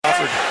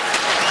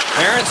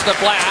Aaron's the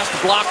blast,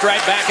 blocked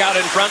right back out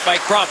in front by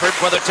Crawford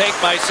for the take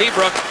by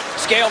Seabrook.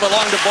 Scaled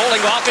along to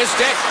Bowling off his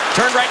stick.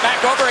 Turned right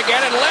back over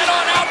again and led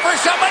on out for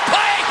someone.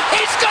 Paille!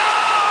 He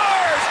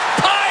scores!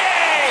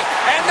 Paille!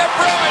 And the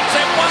Bruins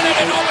have won it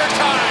in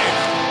overtime.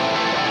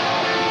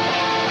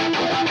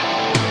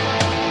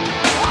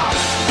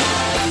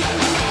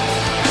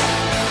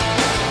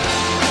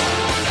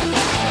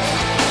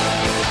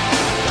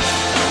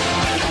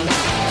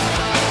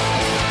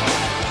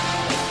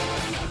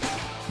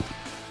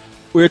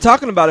 We were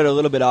talking about it a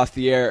little bit off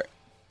the air,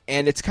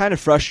 and it's kind of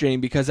frustrating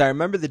because I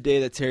remember the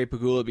day that Terry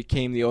Pegula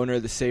became the owner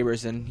of the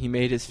Sabres, and he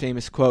made his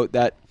famous quote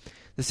that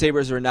the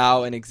Sabres were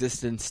now in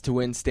existence to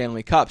win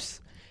Stanley Cups.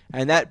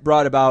 And that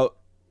brought about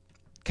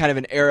kind of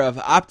an era of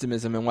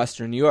optimism in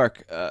Western New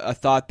York, a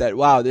thought that,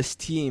 wow, this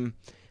team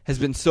has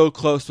been so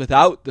close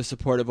without the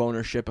support of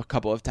ownership a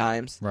couple of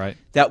times, right?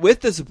 That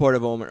with the support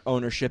of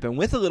ownership and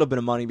with a little bit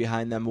of money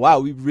behind them, wow,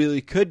 we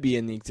really could be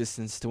in the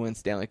existence to win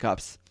Stanley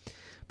Cups.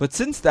 But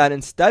since then,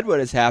 instead what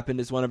has happened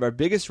is one of our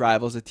biggest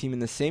rivals, a team in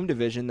the same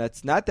division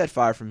that's not that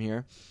far from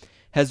here,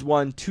 has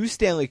won 2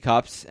 Stanley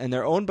Cups, and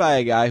they're owned by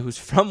a guy who's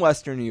from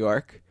Western New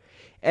York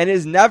and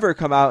has never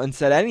come out and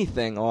said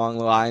anything along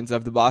the lines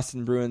of the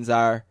Boston Bruins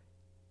are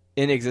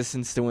in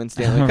existence to win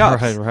Stanley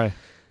Cups. Right.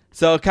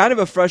 So kind of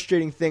a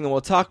frustrating thing, and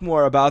we'll talk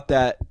more about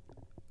that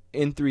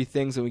in 3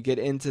 things when we get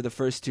into the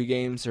first 2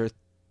 games or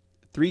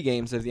 3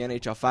 games of the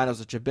NHL Finals,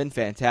 which have been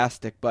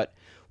fantastic. But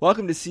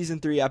welcome to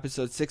Season 3,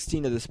 Episode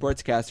 16 of the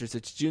Sportscasters.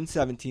 It's June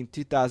 17,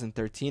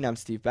 2013. I'm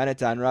Steve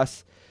Bennett on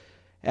Russ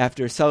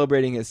after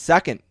celebrating his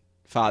second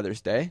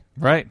Father's Day.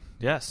 Right,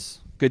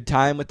 yes. Good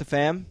time with the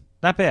fam?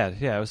 Not bad,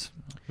 yeah, it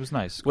was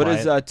nice. What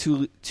quiet. does a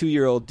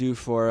two-year-old do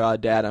for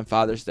Dad on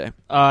Father's Day?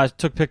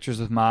 Took pictures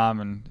with Mom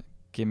and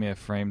gave me a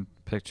framed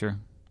picture.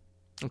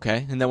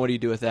 Okay, and then what do you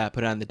do with that?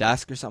 Put it on the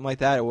desk or something like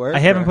that at work? I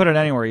haven't put it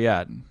anywhere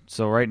yet,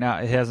 so right now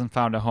it hasn't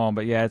found a home.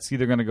 But yeah, it's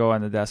either going to go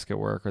on the desk at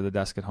work or the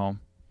desk at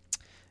home.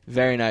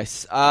 Very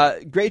nice.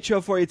 Great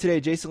show for you today.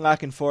 Jason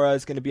Lockenfora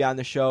is going to be on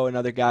the show,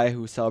 another guy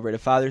who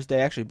celebrated Father's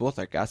Day. Actually, both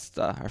our guests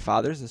are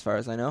fathers, as far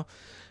as I know.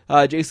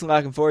 Jason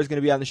Lockenfora is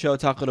going to be on the show,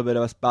 talk a little bit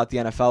about the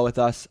NFL with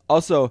us.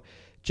 Also,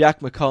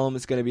 Jack McCullum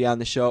is going to be on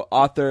the show,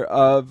 author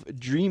of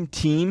Dream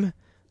Team,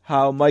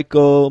 How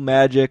Michael,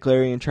 Magic,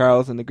 Larry, and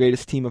Charles, and the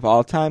greatest team of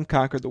all time,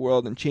 conquered the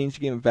world and changed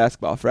the game of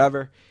basketball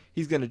forever.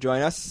 He's going to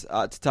join us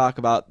to talk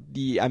about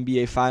the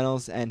NBA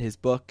Finals and his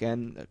book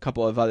and a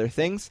couple of other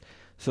things.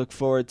 So look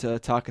forward to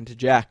talking to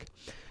Jack.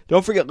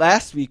 Don't forget,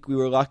 last week we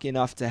were lucky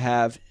enough to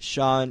have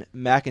Sean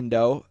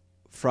McIndoe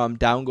from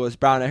Down Goes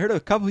Brown. I heard a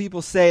couple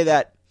people say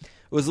that it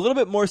was a little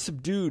bit more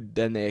subdued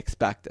than they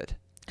expected.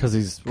 Because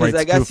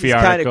I guess he's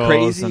kind of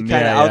crazy,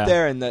 kind of out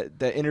there, and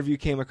the interview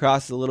came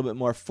across a little bit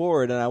more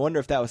forward, and I wonder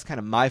if that was kind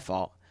of my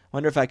fault. I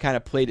wonder if I kind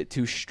of played it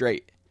too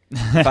straight.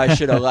 If I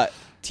should have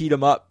teed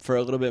him up for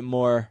a little bit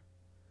more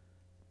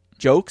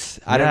jokes.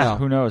 I don't know.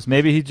 Who knows?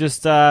 Maybe he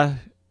just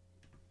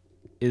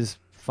is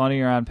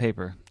funnier on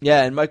paper.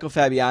 Yeah, and Michael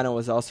Fabiano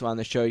was also on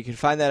the show. You can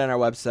find that on our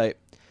website,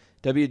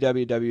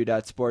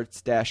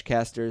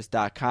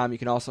 www.sports-casters.com. You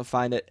can also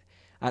find it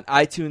on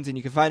iTunes, and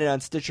you can find it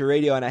on Stitcher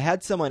Radio. And I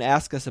had someone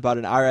ask us about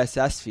an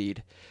RSS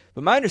feed,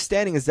 but my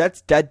understanding is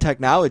that's dead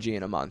technology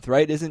in a month,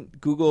 right?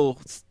 Isn't Google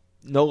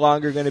no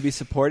longer going to be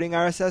supporting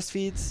RSS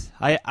feeds?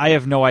 I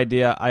have no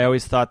idea. I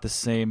always thought the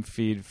same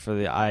feed for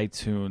the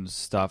iTunes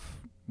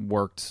stuff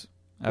worked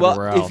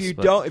everywhere else.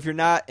 Well, if you're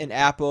not an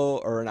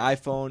Apple or an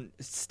iPhone,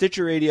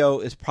 Stitcher Radio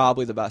is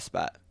probably the best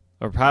bet.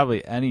 Or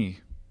probably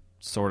any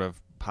sort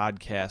of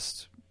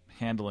podcast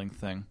handling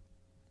thing.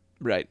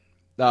 Right.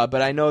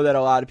 But I know that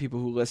a lot of people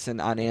who listen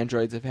on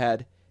Androids have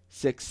had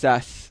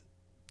success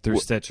through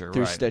Stitcher.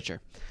 Stitcher.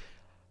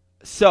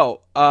 So,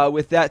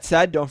 with that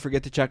said, don't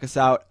forget to check us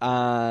out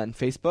on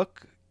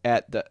Facebook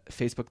at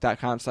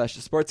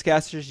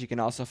facebook.com/thesportscasters. You can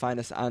also find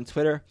us on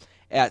Twitter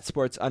at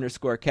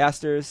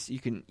sports_casters. You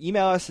can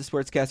email us at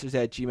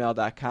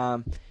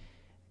sportscasters@gmail.com.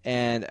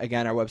 And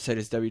again, our website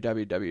is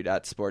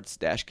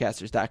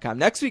www.sports-casters.com.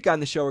 Next week on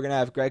the show, we're going to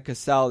have Greg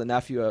Cosell, the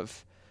nephew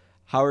of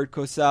Howard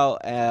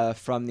Cosell,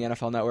 from the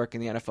NFL Network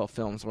and the NFL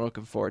Films. We're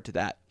looking forward to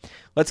that.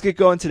 Let's get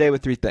going today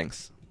with 3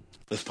 things.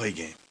 Let's play a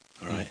game,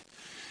 all right?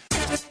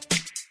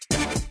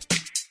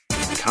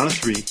 Count of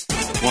 3. 1.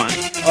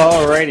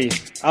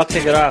 Alrighty, I'll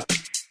kick it off. 2.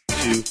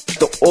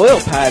 The oil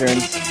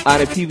patterns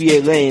on a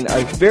PBA lane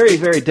are very,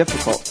 very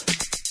difficult.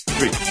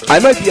 3. I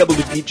might be able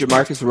to beat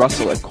Jamarcus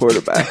Russell at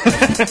quarterback.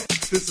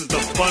 This is the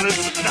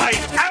funnest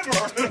night ever!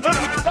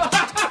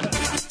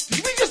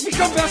 Did we just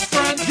become best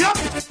friends? Yep!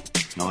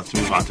 Now let's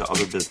move on to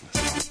other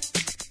business.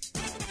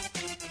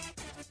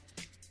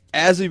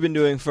 As we've been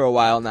doing for a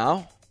while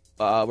now,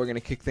 we're going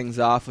to kick things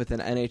off with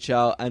an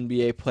NHL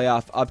NBA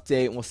playoff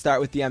update. And we'll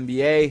start with the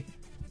NBA,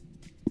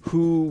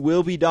 who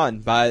will be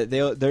done by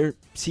their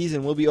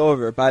season will be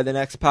over by the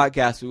next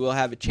podcast. We will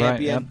have a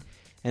champion, right, yep.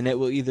 And it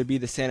will either be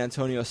the San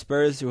Antonio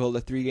Spurs, who hold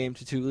a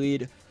 3-2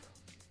 lead,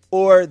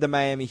 or the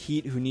Miami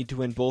Heat, who need to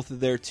win both of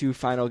their 2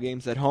 final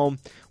games at home,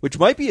 which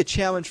might be a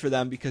challenge for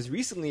them because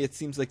recently it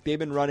seems like they've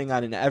been running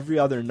on an every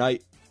other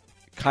night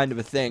kind of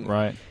a thing.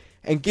 Right.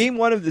 And game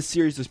 1 of the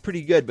series was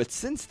pretty good, but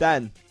since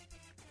then,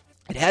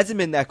 it hasn't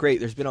been that great.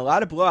 There's been a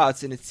lot of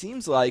blowouts, and it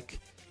seems like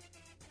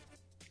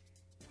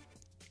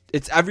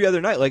it's every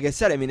other night. Like I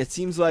said, I mean, it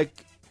seems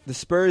like the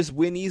Spurs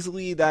win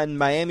easily, then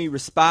Miami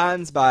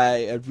responds by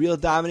a real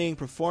dominating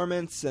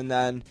performance, and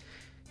then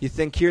you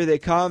think here they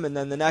come, and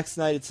then the next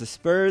night it's the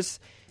Spurs.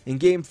 In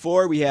Game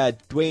 4, we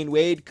had Dwayne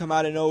Wade come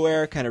out of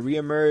nowhere, kind of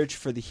reemerge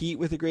for the Heat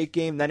with a great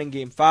game. Then in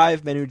Game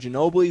 5, Manu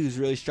Ginobili, who's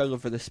really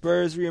struggled for the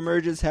Spurs,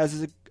 reemerges,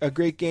 has a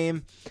great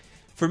game.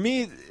 For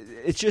me,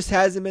 it just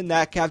hasn't been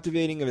that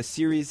captivating of a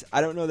series. I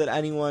don't know that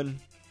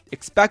anyone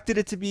expected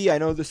it to be. I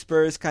know the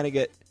Spurs kind of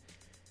get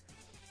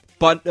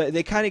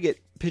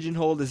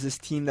pigeonholed as this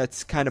team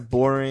that's kind of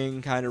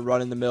boring, kind of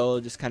run in the mill,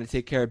 just kind of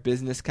take care of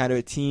business kind of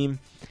a team.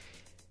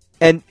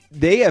 And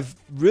they have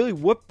really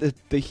whooped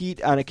the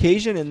Heat on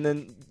occasion, and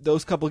then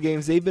those couple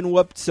games they've been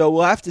whooped. So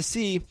we'll have to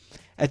see.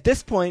 At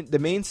this point, the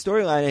main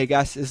storyline, I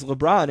guess, is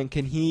LeBron, and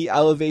can he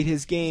elevate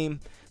his game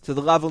to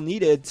the level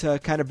needed to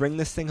kind of bring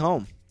this thing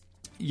home?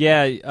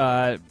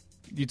 Yeah,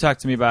 you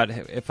talked to me about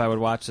if I would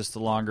watch this the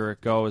longer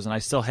it goes, and I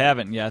still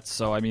haven't yet.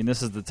 So, I mean,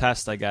 this is the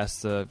test, I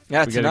guess. We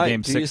tonight. get a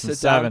game Do 6 you and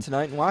sit down 7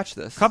 tonight and watch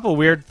this? A couple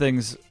weird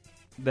things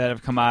that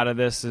have come out of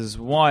this is,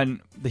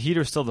 one, the Heat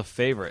are still the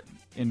favorite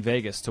in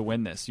Vegas to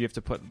win this. You have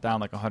to put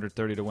down like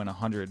 130 to win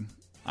 100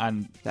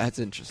 on That's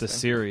interesting. the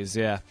series.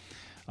 Yeah.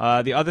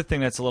 The other thing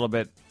that's a little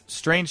bit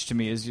strange to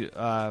me is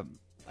I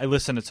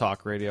listen to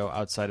talk radio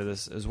outside of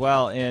this as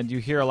well, and you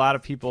hear a lot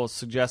of people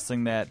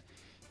suggesting that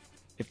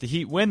if the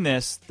Heat win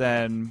this,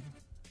 then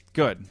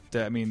good.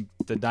 I mean,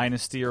 the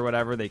dynasty or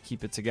whatever, they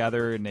keep it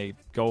together and they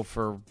go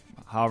for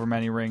however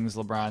many rings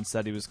LeBron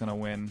said he was going to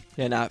win.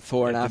 Yeah, not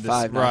 4, not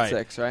 5, not right.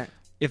 6, right?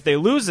 If they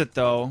lose it,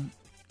 though,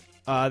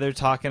 they're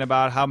talking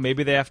about how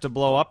maybe they have to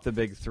blow up the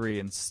big three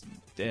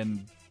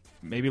and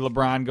maybe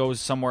LeBron goes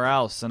somewhere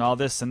else and all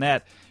this and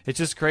that. It's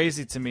just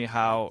crazy to me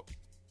how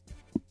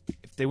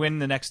if they win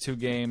the next 2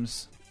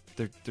 games,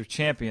 they're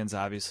champions,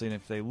 obviously, and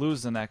if they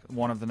lose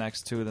one of the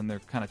next 2, then they're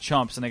kind of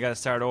chumps and they got to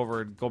start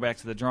over and go back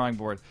to the drawing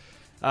board.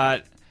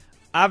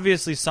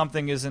 Obviously,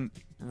 something isn't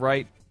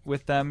right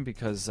with them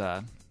because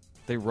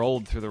they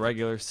rolled through the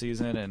regular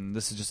season, and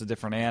this is just a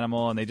different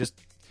animal, and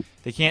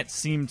they can't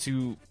seem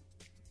to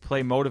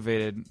play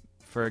motivated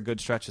for a good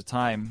stretch of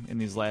time in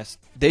these last.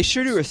 They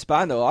sure do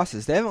respond to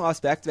losses. They haven't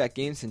lost back-to-back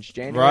games since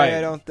January, Right.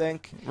 I don't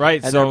think.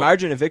 Right, And so their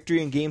margin of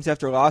victory in games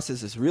after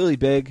losses is really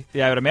big.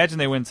 yeah, I would imagine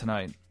they win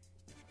tonight.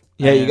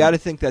 Yeah, you And got to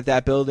think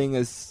that building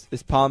is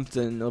pumped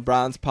and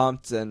LeBron's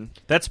pumped, and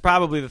that's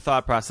probably the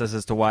thought process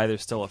as to why they're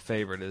still a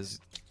favorite is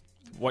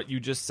what you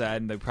just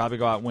said, and they probably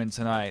go out and win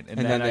tonight, and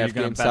then they you're have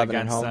going game to bet 7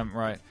 at against home. them,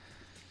 right?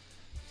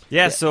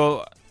 Yeah,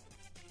 so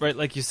right,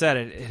 like you said,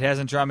 it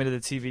hasn't drawn me to the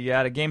TV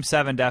yet. A game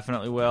 7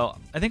 definitely will.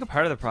 I think a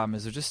part of the problem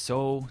is they're just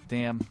so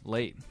damn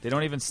late. They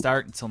don't even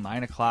start until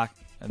 9:00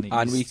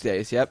 on East.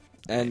 weekdays, yep.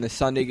 And the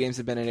Sunday games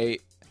have been at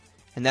 8.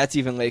 And that's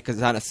even late because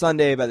it's on a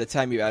Sunday by the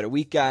time you add a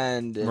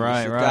weekend and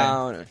Right, you sit right.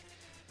 down.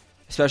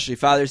 Especially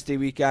Father's Day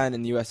weekend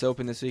and the U.S.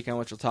 Open this weekend,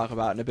 which we'll talk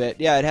about in a bit.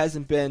 Yeah, it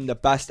hasn't been the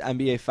best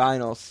NBA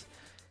Finals,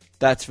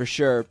 that's for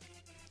sure.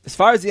 As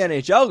far as the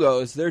NHL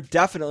goes, they're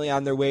definitely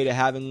on their way to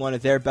having one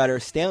of their better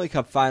Stanley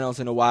Cup Finals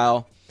in a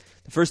while.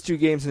 The first 2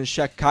 games in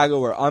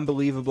Chicago were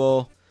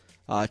unbelievable.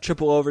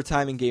 Triple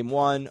overtime in Game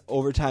 1,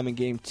 overtime in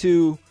Game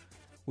 2.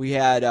 We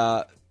had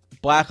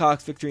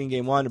Blackhawks victory in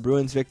Game 1, a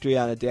Bruins victory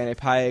on a Dane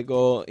Paille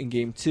goal in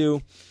Game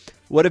 2.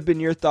 What have been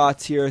your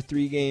thoughts here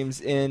 3 games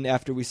in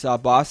after we saw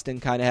Boston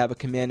kind of have a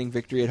commanding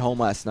victory at home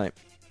last night?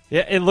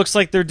 Yeah, it looks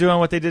like they're doing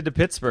what they did to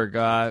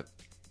Pittsburgh.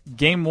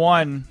 Game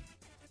 1,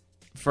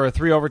 for a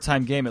 3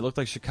 overtime game, it looked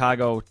like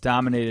Chicago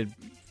dominated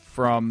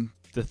from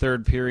the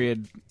third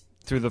period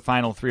through the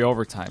final 3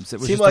 overtimes. It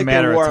was Seemed just like a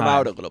matter they wore of them time.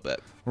 out a little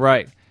bit.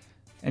 Right.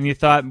 And you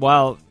thought,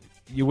 well,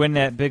 you win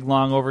that big,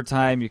 long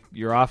overtime.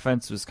 Your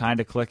offense was kind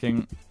of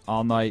clicking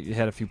all night. You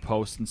had a few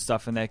posts and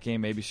stuff in that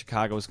game. Maybe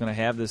Chicago was going to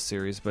have this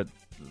series, but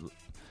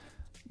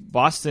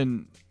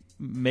Boston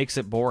makes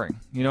it boring.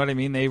 You know what I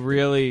mean? They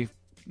really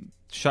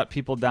shut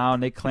people down.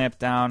 They clamp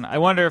down. I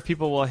wonder if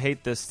people will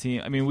hate this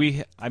team.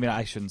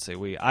 I shouldn't say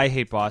we. I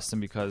hate Boston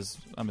because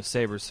I'm a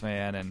Sabres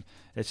fan, and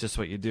it's just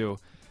what you do.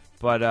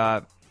 But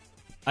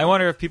I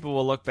wonder if people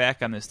will look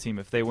back on this team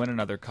if they win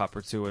another cup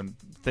or 2 and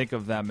think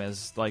of them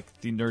as like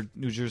the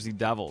New Jersey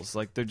Devils.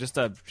 Like they're just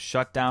a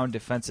shut-down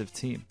defensive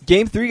team.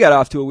 Game 3 got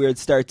off to a weird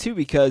start, too,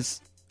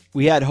 because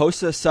we had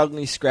Hossa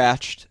suddenly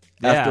scratched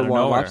after out of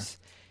warm-ups.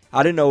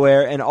 Out of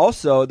nowhere. And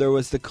also, there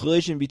was the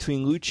collision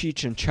between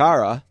Lucic and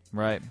Chara.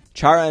 Right.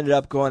 Chara ended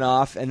up going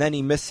off, and then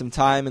he missed some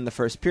time in the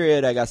first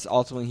period. I guess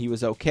ultimately he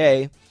was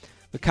okay,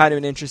 but kind of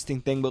an interesting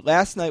thing. But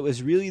last night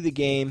was really the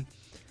game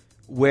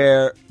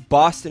where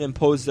Boston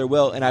imposed their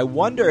will, and I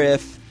wonder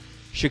if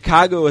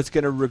Chicago is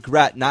going to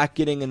regret not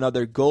getting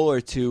another goal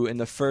or 2 in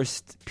the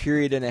first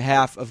period and a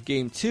half of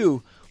Game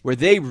 2, where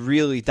they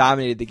really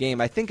dominated the game.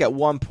 I think at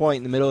one point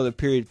in the middle of the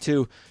period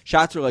 2,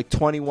 shots were like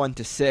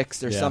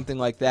 21-6 or something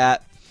like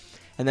that.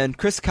 And then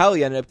Chris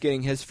Kelly ended up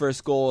getting his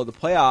first goal of the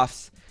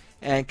playoffs.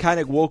 and kind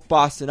of woke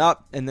Boston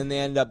up, and then they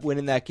ended up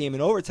winning that game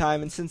in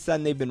overtime, and since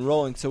then they've been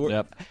rolling.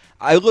 So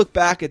I look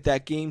back at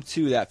that game,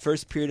 too, that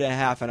first period and a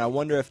half, and I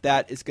wonder if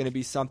that is going to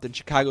be something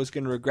Chicago's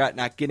going to regret,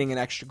 not getting an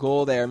extra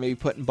goal there, maybe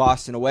putting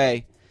Boston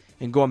away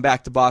and going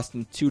back to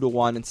Boston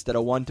 2-1 instead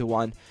of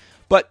 1-1.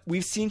 But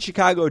we've seen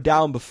Chicago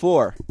down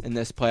before in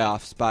this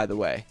playoffs, by the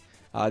way.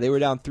 They were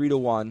down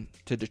 3-1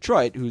 to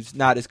Detroit, who's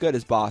not as good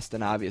as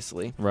Boston,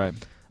 obviously. Right.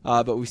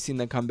 But we've seen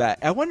them come back.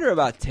 I wonder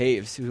about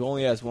Taves, who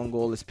only has one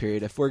goal this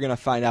period, if we're going to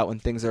find out when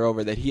things are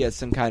over that he has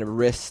some kind of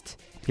wrist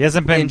He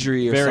hasn't been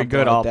injury or very something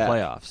good like all that.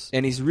 playoffs.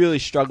 And he's really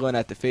struggling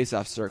at the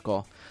faceoff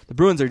circle. The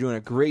Bruins are doing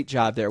a great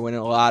job there, winning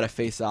a lot of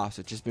faceoffs,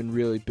 which has been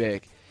really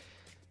big.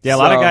 Yeah, a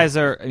lot of guys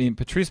are. I mean,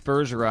 Patrice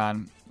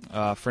Bergeron,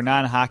 for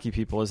non-hockey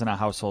people, isn't a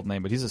household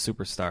name, but he's a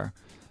superstar.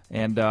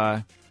 And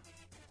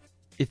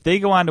if they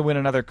go on to win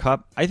another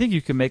cup, I think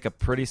you can make a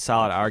pretty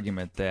solid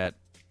argument that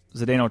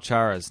Zdeno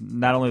Chara is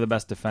not only the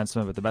best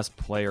defenseman, but the best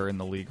player in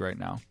the league right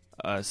now.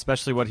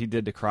 Especially what he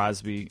did to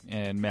Crosby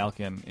and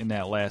Malkin in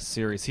that last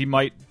series. He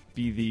might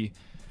be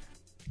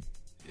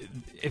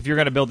if you're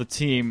going to build a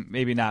team,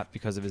 maybe not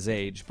because of his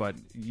age, but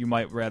you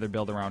might rather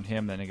build around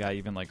him than a guy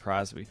even like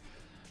Crosby.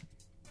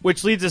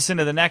 Which leads us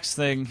into the next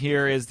thing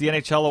here is the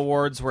NHL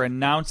awards were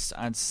announced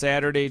on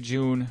Saturday,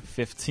 June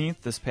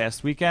 15th, this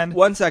past weekend.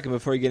 1 second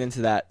before you get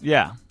into that.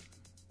 Yeah.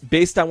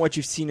 Based on what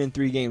you've seen in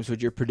 3 games,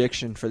 would your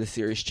prediction for the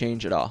series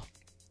change at all?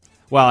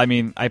 Well, I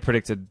mean, I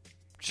predicted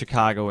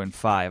Chicago in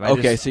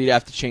 5. So you'd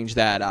have to change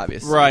that,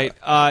 obviously. Right.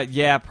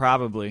 Yeah,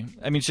 probably.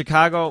 I mean,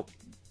 Chicago,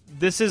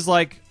 this is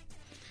like,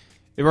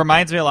 it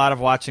reminds me a lot of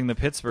watching the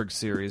Pittsburgh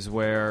series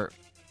where,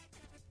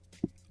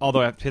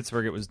 although at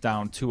Pittsburgh it was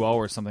down 2-0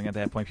 or something at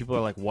that point, people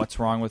are like, what's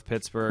wrong with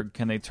Pittsburgh?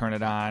 Can they turn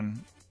it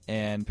on?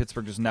 And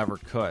Pittsburgh just never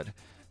could.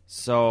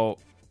 So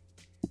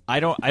I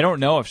don't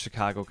know if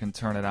Chicago can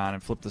turn it on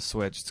and flip the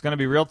switch. It's going to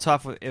be real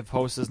tough if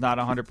Host is not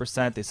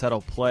 100%. They said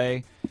he'll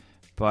play.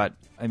 But,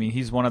 I mean,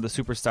 he's one of the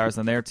superstars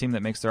on their team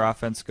that makes their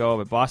offense go.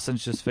 But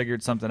Boston's just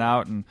figured something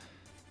out, and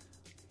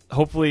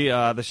hopefully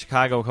the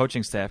Chicago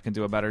coaching staff can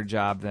do a better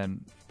job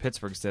than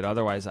Pittsburgh's did.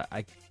 Otherwise,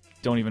 I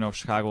don't even know if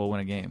Chicago will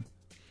win a game.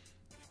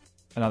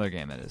 Another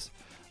game, that is.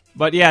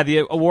 But, yeah,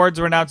 the awards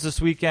were announced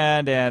this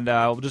weekend, and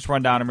we'll just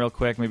run down them real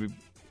quick. Maybe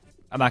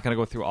I'm not going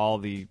to go through all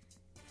the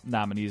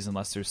nominees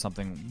unless there's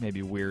something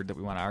maybe weird that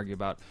we want to argue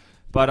about.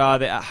 But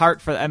the Hart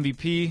for the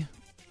MVP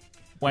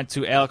went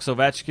to Alex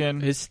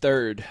Ovechkin. His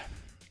third,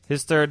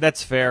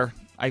 that's fair.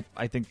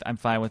 I think I'm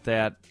fine with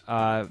that.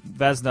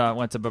 Vezina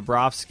went to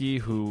Bobrovsky,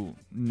 who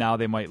now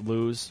they might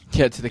lose.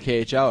 Get to the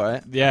KHL,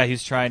 right? Yeah,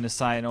 he's trying to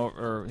sign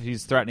over, or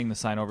he's threatening to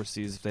sign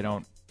overseas if they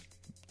don't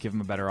give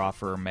him a better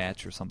offer or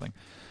match or something.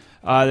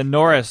 Then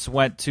Norris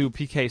went to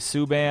PK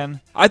Subban.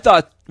 I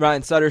thought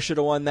Ryan Sutter should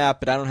have won that,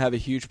 but I don't have a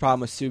huge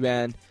problem with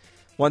Subban.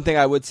 One thing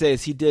I would say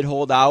is he did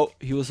hold out.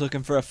 He was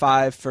looking for a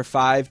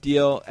 5-for-5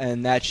 deal,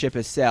 and that ship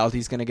has sailed.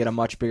 He's going to get a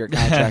much bigger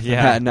contract than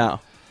that now.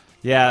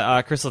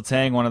 Yeah, Chris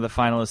Letang, one of the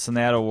finalists in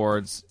that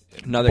awards.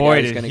 Another Boy,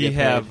 guy who's going to did he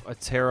get have paid. a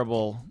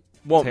terrible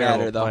Won't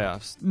matter, though.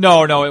 playoffs.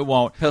 No, it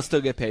won't. He'll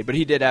still get paid, but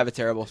he did have a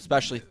terrible,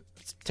 especially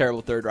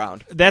terrible third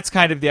round. That's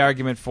kind of the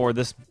argument for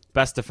this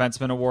Best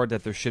Defenseman award,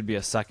 that there should be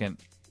a second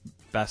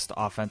Best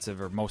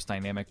Offensive or Most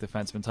Dynamic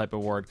Defenseman type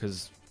award,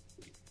 because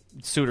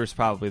Suter's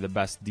probably the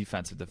best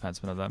defensive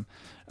defenseman of them.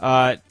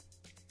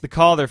 The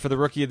call there for the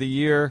Rookie of the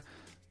Year,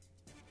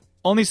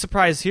 only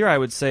surprise here, I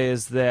would say,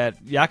 is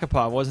that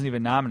Yakupov wasn't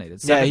even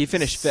nominated. He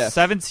finished 5th.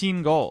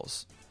 17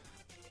 goals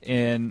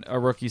in a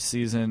rookie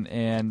season.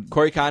 And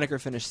Corey Conacher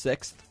finished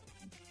 6th.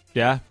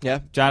 Yeah.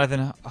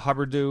 Jonathan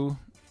Huberdeau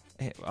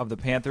of the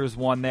Panthers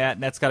won that,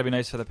 and that's got to be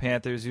nice for the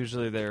Panthers.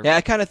 Usually they're... Yeah,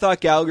 I kind of thought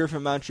Gallagher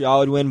from Montreal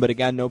would win, but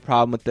again, no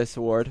problem with this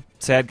award.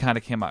 Sad kind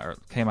of came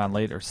on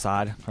late, or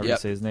Sod, however you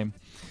say his name.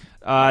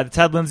 The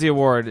Ted Lindsay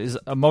Award is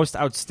a Most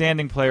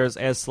Outstanding Players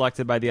as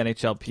selected by the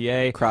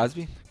NHLPA.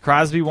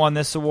 Crosby won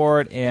this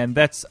award, and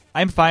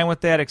I'm fine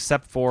with that,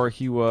 except for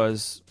he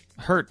was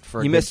hurt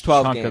for a missed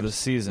 12 chunk games of the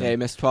season. Yeah, he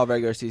missed 12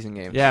 regular season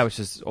games. Yeah, which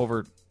is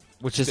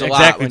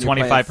exactly exactly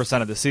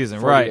 25% of the season.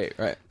 48,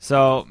 right.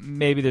 So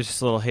maybe there's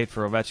just a little hate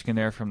for Ovechkin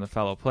there from the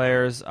fellow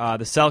players. The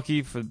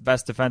Selke for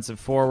Best Defensive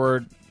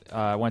Forward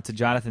went to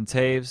Jonathan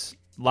Toews.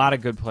 A lot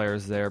of good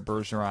players there.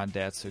 Bergeron,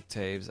 Datsuk,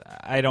 Toews.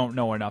 I don't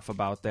know enough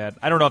about that.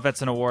 I don't know if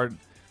that's an award.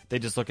 They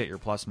just look at your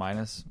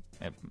plus-minus,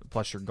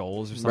 plus your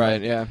goals or something.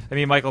 Right, yeah. I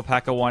mean, Michael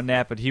Pekka won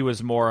that, but he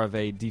was more of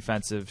a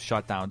defensive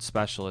shutdown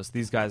specialist.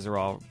 These guys are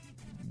all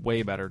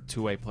way better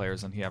two-way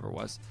players than he ever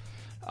was.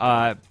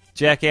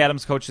 Jack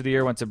Adams, Coach of the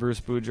Year, went to Bruce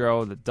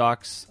Boudreau. The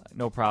Ducks,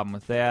 no problem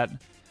with that.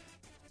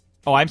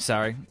 Oh, I'm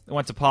sorry. It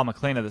went to Paul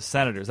McLean of the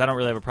Senators. I don't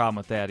really have a problem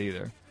with that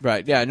either.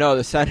 Right, yeah. No,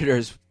 the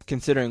Senators,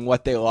 considering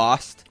what they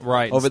lost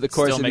over the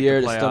course of the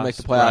year to still make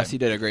the playoffs, right. He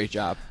did a great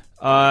job.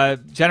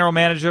 General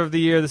Manager of the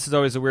Year, this is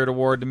always a weird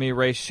award to me,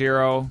 Ray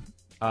Shero.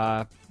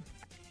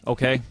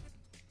 Okay.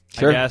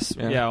 Sure. I guess.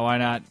 Yeah, why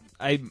not?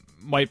 I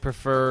might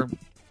prefer...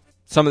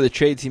 Some of the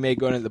trades he made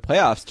going into the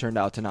playoffs turned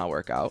out to not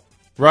work out.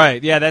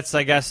 Right, yeah, that's,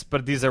 I guess,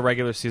 but these are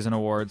regular season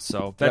awards,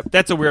 so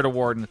that's a weird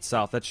award in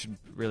itself. That should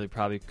really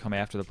probably come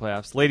after the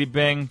playoffs. Lady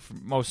Bing,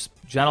 most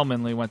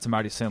gentlemanly, went to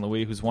Marty St.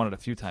 Louis, who's won it a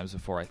few times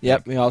before, I think.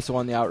 Yep, he also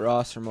won the Out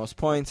Ross for most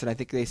points, and I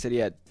think they said he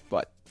had,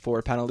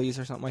 4 penalties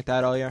or something like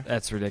that all year?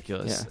 That's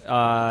ridiculous.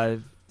 Yeah.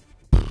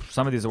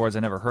 Some of these awards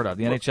I never heard of.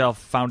 The NHL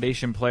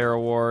Foundation Player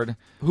Award.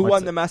 Who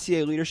won the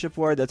Messier Leadership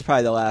Award? That's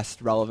probably the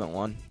last relevant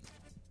one.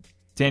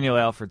 Daniel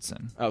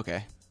Alfredson.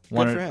 Okay.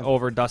 Won Good for it him.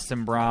 over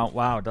Dustin Brown.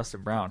 Wow,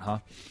 Dustin Brown,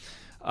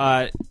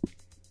 huh?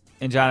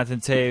 And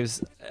Jonathan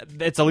Taves.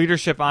 It's a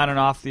leadership on and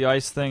off the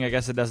ice thing. I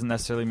guess it doesn't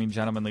necessarily mean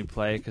gentlemanly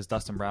play because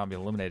Dustin Brown will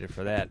be eliminated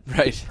for that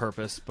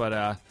purpose.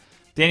 But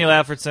Daniel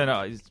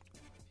Alfredson,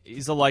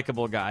 he's a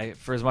likable guy.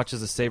 For as much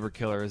as a saber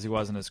killer as he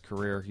was in his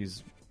career,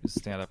 he's a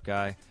stand-up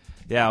guy.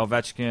 Yeah,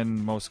 Ovechkin,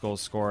 most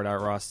goals scored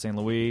out Ross St.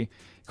 Louis.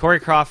 Corey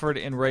Crawford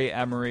and Ray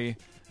Emery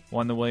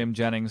won the William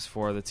Jennings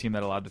for the team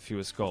that allowed the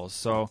fewest goals.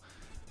 So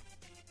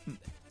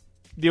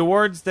the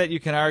awards that you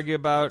can argue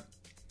about,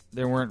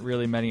 there weren't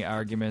really many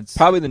arguments.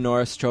 Probably the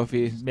Norris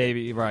Trophy.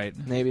 Maybe, right.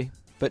 Maybe.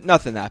 But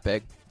nothing that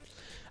big.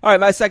 All right,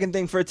 my second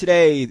thing for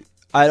today,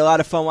 I had a lot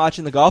of fun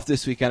watching the golf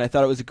this weekend. I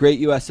thought it was a great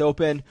U.S.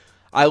 Open.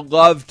 I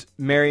loved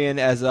Marion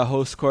as a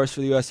host course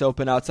for the U.S.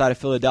 Open outside of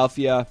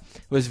Philadelphia.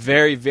 It was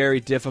very, very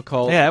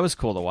difficult. Yeah, it was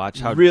cool to watch.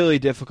 Really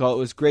difficult. It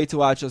was great to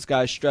watch those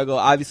guys struggle.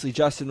 Obviously,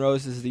 Justin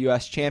Rose is the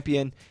U.S.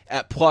 champion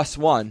at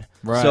 +1.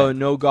 Right. So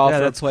no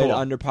golfer played cool.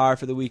 under par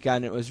for the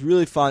weekend. It was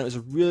really fun. It was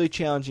a really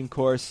challenging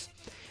course.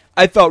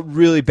 I felt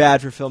really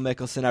bad for Phil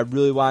Mickelson. I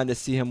really wanted to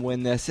see him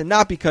win this. And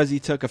not because he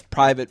took a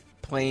private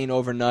plane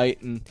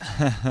overnight and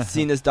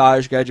seen his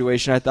daughter's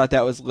graduation. I thought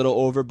that was a little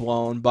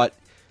overblown. But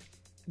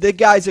the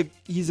guy's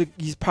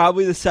he's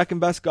probably the second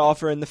best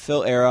golfer in the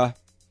Phil era.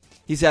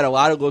 He's had a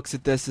lot of looks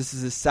at this. This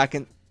is his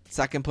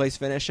second place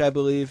finish, I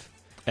believe.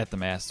 At the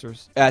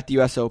Masters? At the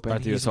U.S.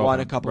 Open. He's won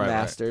a couple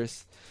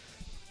Masters.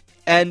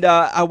 And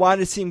I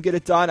wanted to see him get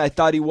it done. I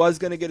thought he was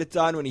going to get it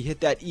done when he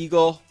hit that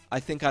eagle, I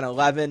think on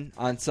 11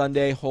 on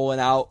Sunday, holing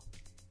out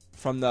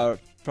from the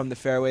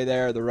fairway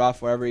there, the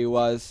rough, wherever he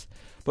was.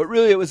 But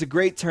really, it was a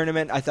great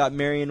tournament. I thought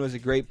Marion was a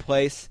great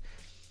place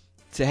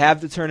to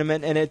have the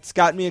tournament, and it's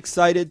got me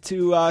excited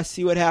to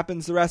see what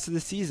happens the rest of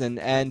the season.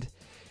 And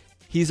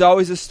he's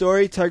always a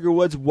story. Tiger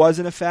Woods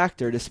wasn't a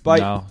factor,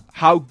 despite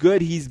how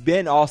good he's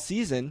been all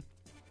season.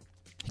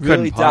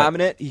 Really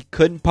dominant. He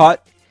couldn't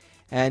putt,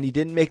 and he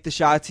didn't make the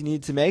shots he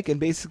needed to make, and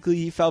basically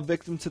he fell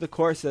victim to the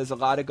course, as a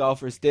lot of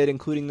golfers did,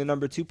 including the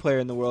number 2 player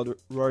in the world,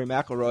 Rory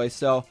McIlroy.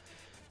 So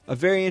a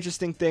very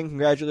interesting thing.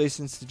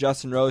 Congratulations to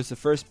Justin Rose, the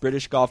first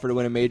British golfer to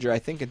win a major, I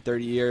think, in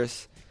 30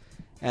 years.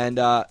 And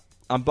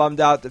I'm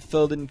bummed out that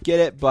Phil didn't get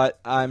it, but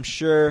I'm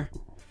sure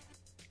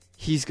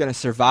he's going to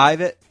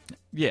survive it.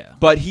 Yeah.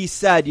 But he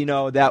said,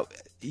 that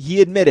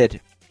he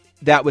admitted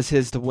that was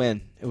his to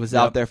win. It was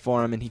out there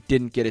for him, and he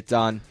didn't get it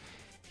done.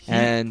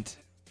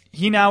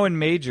 He now in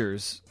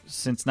majors,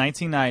 since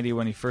 1990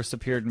 when he first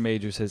appeared in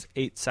majors, has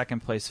 8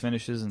 second-place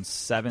finishes and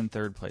 7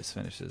 third-place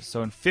finishes.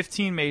 So in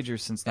 15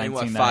 majors since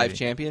 1990. 5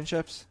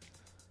 championships?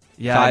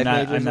 Yeah,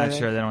 5 I'm not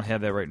sure. They don't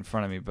have that right in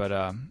front of me.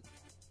 But,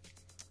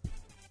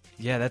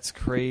 yeah, that's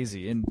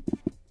crazy. And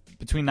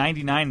between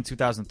 99 and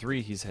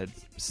 2003, he's had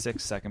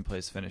 6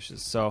 second-place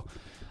finishes. So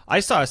I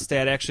saw a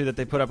stat, actually, that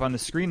they put up on the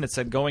screen that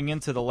said going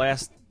into the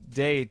last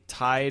day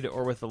tied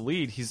or with a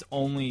lead, he's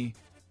only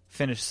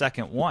finished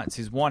second once.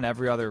 He's won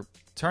every other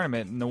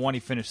tournament, and the one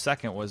he finished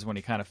second was when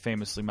he kind of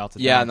famously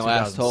melted down in the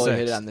last hole, he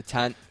hit it on the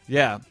 10th.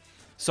 Yeah.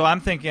 So I'm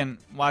thinking,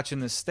 watching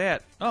this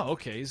stat,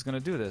 okay, he's going to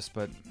do this,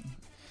 but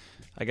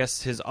I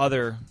guess his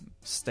other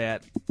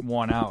stat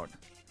won out.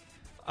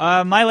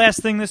 My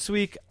last thing this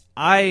week,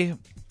 I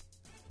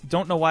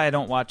don't know why I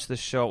don't watch this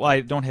show. Well,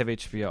 I don't have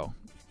HBO,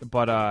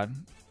 but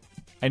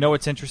I know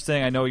it's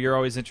interesting. I know you're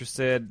always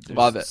interested.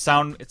 Love it.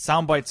 It's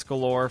sound bites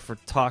galore for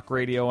talk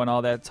radio and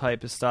all that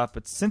type of stuff.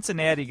 But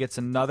Cincinnati gets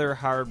another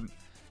hard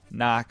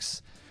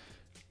knocks.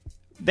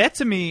 That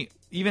to me,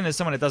 even as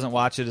someone that doesn't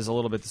watch it, is a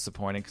little bit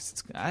disappointing.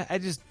 Cause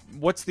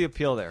what's the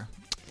appeal there?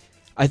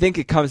 I think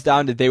it comes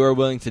down to they were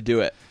willing to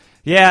do it.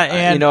 Yeah,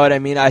 and you know what I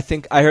mean? I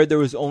heard there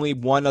was only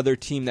one other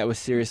team that was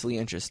seriously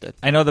interested.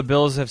 I know the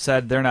Bills have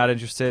said they're not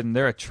interested, and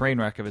they're a train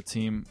wreck of a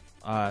team.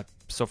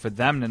 So for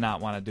them to not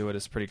want to do it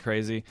is pretty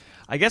crazy.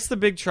 I guess the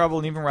big trouble,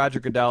 and even Roger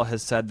Goodell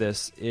has said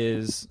this,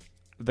 is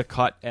the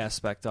cut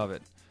aspect of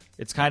it.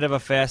 It's kind of a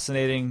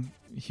fascinating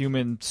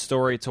human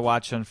story to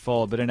watch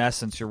unfold, but in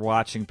essence, you're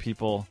watching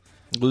people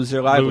lose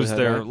their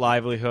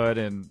livelihood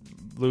and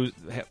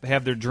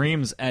have their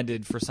dreams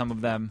ended for some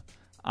of them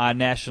on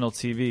national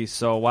TV.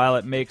 So while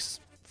it makes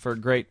for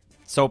great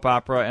soap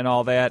opera and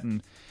all that,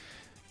 and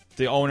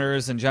the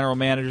owners and general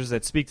managers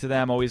that speak to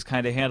them always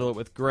kind of handle it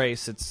with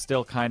grace, it's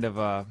still kind of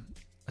a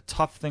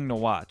tough thing to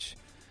watch.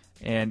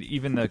 And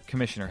even the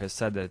commissioner has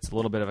said that it's a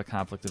little bit of a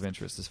conflict of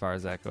interest as far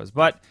as that goes.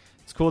 But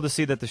it's cool to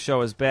see that the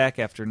show is back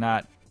after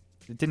not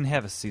It didn't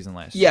have a season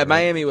last year. Yeah, right?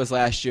 Miami was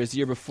last year. It was the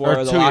year before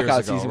Or the 2 years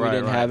lockout ago. season. Right, We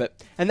didn't right. have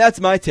it. And that's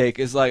my take,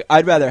 is like,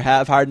 I'd rather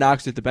have Hard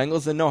Knocks with the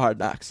Bengals than no Hard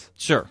Knocks.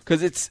 Sure.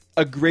 Because it's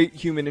a great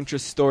human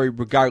interest story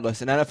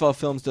regardless. And NFL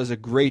Films does a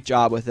great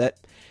job with it.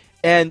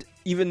 And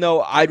even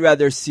though I'd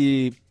rather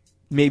see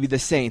maybe the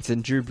Saints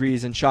and Drew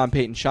Brees and Sean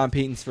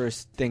Payton's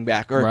first thing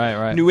back, or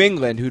Right. New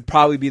England, who'd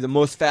probably be the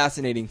most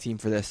fascinating team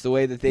for this, the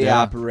way that they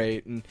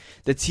operate, and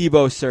the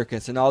Tebow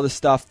circus, and all the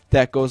stuff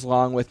that goes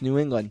along with New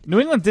England. New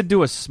England did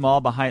do a small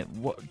behind.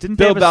 Didn't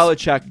Bill they have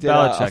Belichick did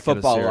a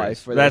football series.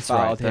 life where That's they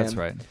followed him. That's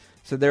right.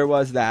 So there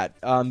was that.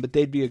 But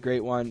they'd be a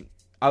great one.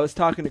 I was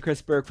talking to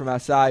Chris Burke from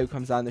SI, who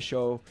comes on the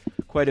show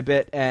quite a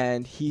bit,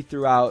 and he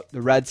threw out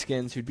the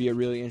Redskins, who'd be a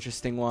really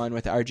interesting one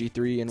with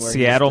RG3 and where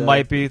Seattle he's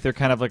might be. They're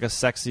kind of like a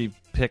sexy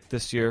pick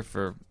this year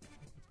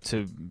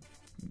to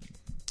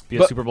be a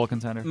But Super Bowl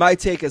contender. My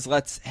take is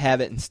let's have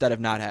it instead of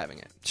not having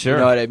it. Sure. You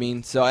know what I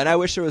mean? So, and I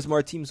wish there was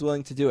more teams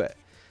willing to do it.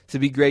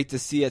 It'd be great to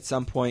see at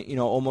some point,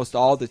 almost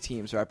all the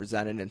teams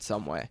represented in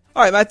some way.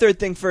 All right, my third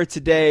thing for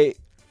today.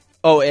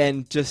 Oh,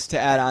 and just to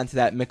add on to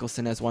that,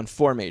 Mickelson has won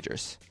 4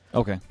 majors.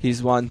 Okay.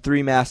 He's won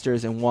 3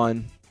 Masters and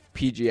 1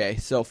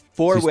 PGA. So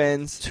 4 He's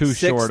wins, too 6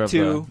 short of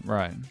 2,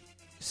 right.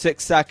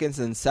 6 seconds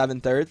and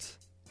 7 thirds.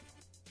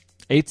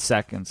 8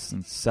 seconds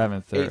and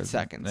 7 thirds. 8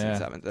 seconds Yeah. and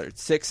 7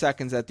 thirds. 6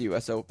 seconds at the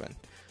U.S. Open.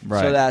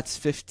 Right. So that's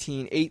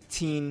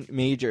 18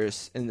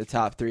 majors in the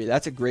top 3.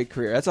 That's a great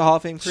career. That's a Hall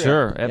of Fame career.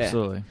 Sure, Yeah.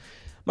 absolutely.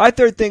 My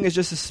third thing is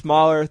just a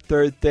smaller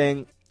third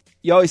thing.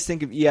 You always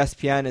think of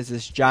ESPN as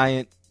this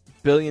giant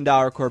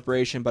billion-dollar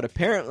corporation, but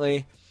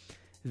apparently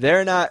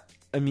they're not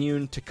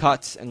immune to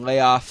cuts and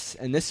layoffs.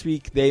 And this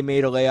week they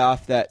made a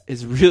layoff that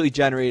has really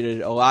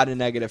generated a lot of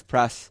negative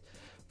press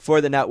for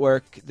the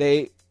network.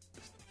 They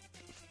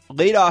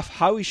laid off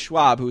Howie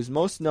Schwab, who is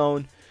most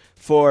known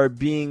for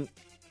being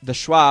the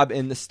Schwab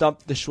in the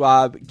Stump the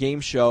Schwab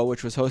game show,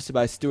 which was hosted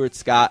by Stuart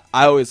Scott.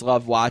 I always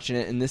loved watching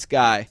it, and this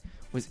guy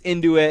was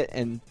into it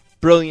and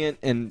brilliant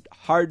and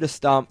hard to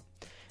stump.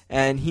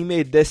 And he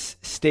made this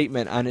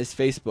statement on his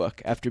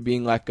Facebook after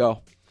being let go.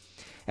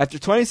 After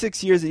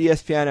 26 years at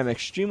ESPN, I'm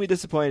extremely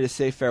disappointed to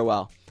say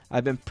farewell.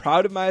 I've been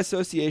proud of my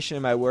association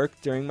and my work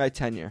during my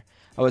tenure.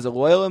 I was a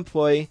loyal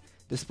employee,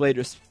 displayed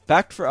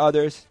respect for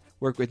others,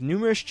 worked with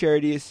numerous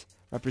charities,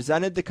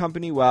 represented the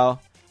company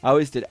well. I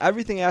always did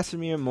everything asked of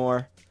me and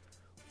more.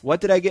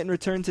 What did I get in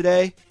return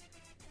today?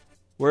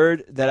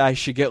 Word that I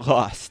should get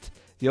lost.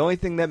 The only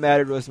thing that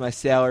mattered was my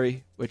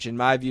salary, which in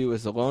my view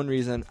was the lone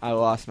reason I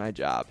lost my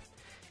job.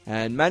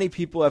 And many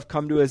people have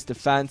come to his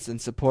defense and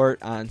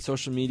support on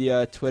social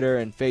media, Twitter,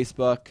 and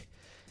Facebook.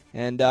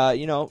 And,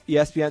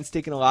 ESPN's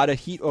taking a lot of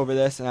heat over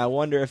this, and I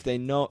wonder if they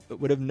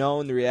would have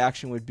known the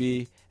reaction would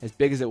be as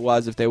big as it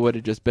was if they would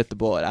have just bit the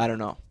bullet. I don't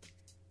know.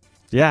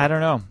 Yeah, I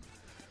don't know.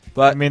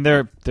 But I mean,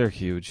 they're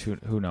huge.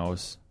 Who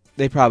knows?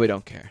 they probably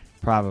don't care.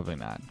 Probably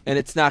not. And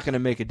it's not going to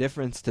make a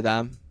difference to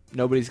them.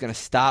 Nobody's going to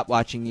stop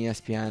watching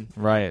ESPN.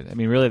 Right. I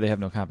mean, really, they have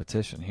no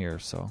competition here,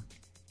 so.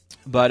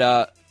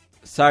 But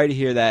sorry to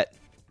hear that,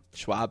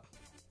 Schwab.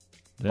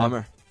 Yeah.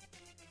 Bummer.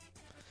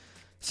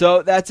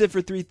 So that's it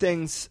for 3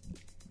 things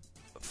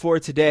for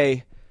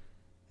today.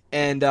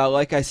 And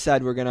like I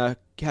said, we're going to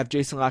have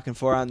Jason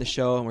Lockenfora on the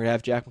show, and we're going to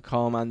have Jack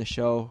McCollum on the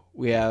show.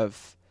 We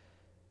have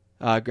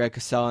Greg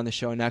Cassell on the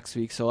show next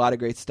week, so a lot of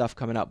great stuff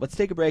coming up. Let's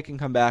take a break and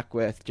come back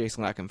with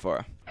Jason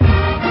Lockenfora.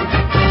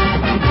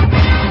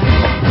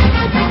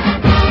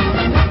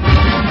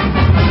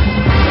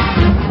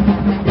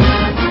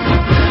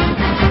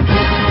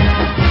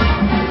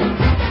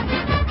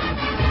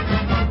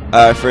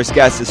 Our first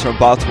guest is from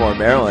Baltimore,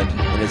 Maryland,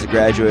 and is a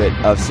graduate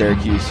of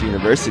Syracuse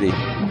University.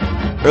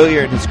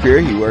 Earlier in his career,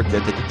 he worked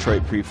at the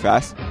Detroit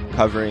Pre-Press,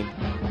 covering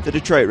the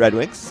Detroit Red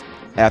Wings.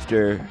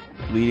 After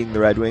leading the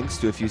Red Wings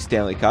to a few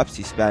Stanley Cups,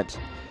 he spent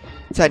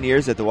 10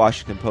 years at the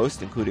Washington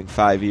Post, including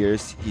 5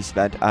 years he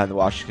spent on the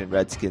Washington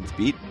Redskins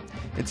beat.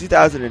 In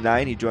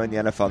 2009, he joined the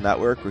NFL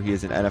Network, where he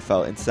is an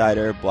NFL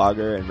insider,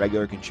 blogger, and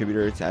regular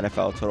contributor to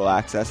NFL Total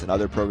Access and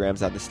other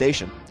programs on the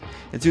station.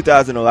 In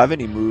 2011,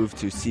 he moved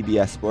to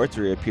CBS Sports,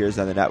 where he appears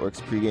on the network's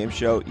pregame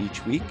show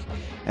each week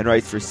and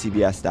writes for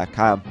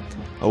CBS.com.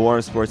 A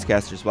warm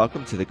sportscaster's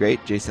welcome to the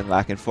great Jason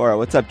Lockenfora.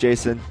 What's up,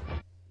 Jason?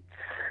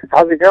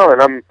 How's it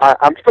going?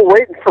 I'm still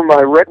waiting for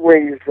my Red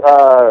Wings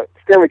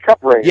Stanley Cup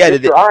ring. Yeah,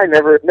 Mr. I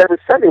never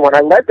sent me one.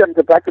 I led them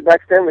to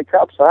back-to-back Stanley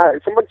Cups.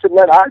 Someone should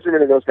let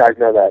Eiserman and those guys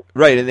know that.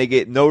 Right, and they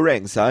get no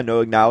rings, huh?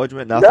 No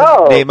acknowledgement, nothing?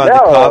 No, Name on no. the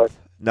cup,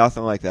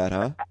 nothing like that,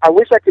 huh? I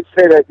wish I could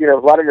say that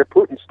Vladimir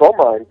Putin stole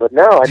mine, but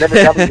no, I never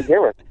got it to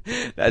begin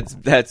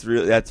with.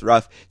 That's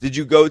rough. Did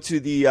you go to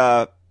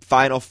the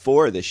Final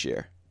Four this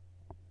year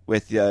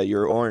with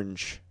your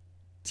orange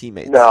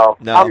teammates? No,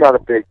 I'm not a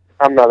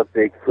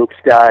big hoops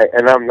guy,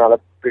 and I'm not a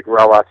big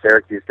Raw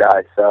Syracuse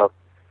guy. So,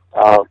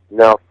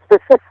 no,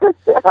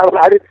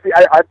 I didn't see.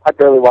 I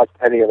barely watched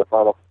any of the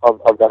final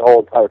of that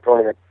whole entire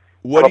tournament.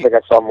 I don't think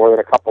I saw more than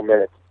a couple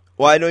minutes.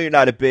 Well, I know you're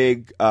not a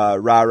big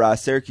rah-rah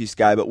Syracuse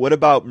guy, but what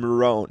about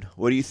Marone?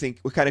 What do you think?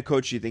 What kind of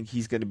coach do you think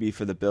he's going to be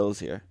for the Bills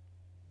here?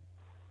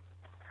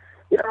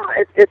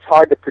 It's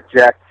hard to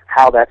project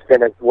how that's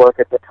going to work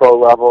at the pro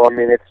level. I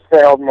mean, it's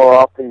failed more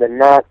often than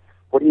not.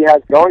 What he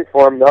has going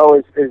for him, though,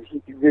 is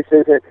this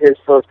isn't his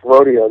first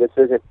rodeo. This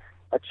isn't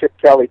a Chip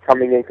Kelly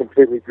coming in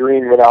completely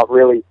green without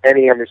really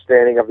any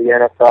understanding of the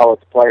NFL,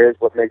 its players,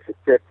 what makes it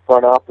fit,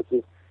 front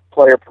offices,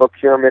 player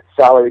procurement,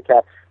 salary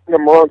cap. You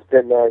know, Malone's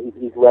been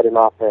he's led an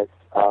offense.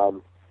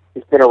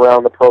 He's been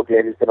around the pro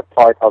game. He's been a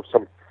part of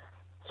some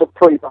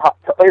pretty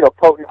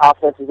potent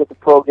offenses at the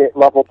pro game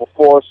level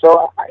before.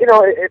 So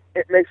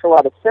it makes a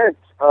lot of sense.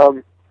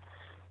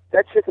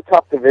 That's just a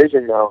tough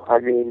division, though. I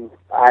mean,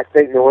 I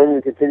think New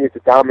England continues to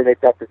dominate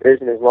that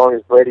division as long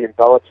as Brady and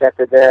Belichick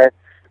are there.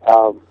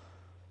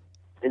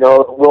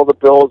 Will the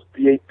Bills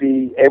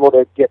be able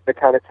to get the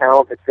kind of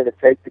talent it's going to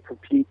take to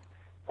compete?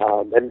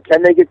 And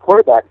can they get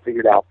quarterback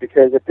figured out?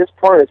 Because at this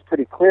point, it's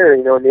pretty clear,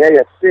 in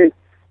the AFC,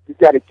 you've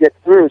got to get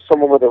through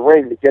someone with a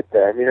ring to get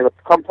there. I mean,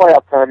 come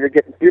playoff time, you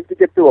have to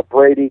get through a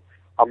Brady,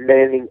 a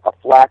Manning, a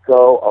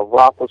Flacco, a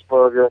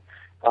Roethlisberger.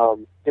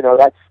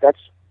 That's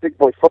big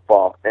boy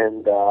football,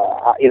 and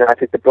I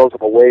think the Bills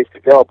have a ways to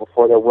go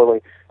before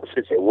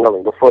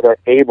they're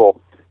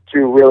able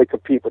to really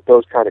compete with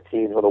those kind of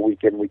teams on a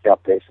week-in,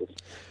 week-out basis.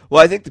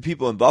 Well, I think the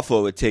people in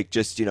Buffalo would take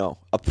just a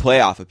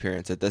playoff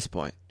appearance at this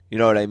point. You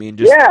know what I mean?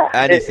 Just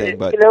anything.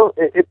 But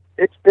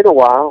it's been a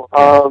while.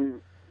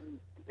 I'm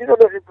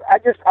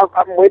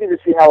waiting to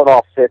see how it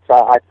all fits.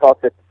 I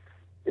thought that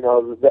it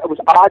was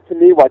odd to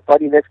me why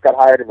Buddy Nix got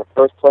hired in the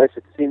first place.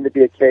 It seemed to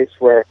be a case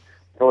where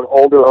an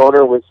older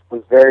owner was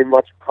very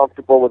much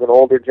comfortable with an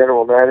older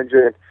general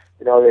manager,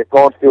 and they've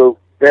gone through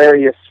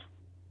various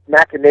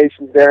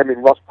machinations there. I mean,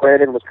 Russ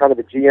Brandon was kind of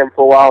the GM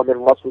for a while, and then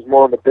Russ was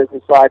more on the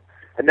business side,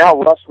 and now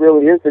Russ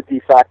really is the de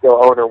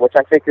facto owner, which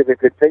I think is a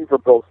good thing for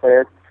Bills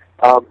fans.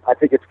 I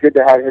think it's good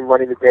to have him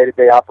running the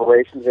day-to-day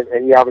operations,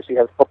 and he obviously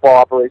has football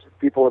operations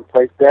people in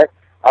place there.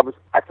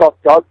 I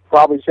thought Doug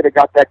probably should have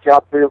got that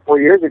job 3 or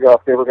 4 years ago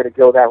if they were going to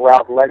go that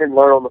route and let him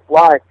learn on the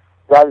fly,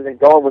 rather than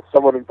going with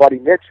someone in Buddy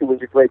Nix, who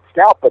was a great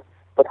scout, but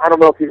I don't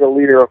know if he's a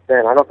leader of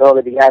men. I don't know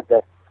that he had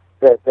the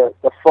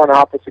front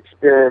office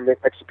experience,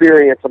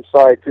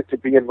 to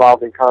be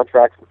involved in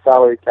contracts and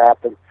salary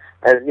cap, and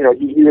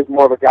he was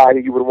more of a guy who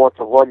you would want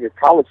to run your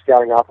college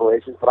scouting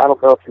operations, but I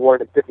don't know if you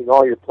wanted him picking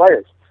all your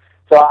players.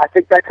 So I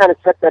think that kind of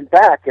set them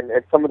back, and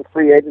some of the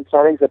free agent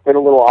signings have been a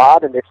little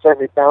odd, and they've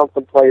certainly found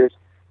some players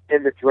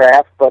in the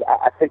draft, but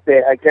I think they,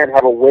 again,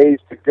 have a ways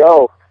to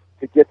go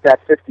to get that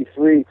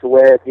 53 to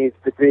where it needs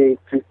to be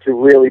to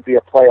really be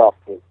a playoff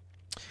team.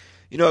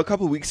 A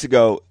couple weeks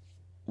ago,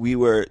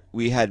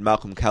 we had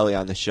Malcolm Kelly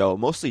on the show,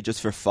 mostly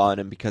just for fun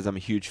and because I'm a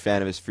huge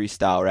fan of his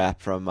freestyle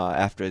rap from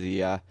after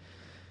the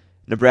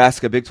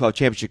Nebraska Big 12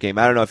 championship game.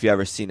 I don't know if you've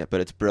ever seen it,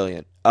 but it's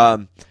brilliant.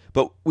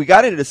 But we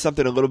got into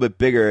something a little bit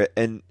bigger,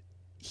 and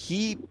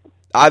he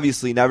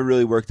obviously never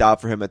really worked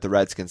out for him at the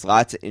Redskins.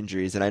 Lots of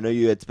injuries, and I know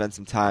you had spent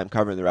some time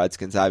covering the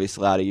Redskins,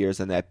 obviously a lot of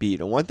years on that beat.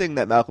 And one thing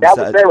that Malcolm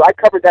said... was there. I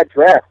covered that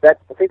draft. I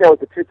think that was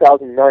the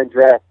 2009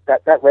 draft,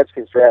 that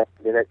Redskins draft.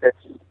 I mean,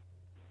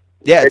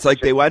 it's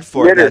like they went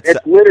for it.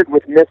 It's littered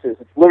with misses.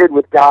 It's littered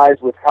with guys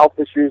with health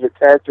issues or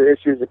character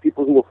issues and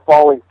people who were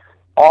falling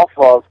off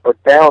of or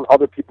down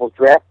other people's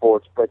draft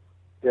boards. But,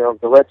 the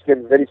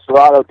Redskins, Vinny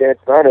Serrato, Dan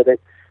Snyder, they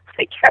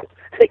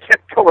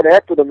kept going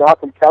after the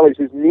Malcolm Kellys,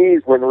 whose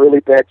knees were in really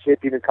bad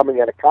shape even coming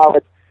out of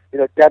college.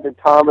 Devin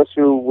Thomas,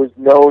 who was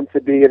known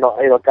to be a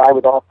guy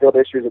with off-field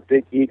issues, a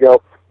big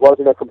ego,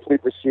 wasn't a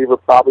complete receiver,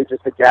 probably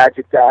just a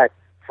gadget guy.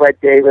 Fred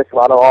Davis, a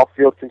lot of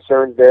off-field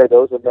concerns there.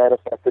 Those have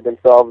manifested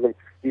themselves, and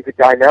he's a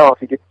guy now, if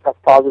he gets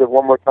test positive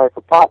one more time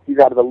for pot, he's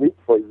out of the league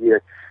for a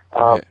year.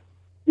 Okay.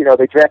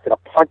 They drafted a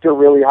punter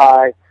really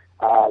high.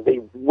 They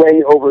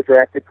way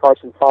overdrafted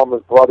Carson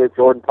Palmer's brother,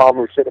 Jordan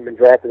Palmer, who shouldn't have been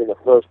drafted in the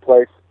first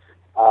place.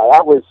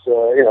 That was,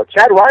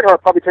 Chad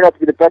Reinhardt probably turned out to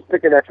be the best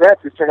pick in that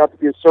draft. He turned out to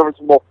be a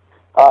serviceable,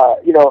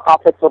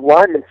 offensive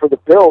lineman for the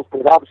Bills,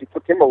 but it obviously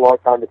took him a long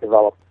time to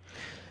develop.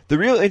 The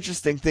real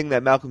interesting thing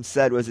that Malcolm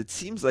said was it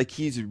seems like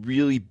he's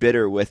really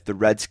bitter with the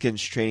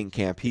Redskins training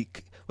camp.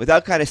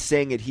 Without kind of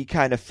saying it, he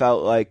kind of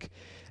felt like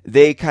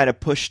they kind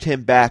of pushed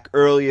him back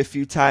early a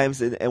few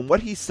times. And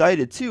what he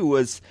cited, too,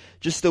 was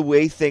just the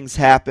way things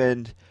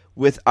happened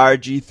with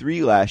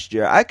RG3 last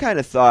year. I kind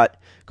of thought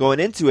going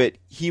into it,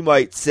 he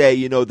might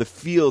say, the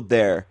field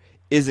there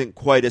isn't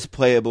quite as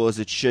playable as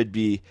it should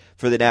be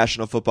for the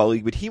National Football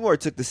League. But he more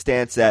took the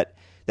stance that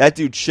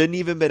dude shouldn't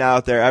even been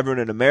out there. Everyone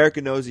in America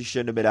knows he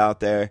shouldn't have been out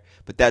there.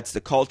 But that's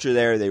the culture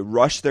there. They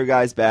rush their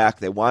guys back.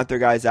 They want their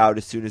guys out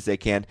as soon as they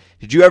can.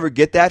 Did you ever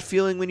get that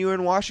feeling when you were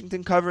in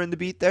Washington covering the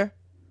beat there?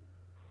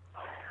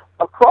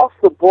 Across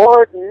the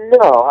board,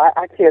 no.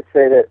 I can't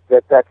say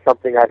that that's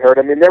something I'd heard.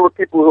 I mean, there were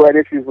people who had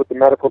issues with the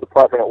medical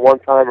department at one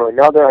time or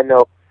another. I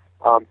know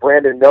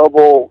Brandon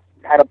Noble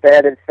had a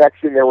bad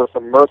infection. There were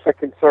some MRSA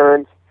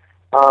concerns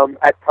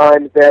at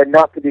times there,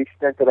 not to the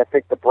extent that I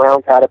think the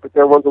Browns had it, but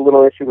there was a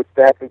little issue with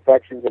staph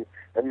infections and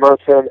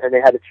MRSA, and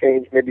they had to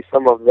change maybe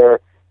some of their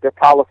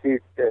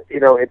policies,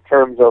 in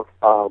terms of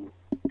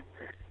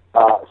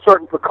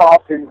certain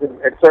precautions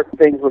and certain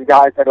things when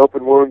guys had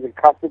open wounds and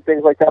cuts and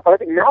things like that. But I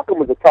think Malcolm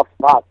was a tough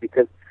spot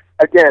because,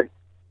 again,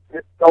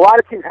 a lot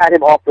of teams had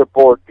him off their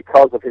board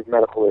because of his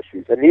medical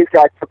issues, and these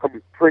guys took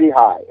him pretty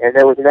high, and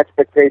there was an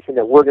expectation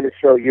that we're going to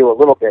show you a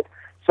little bit.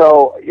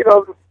 So,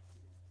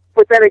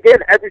 but then again,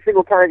 every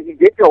single time he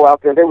did go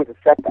out there was a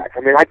setback.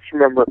 I mean, I just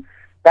remember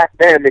back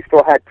then they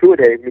still had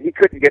two-a-days. I mean, he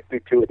couldn't get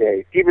through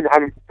two-a-days, even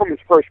from his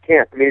first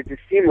camp. I mean, it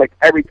just seemed like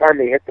every time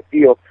they hit the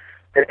field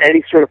in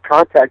any sort of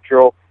contact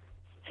drill,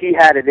 he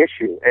had an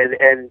issue.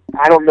 And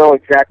I don't know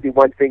exactly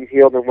when things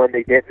healed and when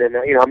they didn't.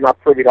 And, I'm not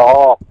privy to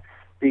all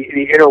the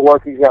inner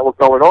workings that were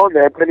going on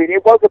there. But, I mean,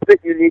 it was a bit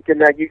unique in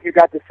that you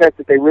got the sense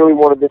that they really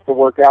wanted this to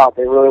work out.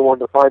 They really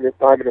wanted to find this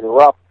diamond in the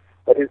rough,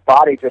 but his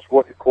body just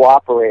wouldn't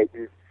cooperate.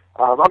 And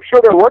I'm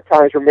sure there were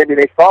times where maybe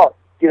they thought,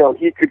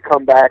 he could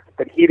come back,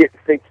 but he didn't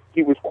think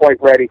he was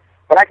quite ready.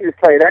 But I can just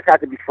tell you, that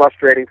got to be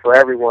frustrating for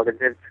everyone. And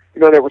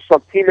there were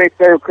some teammates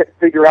there who couldn't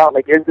figure out,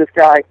 like, is this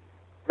guy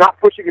not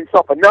pushing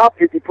himself enough?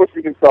 Is he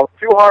pushing himself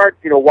too hard?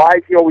 Why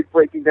is he always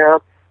breaking down?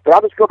 But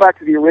I'll just go back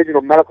to the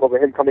original medical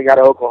of him coming out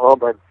of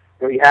Oklahoma. And,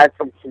 he had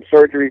some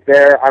surgeries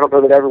there. I don't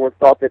know that everyone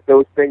thought that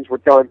those things were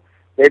done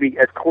maybe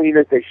as clean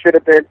as they should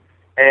have been.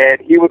 And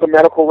he was a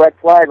medical red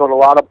flag on a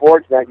lot of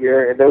boards that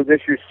year, and those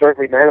issues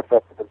certainly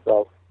manifested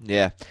themselves.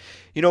 Yeah.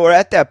 We're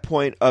at that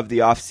point of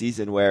the off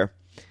season where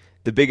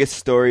the biggest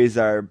stories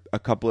are a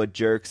couple of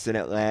jerks in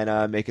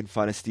Atlanta making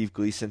fun of Steve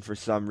Gleason for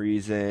some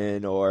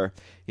reason, or,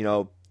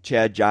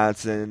 Chad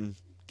Johnson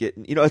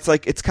getting,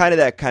 it's kind of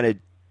a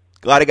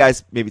lot of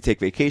guys maybe take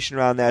vacation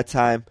around that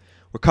time.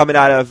 We're coming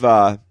out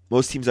of,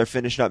 most teams are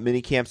finishing up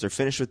mini camps, they're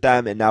finished with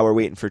them, and now we're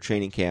waiting for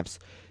training camps.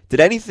 Did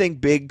anything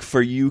big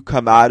for you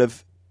come out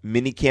of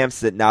mini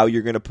camps that now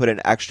you're going to put an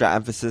extra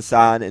emphasis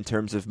on in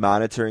terms of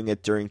monitoring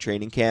it during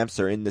training camps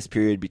or in this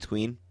period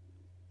between?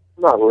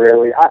 Not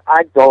really.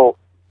 I don't.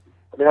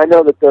 I mean, I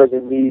know that there's a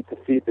need to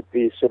feed the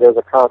beast, so there's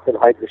a constant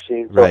hype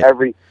machine. So right.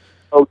 Every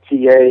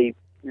OTA,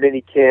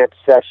 mini camp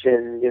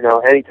session,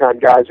 anytime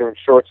guys are in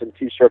shorts and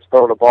T-shirts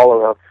throwing a ball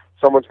around,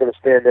 someone's going to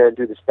stand there and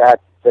do the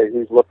stats and say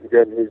who's looking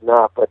good and who's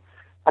not. But,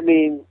 I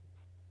mean,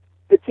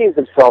 the teams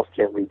themselves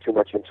can't read too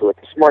much into it.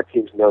 The smart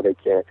teams know they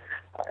can't.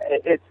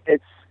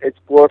 It's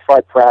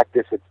glorified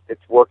practice.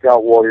 It's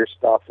workout warrior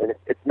stuff, and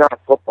it's not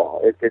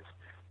football. It's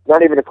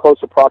not even a close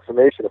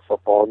approximation of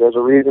football. And there's a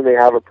reason they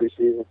have a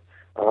preseason.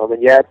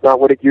 And yeah, it's not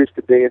what it used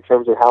to be in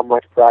terms of how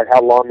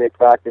long they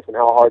practice and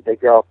how hard they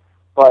go.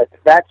 But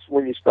that's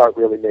when you start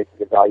really making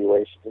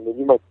evaluations. I mean,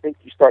 you might think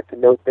you start to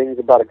know things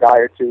about a guy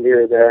or two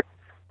here or there,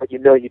 but you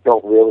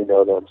don't really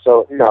know them.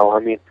 So no, I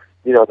mean,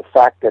 the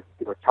fact that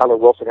Tyler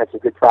Wilson had some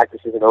good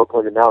practices in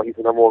Oakland and now he's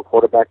the number one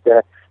quarterback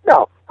there.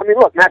 No, I mean,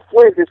 look, Matt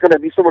Flynn is going to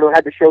be someone who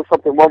had to show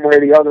something one way or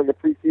the other in the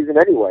preseason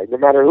anyway, no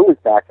matter who his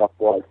backup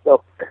was.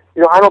 So,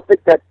 I don't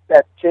think that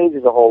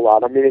changes a whole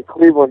lot. I mean, in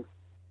Cleveland,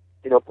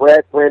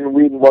 Brandon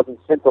Weeden wasn't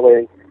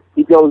scintillating.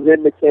 He goes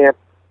into camp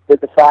the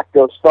de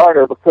facto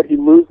starter, but could he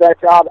lose that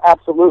job?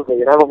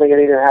 Absolutely. And I don't think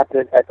anything that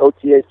happened at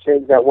OTAs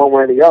changed that one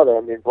way or the other.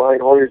 I mean,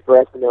 Brian Hoyer's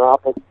dressed in their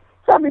offense.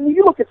 So, I mean,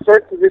 you look at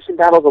certain position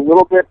battles a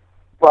little bit,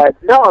 but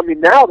no, I mean,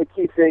 now the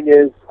key thing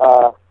is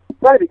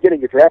not even getting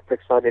your draft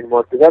picks signed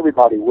anymore, because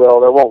everybody will.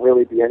 There won't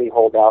really be any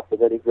holdouts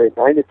of any great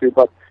magnitude,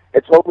 but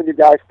it's hoping you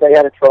guys stay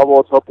out of trouble.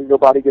 It's hoping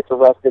nobody gets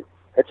arrested.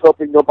 It's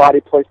hoping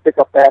nobody plays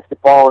pickup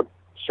basketball and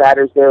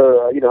shatters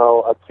their,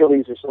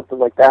 Achilles or something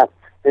like that.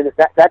 And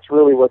that's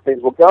really where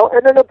things will go.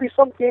 And then there'll be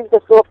some teams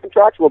that still have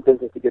contractual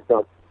business to get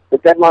done. The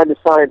deadline to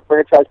sign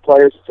franchise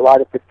players is July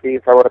the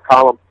 15th. I wrote a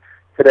column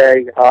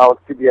today on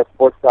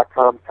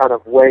CBSSports.com kind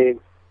of weighing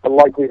the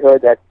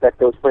likelihood that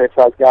those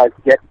franchise guys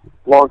get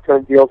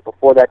long-term deals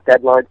before that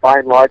deadline. By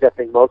and large, I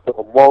think most of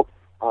them won't.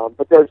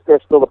 But there's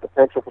still the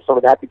potential for some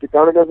of that to get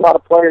done. And there's a lot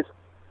of players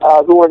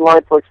who are in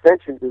line for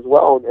extensions as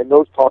well. And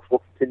those talks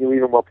will continue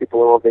even while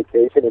people are on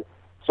vacation. And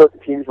certain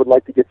teams would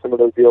like to get some of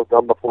those deals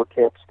done before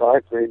camp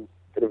starts. I mean,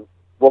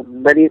 will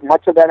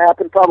much of that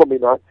happen? Probably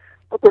not.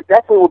 But there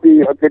definitely will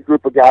be a good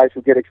group of guys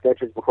who get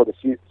extensions before the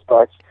season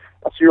starts.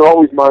 So you're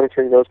always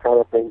monitoring those kind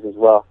of things as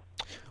well.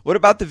 What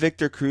about the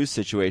Victor Cruz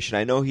situation?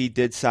 I know he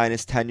did sign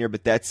his tenure,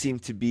 but that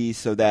seemed to be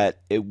so that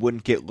it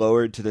wouldn't get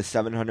lowered to the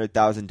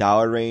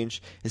 $700,000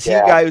 range. Is he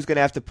a guy who's going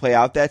to have to play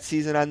out that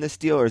season on this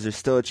deal, or is there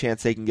still a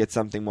chance they can get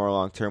something more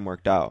long-term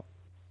worked out?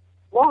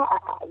 Well,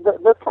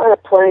 they're kind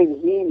of playing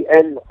he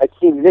and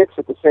Akeem Nicks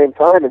at the same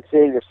time and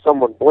seeing if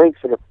someone blinks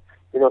and if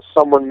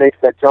someone makes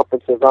that jump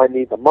and says, I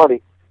need the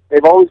money.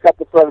 They've always got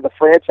the threat of the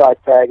franchise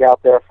tag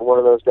out there for one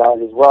of those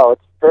guys as well.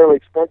 It's fairly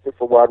expensive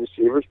for wide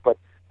receivers, but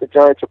the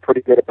Giants are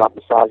pretty good about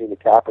massaging the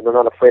cap, and they're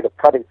not afraid of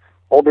cutting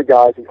older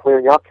guys and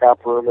clearing out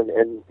cap room and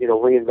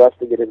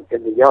reinvesting it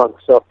in the young.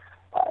 So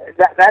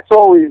that's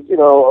always,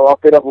 a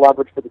bit of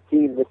leverage for the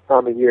team this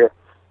time of year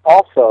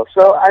also.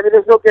 So, I mean,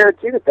 there's no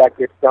guarantee that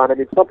gets done. I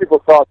mean, some people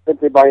thought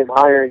simply by him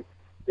hiring,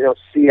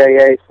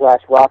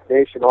 CAA/Rock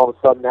Nation, all of a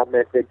sudden that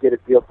meant they'd get a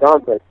deal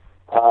done. But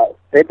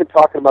they've been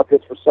talking about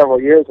this for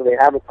several years, and they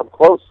haven't come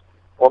close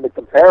on the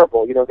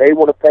comparable. They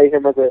want to pay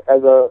him as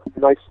a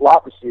nice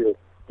slot receiver.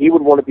 He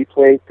would want to be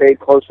paid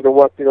closer to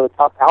what the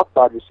top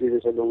outside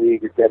receivers in the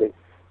league are getting.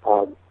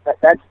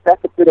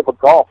 That's a bit of a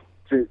gulf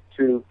to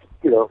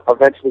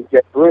eventually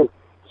get through.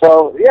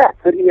 So, yeah,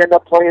 could he end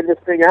up playing this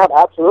thing out?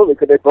 Absolutely.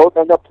 Could they both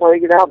end up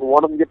playing it out and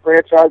one of them get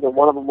franchised and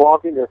one of them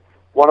walking, or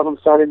one of them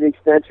signing the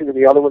extension and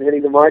the other one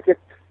hitting the market?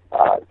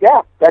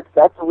 Yeah, that's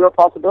a real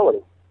possibility.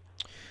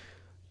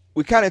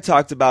 We kind of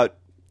talked about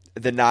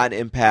the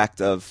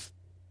non-impact of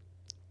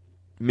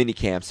mini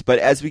camps, but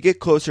as we get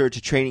closer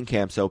to training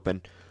camps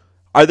open,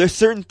 are there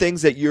certain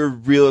things that you're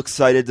real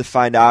excited to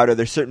find out? Are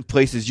there certain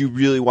places you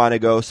really want to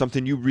go,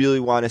 something you really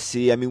want to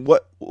see? I mean,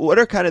 what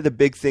are kind of the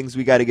big things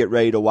we got to get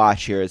ready to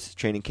watch here as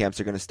training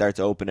camps are going to start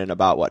to open in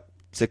about,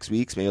 6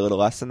 weeks, maybe a little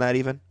less than that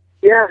even?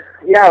 Yeah,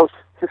 I was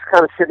just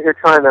kind of sitting here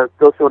trying to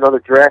go through another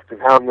draft and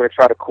how I'm going to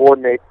try to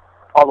coordinate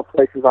all the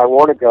places I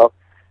want to go.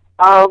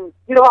 I'm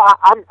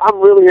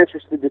really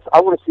interested. I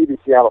want to see the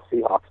Seattle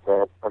Seahawks,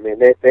 man. I mean,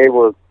 they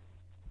were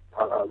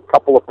a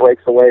couple of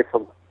breaks away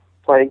from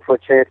playing for a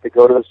chance to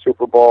go to the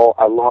Super Bowl.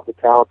 I love the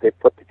talent they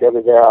put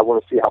together there. I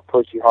want to see how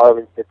Percy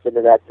Harvin fits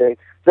into that thing.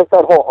 Just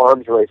that whole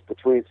arms race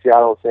between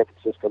Seattle and San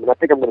Francisco. And I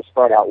think I'm going to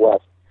start out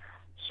west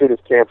as soon as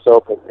camps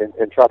open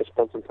and try to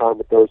spend some time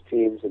with those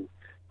teams and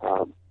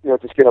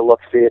just get a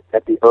look-see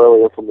at the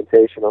early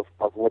implementation of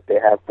what they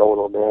have going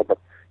on there. But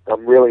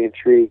I'm really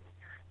intrigued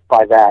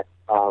by that.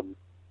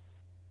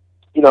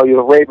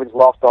 The Ravens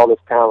lost all this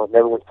talent, and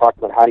everyone's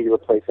talking about how do you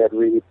replace Ed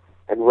Reed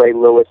and Ray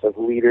Lewis as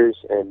leaders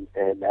and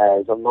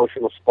as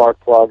emotional spark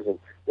plugs, and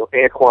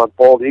Anquan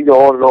Boldin. You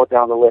go on and on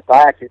down the list.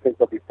 I actually think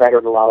they'll be better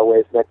in a lot of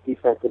ways, and that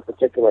defense in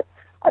particular,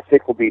 I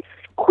think will be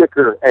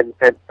quicker and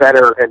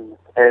better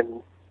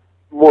and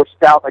more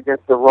stout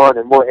against the run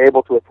and more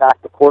able to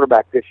attack the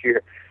quarterback this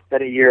year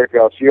than a year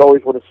ago. So you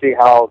always want to see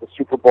how the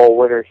Super Bowl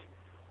winners,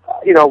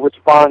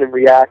 respond and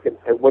react, and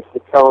what's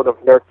the tone of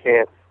their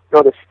camp.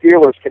 The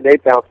Steelers, can they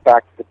bounce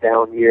back to the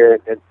down year?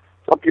 And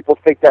some people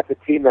think that's a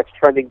team that's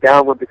trending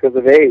downward because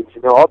of age.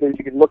 Others,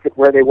 you can look at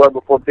where they were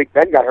before Big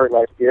Ben got hurt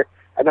last year,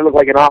 and they look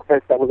like an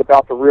offense that was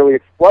about to really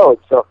explode.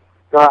 So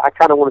I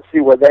kind of want to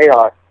see where they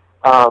are.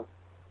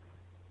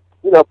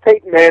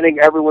 Peyton Manning,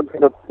 everyone's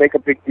going to make a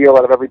big deal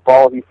out of every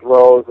ball he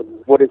throws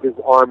and what is his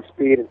arm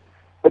speed.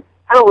 But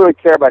I don't really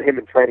care about him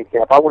in training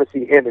camp. I want to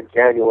see him in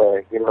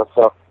January,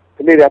 So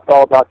to me, that's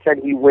all about, can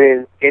he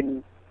win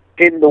in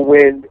the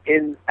wind,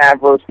 in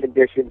adverse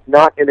conditions,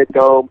 not in a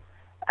dome,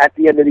 at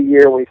the end of the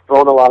year when he's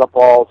throwing a lot of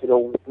balls.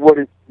 What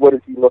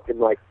is he looking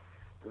like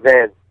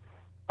then?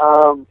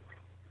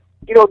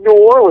 New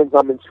Orleans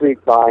I'm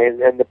intrigued by,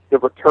 and the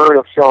return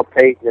of Sean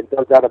Payton, and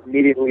does that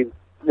immediately,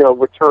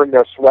 return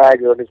their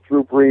swagger, and is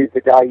Drew Brees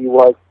the guy he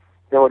was,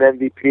 an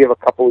MVP of a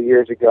couple of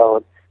years ago,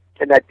 and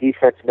can that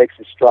defense make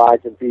some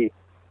strides and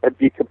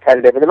be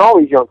competitive? And then all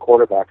these young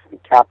quarterbacks,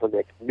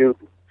 Kaepernick,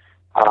 Newton,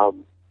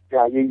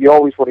 you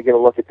always want to get a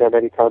look at them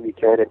anytime you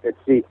can and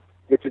see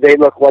if they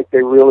look like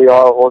they really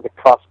are on the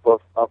cusp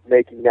of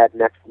making that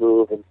next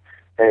move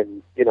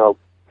and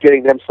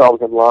getting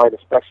themselves in line,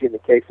 especially in the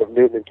case of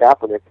Newton and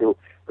Kaepernick, who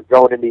are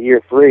going into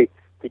year 3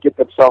 to get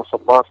themselves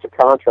some monster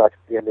contracts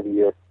at the end of the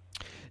year.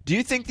 Do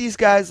you think these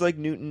guys like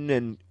Newton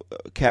and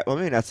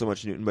maybe not so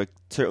much Newton, but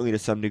certainly to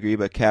some degree,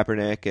 but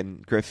Kaepernick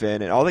and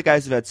Griffin and all the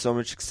guys have had so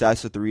much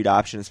success with the read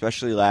option,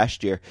 especially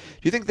last year.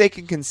 Do you think they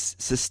can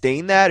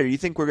sustain that, or do you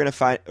think we're going to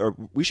find, or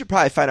we should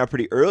probably find out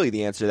pretty early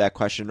the answer to that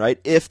question, right?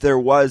 If there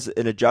was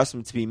an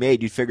adjustment to be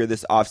made, you'd figure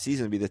this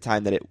offseason would be the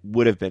time that it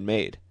would have been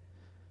made.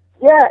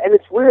 Yeah, and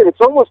it's weird.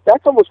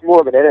 That's almost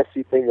more of an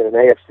NFC thing than an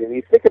AFC. And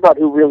you think about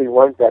who really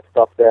runs that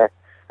stuff there,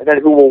 and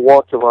then who will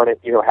want to run it.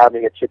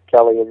 Having a Chip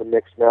Kelly in the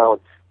mix now,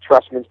 and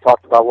Trustman's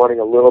talked about running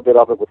a little bit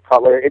of it with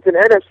Cutler. It's an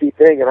NFC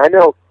thing, and I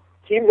know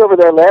teams over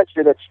there last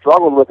year that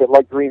struggled with it,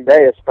 like Green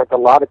Bay, have spent a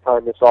lot of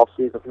time this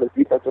offseason from a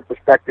defensive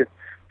perspective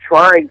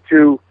trying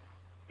to,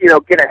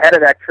 get ahead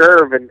of that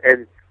curve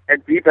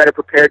and be better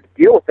prepared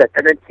to deal with it.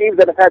 And then teams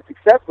that have had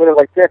success with it,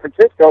 like San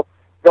Francisco,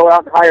 go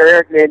out and hire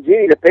Eric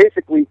Mangini to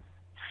basically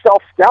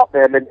self-scout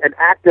them and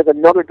act as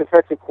another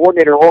defensive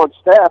coordinator on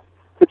staff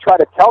to try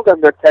to tell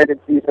them their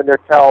tendencies and their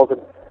tells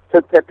and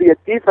to be a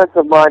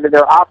defensive mind in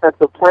their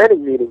offensive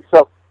planning meetings.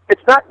 So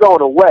it's not going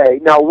away.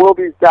 Now, will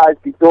these guys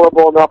be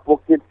durable enough? Will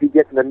kids be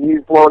getting their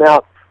knees blown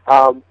out?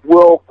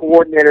 Will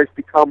coordinators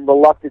become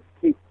reluctant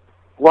to keep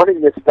running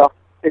this stuff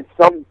in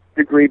some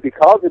degree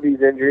because of these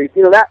injuries?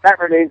 That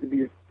remains to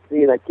be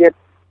seen. I can't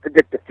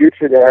predict the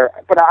future there.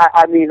 But,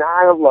 I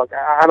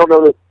don't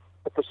know that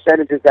the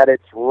percentages that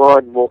it's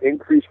run will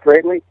increase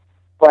greatly,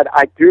 but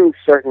I do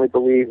certainly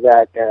believe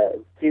that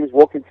teams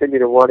will continue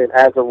to run it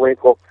as a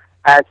wrinkle,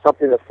 as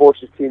something that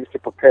forces teams to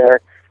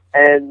prepare,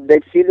 and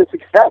they've seen the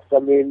success. I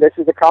mean, this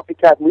is a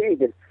copycat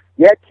league, and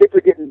kids are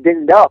getting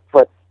dinged up,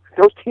 but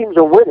those teams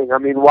are winning. I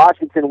mean,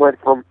 Washington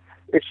went from,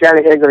 is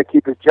Shanahan going to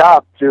keep his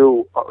job,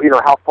 to,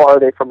 how far are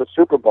they from the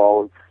Super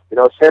Bowl? And,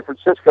 San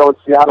Francisco and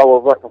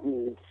Seattle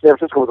San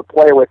Francisco was a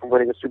play away from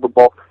winning a Super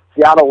Bowl.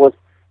 Seattle was,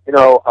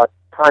 a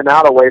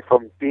timeout away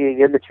from being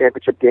in the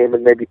championship game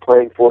and maybe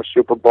playing for a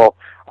Super Bowl.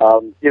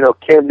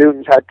 Cam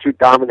Newton's had 2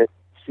 dominant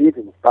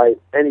seasons by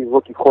any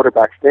rookie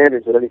quarterback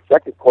standards and any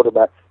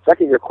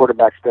second-year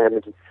quarterback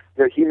standards.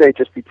 He may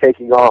just be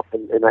taking off,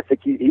 and I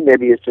think he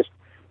maybe has just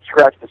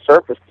scratched the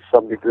surface to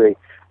some degree.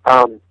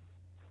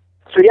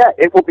 So, yeah,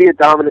 it will be a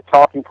dominant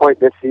talking point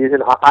this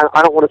season.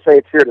 I don't want to say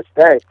it's here to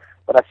stay,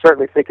 but I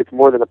certainly think it's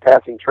more than a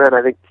passing trend.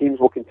 I think teams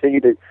will continue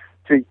to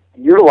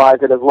utilize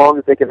it as long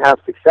as they can have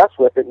success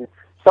with it. And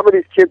some of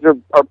these kids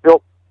are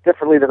built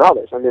differently than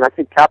others. I mean, I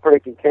think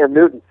Kaepernick and Cam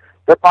Newton,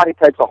 their body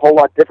type's a whole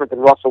lot different than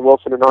Russell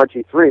Wilson and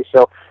RG3.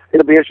 So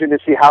it'll be interesting to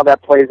see how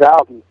that plays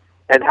out and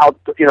how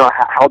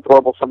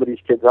durable some of these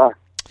kids are.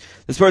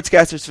 The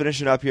Sportscaster's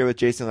finishing up here with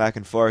Jason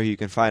Lackenfora, who you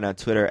can find on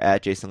Twitter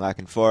at Jason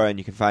Lackenfora, and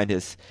you can find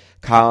his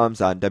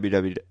columns on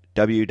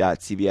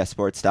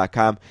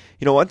www.cbssports.com.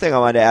 One thing I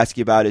wanted to ask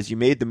you about is you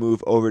made the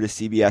move over to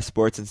CBS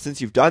Sports, and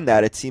since you've done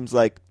that, it seems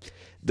like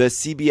the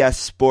CBS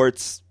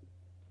Sports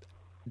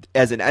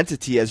as an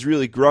entity has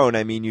really grown.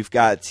 I mean, you've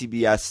got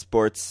CBS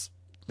Sports,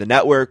 the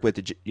network,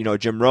 with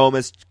Jim Rome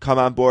has come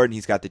on board, and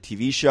he's got the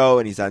TV show,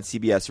 and he's on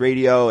CBS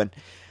Radio, and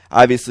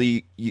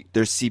obviously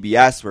there's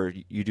CBS where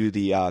you do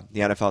the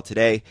NFL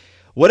Today.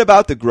 What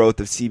about the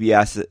growth of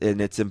CBS and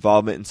its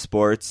involvement in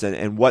sports,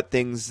 and what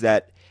things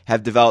that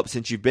have developed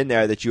since you've been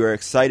there that you are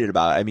excited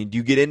about? I mean, do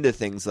you get into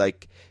things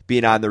like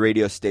being on the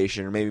radio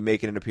station or maybe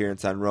making an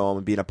appearance on Rome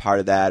and being a part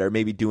of that, or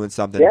maybe doing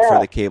something for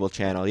the cable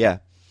channel? Yeah.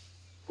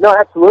 No,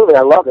 absolutely.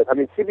 I love it. I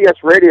mean,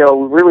 CBS Radio,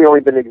 we've really only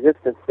been in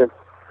existence since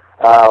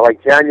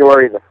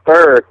January the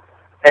 3rd.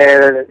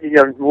 And,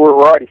 we're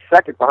already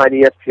second behind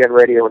ESPN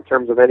Radio in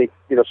terms of any,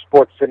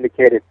 sports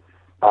syndicated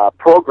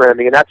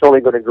programming, and that's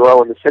only going to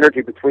grow, and the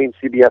synergy between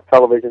CBS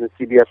Television and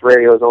CBS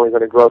Radio is only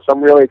going to grow. So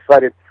I'm really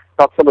excited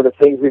about some of the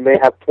things we may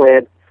have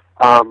planned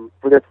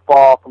for this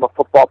fall from a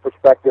football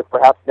perspective,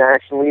 perhaps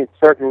nationally, and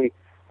certainly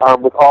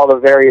with all the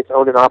various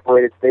owned and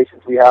operated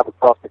stations we have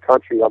across the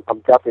country.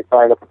 I'm definitely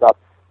fired up about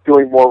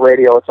doing more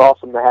radio. It's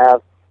awesome to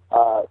have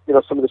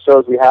some of the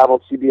shows we have on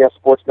CBS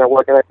Sports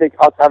Network, and I think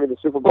us having the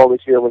Super Bowl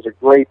this year was a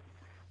great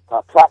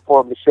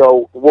platform to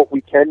show what we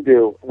can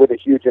do with a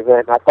huge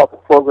event. And I thought the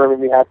programming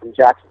we had from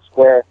Jackson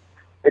Square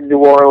in New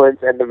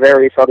Orleans and the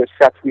various other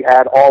sets we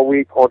had all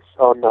week on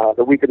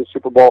the week of the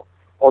Super Bowl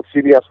on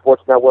CBS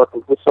Sports Network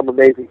was some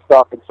amazing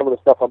stuff, and some of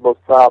the stuff I'm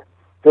most proud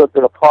to have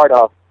been a part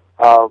of.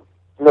 The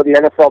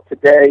NFL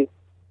Today,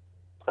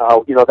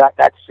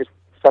 that's just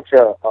such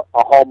a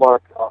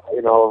hallmark,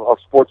 of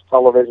sports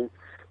television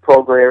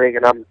programming,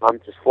 and I'm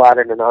just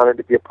flattered and honored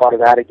to be a part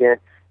of that again.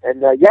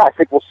 And I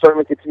think we'll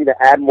certainly continue to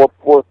add more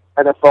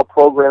NFL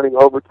programming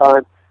over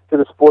time to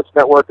the sports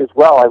network as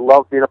well. I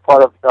love being a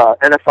part of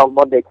NFL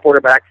Monday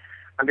Quarterback.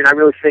 I mean, I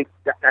really think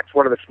that's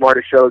one of the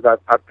smartest shows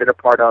I've been a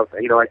part of,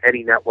 at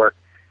any network.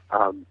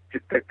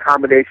 Just a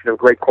combination of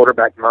great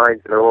quarterback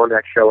minds that are on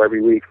that show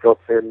every week. Phil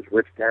Simms,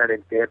 Rich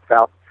Gannon, Dan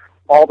Fouts,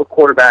 all the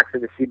quarterbacks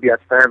in the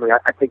CBS family.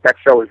 I think that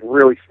show is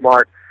really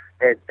smart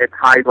and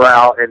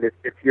highbrow, and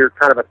if you're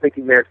kind of a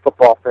thinking man's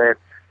football fan,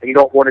 and you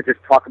don't want to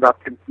just talk about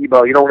Tim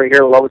Tebow, you don't want to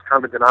hear the lowest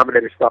common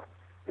denominator stuff,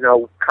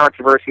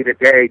 controversy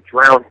today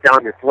drowns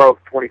down your throat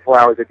 24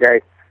 hours a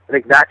day. I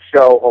think that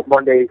show on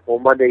Monday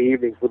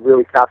evenings would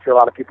really capture a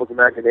lot of people's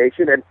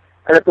imagination. And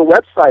at the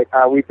website,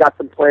 we've got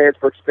some plans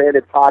for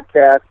expanded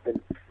podcasts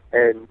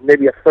and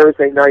maybe a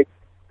Thursday night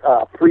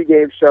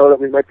pregame show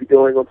that we might be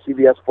doing on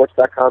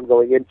CBSSports.com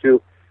going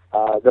into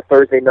the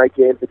Thursday night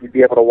games that you'd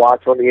be able to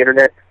watch on the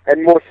internet,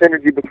 and more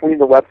synergy between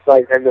the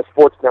website and the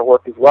sports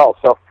network as well.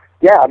 So,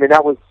 I mean,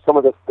 that was some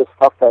of the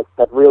stuff that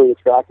really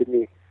attracted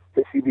me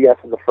to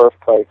CBS in the first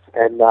place.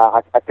 And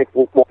I think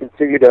we'll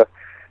continue to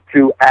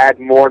add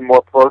more and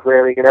more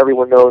programming, and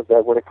everyone knows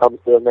that when it comes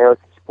to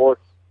American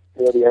sports,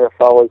 the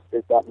NFL is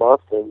that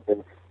must, and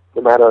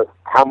no matter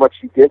how much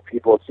you give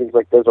people, it seems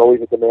like there's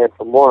always a demand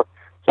for more.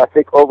 So I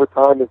think over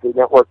time, as the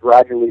network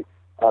gradually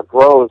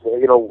grows,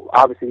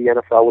 obviously the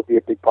NFL would be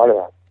a big part of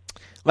that.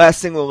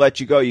 Last thing, we'll let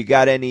you go. You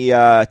got any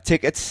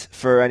tickets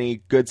for any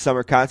good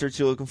summer concerts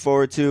you're looking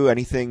forward to?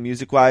 Anything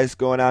music-wise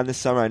going on this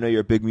summer? I know you're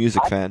a big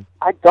music fan.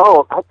 I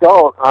don't.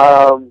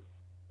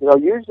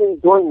 Usually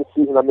during the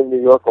season I'm in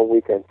New York on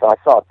weekends, so I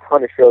saw a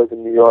ton of shows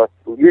in New York,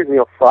 usually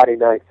on Friday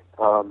nights.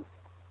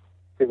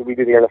 Because we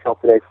do the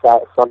NFL Today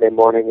Sunday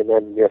morning, and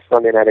then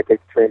Sunday night I take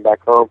the train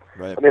back home.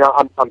 Right. I mean,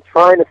 I'm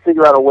trying to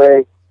figure out a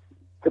way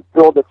to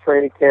build a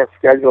training camp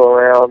schedule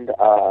around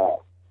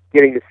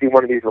getting to see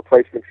one of these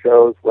replacement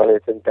shows, whether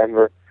it's in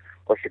Denver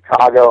or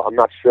Chicago. I'm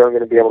not sure I'm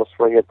going to be able to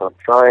swing it, but I'm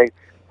trying.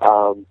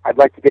 I'd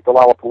like to get to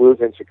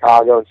Lollapalooza in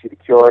Chicago and see The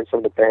Cure and some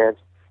of the bands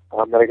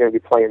that are going to be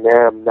playing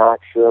there. I'm not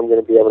sure I'm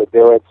going to be able to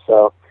do it.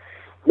 So,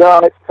 no,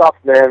 it's tough,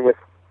 man, with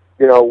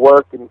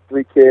work and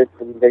 3 kids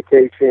and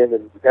vacation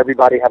and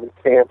everybody having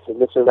camps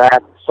and this and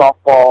that,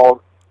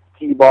 softball,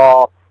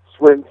 t-ball,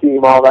 swim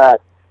team, all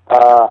that.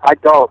 I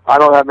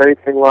don't have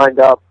anything lined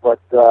up, but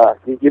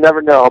you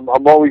never know.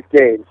 I'm always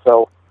game,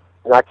 so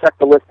I check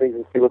the listings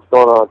and see what's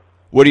going on.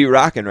 What are you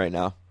rocking right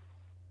now?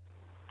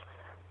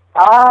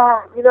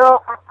 I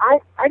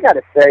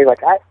gotta say,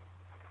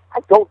 I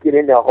don't get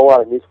into a whole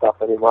lot of new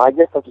stuff anymore. I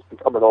guess I've just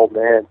become an old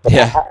man. But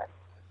yeah.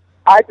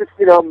 I just,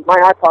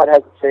 my iPod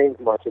hasn't changed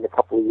much in a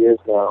couple of years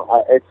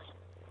now. It's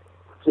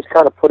just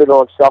kind of put it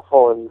on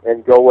shuffle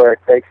and go where it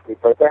takes me.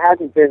 But there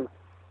hasn't been,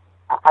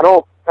 I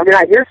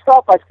hear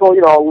stuff. I still,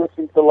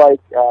 listen to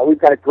we've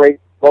got a great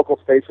local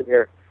station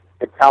here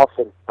in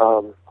Towson.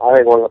 I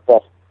think one of the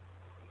best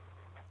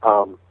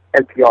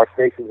NPR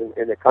stations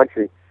in the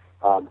country.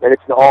 And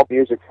it's an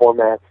all-music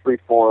format,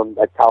 free-form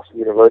at Towson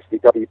University,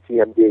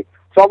 WTMD.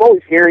 So I'm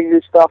always hearing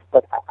new stuff,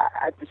 but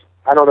I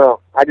don't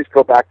know. I just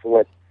go back to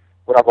what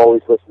I've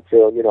always listened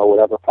to, and,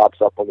 whatever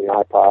pops up on the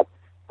iPod.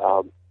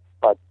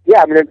 But,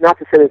 yeah, I mean, not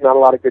to say there's not a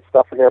lot of good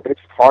stuff in there, but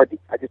it's just hard.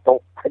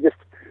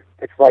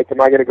 It's like, am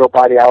I going to go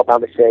buy the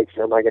Alabama Shakes,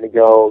 or am I going to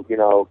go,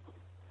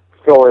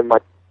 fill in my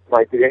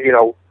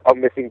a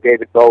missing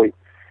David Bowie,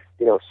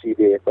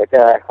 CD? It's like,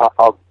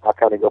 I'll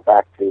kind of go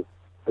back to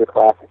the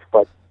classics.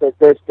 But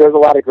there's a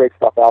lot of great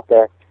stuff out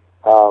there.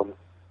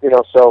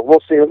 So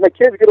we'll see. When my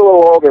kids get a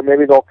little older,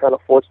 maybe they'll kind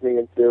of force me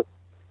into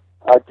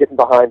getting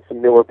behind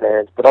some newer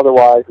bands. But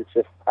otherwise, it's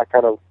just I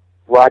kind of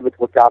ride with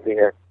what got me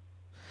here.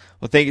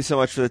 Well, thank you so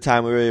much for the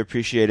time. We really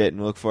appreciate it,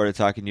 and we look forward to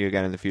talking to you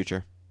again in the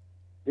future.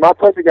 My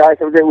pleasure, guys.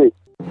 Have a great week.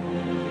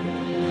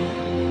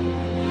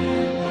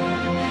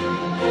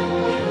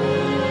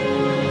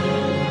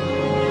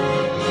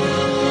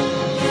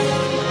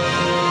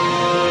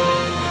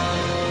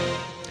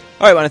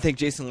 All right, I want to thank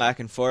Jason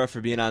Lackenfora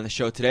for being on the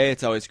show today.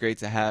 It's always great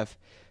to have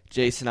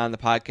Jason on the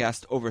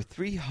podcast. Over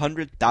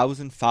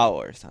 300,000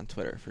 followers on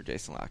Twitter for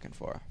Jason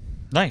Lackenfora.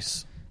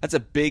 Nice. That's a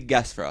big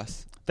guess for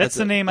us. That's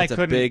the name I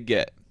couldn't. That's a big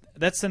get.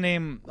 That's the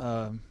name.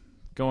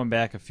 Going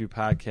back a few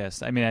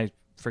podcasts. I mean, I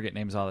forget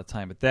names all the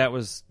time, but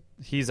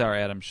he's our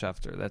Adam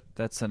Schefter.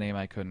 That's the name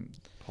I couldn't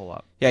pull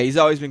up. Yeah, he's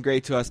always been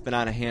great to us. Been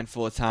on a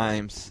handful of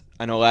times.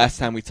 I know last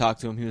time we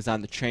talked to him, he was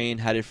on the train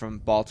headed from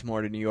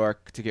Baltimore to New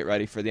York to get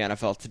ready for the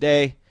NFL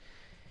today.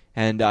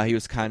 And he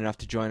was kind enough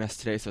to join us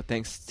today, so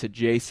thanks to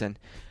Jason.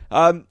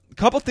 A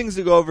couple things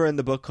to go over in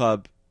the book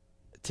club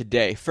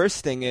today.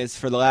 First thing is,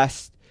 for the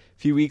last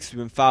few weeks, we've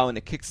been following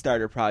a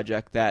Kickstarter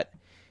project that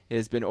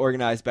has been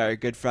organized by our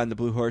good friend, the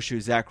Blue Horseshoe,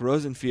 Zach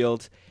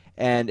Rosenfield,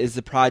 and is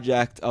the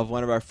project of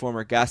one of our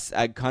former guests,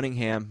 Ed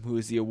Cunningham, who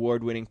is the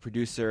award-winning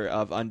producer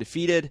of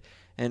Undefeated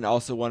and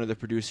also one of the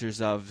producers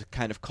of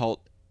kind of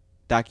cult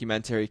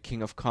documentary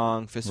King of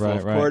Kong, Fistful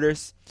of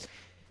Quarters.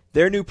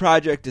 Their new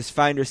project is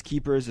Finders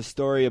Keepers, a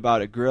story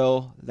about a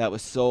grill that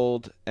was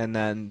sold, and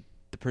then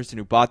the person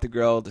who bought the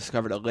grill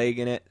discovered a leg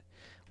in it,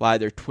 why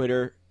their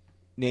Twitter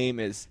name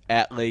is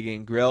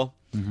 @LegandGrill.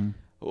 Mm-hmm.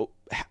 Well,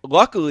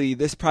 luckily,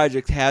 this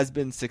project has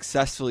been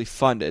successfully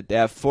funded. They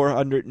have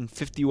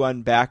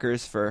 451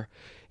 backers for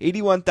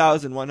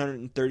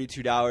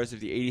 $81,132 of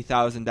the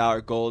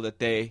 $80,000 goal that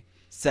they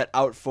set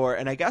out for.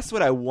 And I guess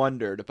what I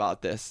wondered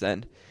about this,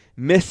 and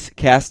Miss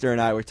Castor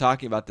and I were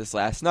talking about this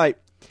last night,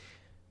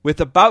 with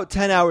about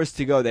 10 hours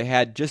to go, they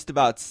had just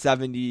about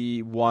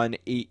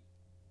 71.8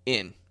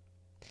 in.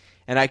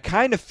 And I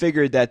kind of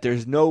figured that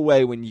there's no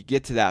way when you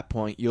get to that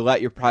point, you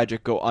let your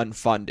project go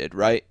unfunded,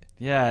 right?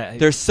 Yeah.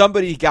 There's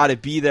somebody got to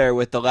be there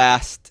with the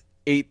last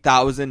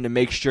 8,000 to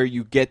make sure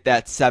you get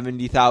that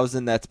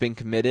 70,000 that's been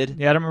committed.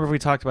 Yeah, I don't remember if we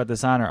talked about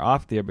this on or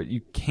off the air, but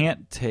you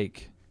can't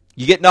take...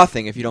 You get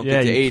nothing if you don't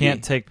get to 80. Yeah, you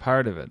can't take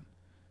part of it.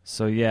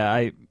 So, yeah,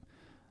 I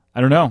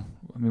don't know.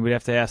 I mean, we'd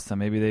have to ask them.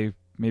 Maybe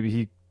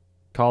he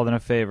called in a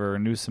favor or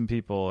knew some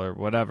people or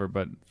whatever,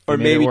 but or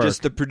maybe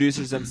just the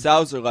producers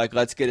themselves are like,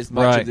 let's get as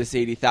much of this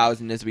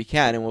 80,000 as we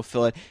can and we'll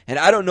fill it. And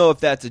I don't know if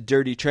that's a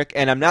dirty trick,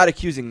 and I'm not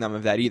accusing them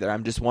of that either.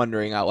 I'm just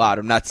wondering out loud.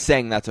 I'm not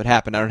saying that's what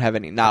happened. I don't have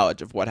any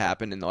knowledge of what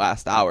happened in the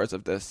last hours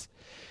of this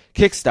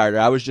Kickstarter.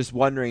 I was just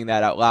wondering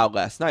that out loud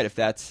last night, if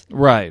that's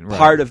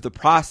part of the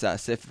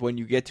process. If when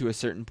you get to a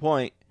certain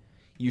point,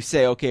 you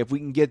say, okay, if we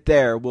can get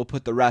there, we'll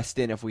put the rest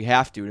in if we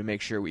have to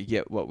make sure we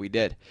get what we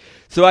did.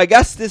 So I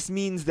guess this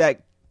means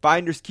that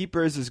Finders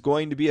Keepers is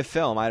going to be a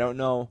film. I don't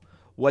know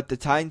what the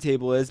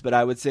timetable is, but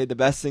I would say the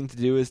best thing to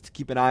do is to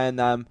keep an eye on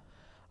them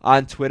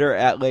on Twitter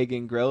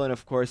 @LegandGrill, and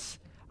of course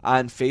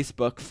on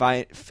Facebook,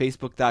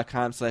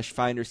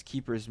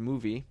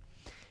 facebook.com/FindersKeepersMovie.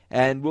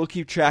 And we'll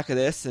keep track of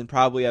this and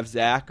probably have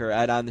Zach or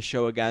Ed on the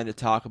show again to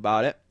talk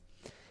about it.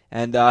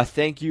 And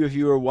thank you if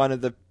you were one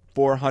of the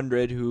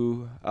 400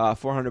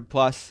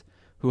 plus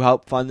who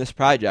helped fund this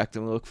project,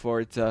 and we look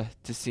forward to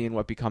seeing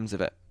what becomes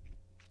of it.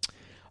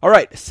 All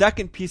right,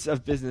 second piece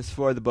of business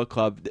for the book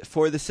club.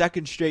 For the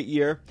second straight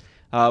year,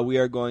 we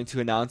are going to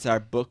announce our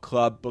book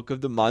club book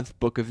of the month,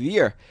 book of the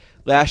year.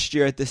 Last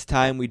year at this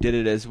time, we did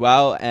it as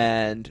well,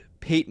 and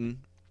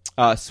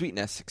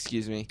Sweetness,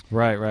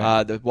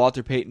 Right. The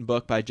Walter Payton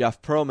book by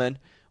Jeff Pearlman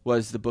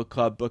was the book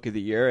club book of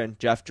the year, and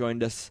Jeff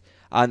joined us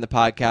on the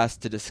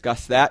podcast to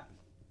discuss that.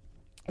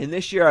 And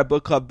this year, our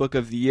book club book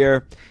of the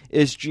year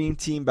is Dream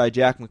Team by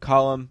Jack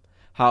McCallum.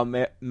 How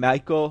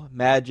Michael,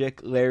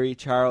 Magic, Larry,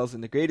 Charles,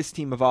 and the greatest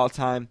team of all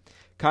time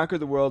conquered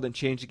the world and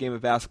changed the game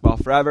of basketball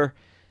forever.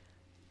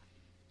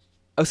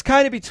 I was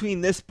kind of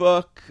between this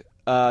book,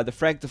 the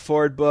Frank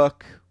DeFord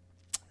book,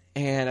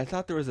 and I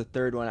thought there was a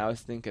third one I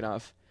was thinking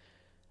of.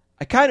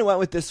 I kind of went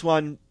with this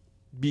one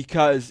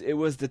because it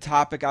was the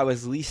topic I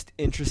was least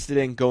interested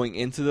in going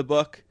into the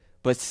book,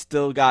 but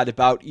still got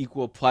about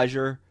equal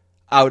pleasure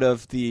out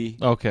of the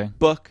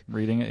book.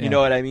 Reading it, yeah. You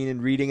know what I mean?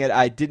 In reading it,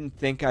 I didn't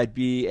think I'd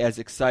be as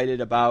excited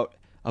about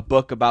a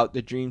book about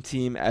the Dream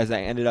Team as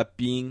I ended up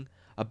being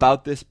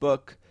about this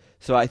book.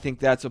 So I think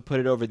that's what put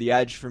it over the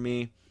edge for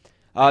me.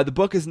 The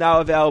book is now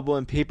available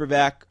in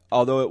paperback,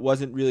 although it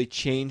wasn't really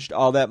changed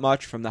all that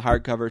much from the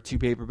hardcover to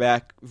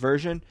paperback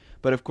version.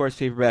 But of course,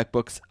 paperback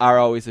books are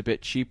always a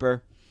bit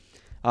cheaper.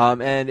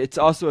 And it's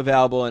also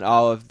available in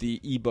all of the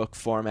ebook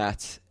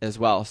formats as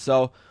well.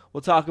 So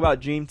we'll talk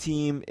about Dream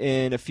Team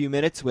in a few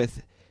minutes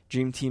with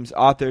Dream Team's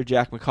author,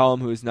 Jack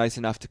McCollum, who is nice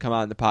enough to come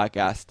on the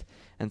podcast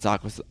and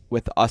talk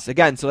with us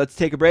again. So let's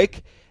take a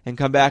break and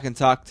come back and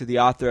talk to the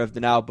author of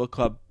the Now Book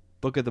Club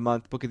Book of the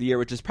Month, Book of the Year,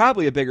 which is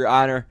probably a bigger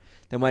honor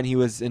than when he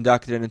was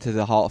inducted into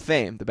the Hall of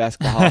Fame, the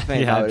Basketball Hall of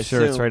Fame. Yeah, I'm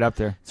sure it's right up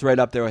there. It's right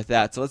up there with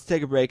that. So let's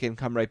take a break and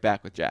come right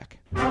back with Jack.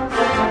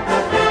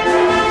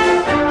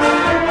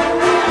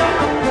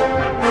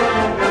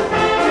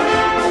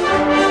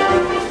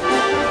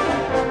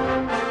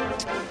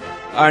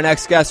 Our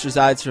next guest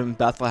resides from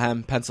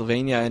Bethlehem,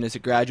 Pennsylvania, and is a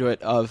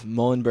graduate of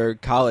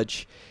Muhlenberg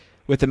College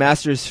with a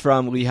master's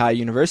from Lehigh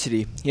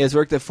University. He has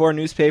worked at 4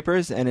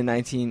 newspapers, and in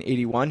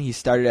 1981 he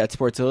started at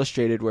Sports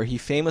Illustrated, where he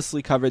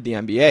famously covered the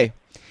NBA.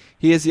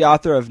 He is the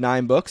author of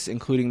 9 books,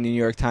 including the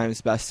New York Times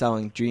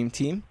best-selling Dream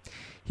Team.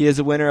 He is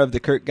a winner of the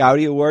Kurt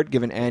Gowdy Award,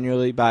 given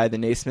annually by the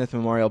Naismith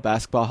Memorial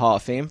Basketball Hall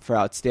of Fame for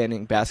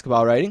outstanding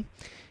basketball writing.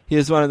 He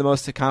is one of the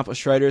most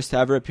accomplished writers to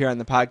ever appear on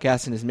the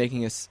podcast and is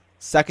making his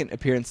second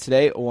appearance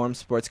today, a warm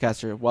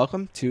sportscaster.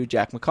 Welcome to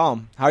Jack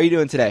McCollum. How are you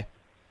doing today?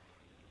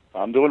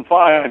 I'm doing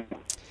fine.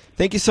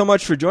 Thank you so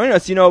much for joining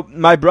us. You know,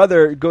 my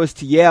brother goes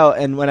to Yale,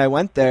 and when I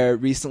went there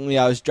recently,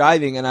 I was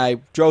driving, and I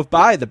drove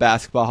by the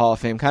Basketball Hall of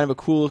Fame. Kind of a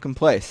cool-looking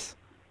place.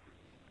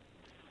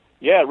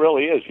 Yeah, it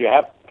really is. You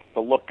have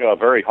to look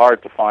very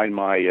hard to find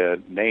my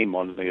name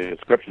on the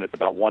inscription. It's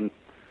about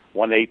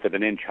 1/8 of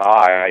an inch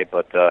high,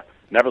 but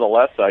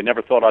nevertheless, I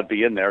never thought I'd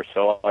be in there,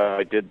 so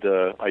I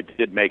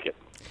did make it.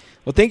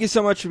 Well, thank you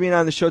so much for being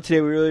on the show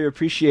today. We really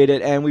appreciate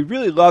it, and we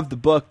really love the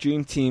book,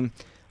 Dream Team.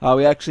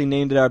 We actually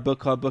named it our book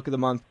club Book of the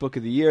Month, Book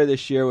of the Year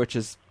this year, which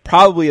is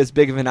probably as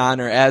big of an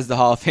honor as the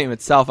Hall of Fame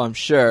itself, I'm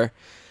sure.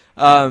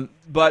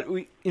 But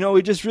we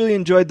just really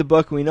enjoyed the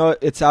book. We know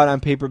it's out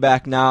on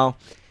paperback now,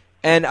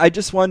 and I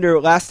just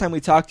wonder. Last time we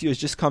talked to you was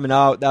just coming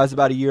out. That was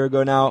about a year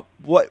ago now.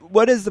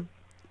 What is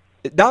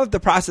now that the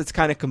process is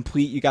kind of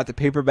complete? You got the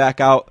paperback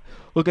out.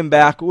 Looking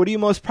back, what are you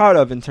most proud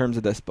of in terms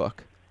of this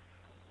book?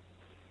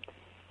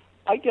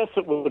 I guess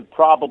it would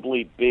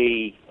probably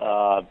be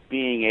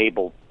being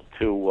able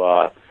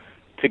to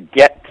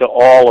get to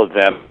all of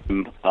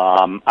them.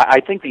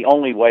 I think the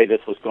only way this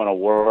was going to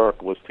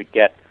work was to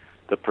get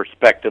the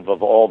perspective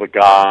of all the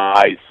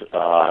guys,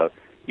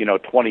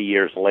 20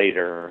 years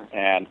later.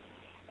 And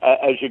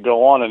as you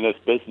go on in this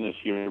business,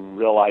 you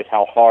realize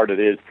how hard it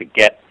is to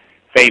get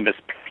famous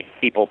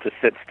people to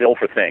sit still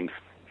for things.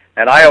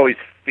 And I always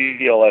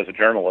feel as a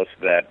journalist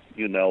that,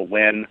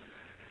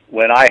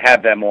 when I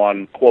have them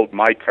on, quote,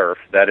 my turf,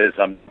 that is,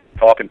 I'm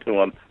talking to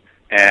them,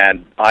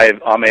 and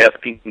I'm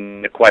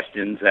asking the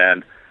questions,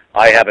 and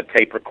I have a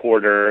tape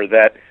recorder,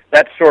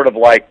 that's sort of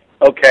like,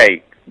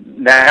 okay,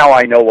 now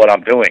I know what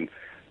I'm doing.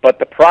 But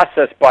the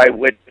process by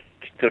which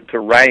to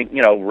rank,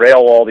 rail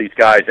all these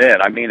guys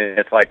in, I mean,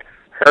 it's like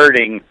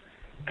herding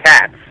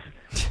cats.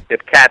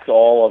 If cats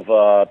all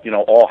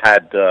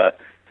had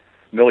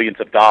millions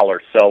of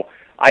dollars. So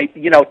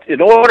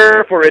in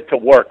order for it to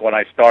work when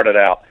I started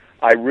out,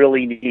 I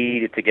really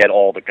needed to get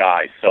all the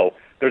guys. So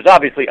there's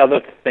obviously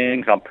other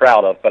things I'm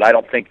proud of, but I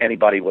don't think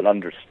anybody would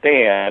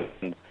understand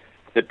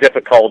the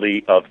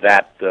difficulty of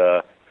that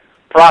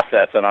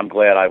process, and I'm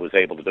glad I was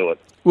able to do it.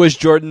 Was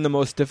Jordan the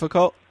most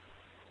difficult?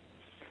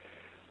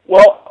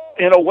 Well,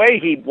 in a way,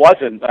 he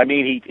wasn't. I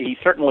mean, he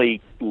certainly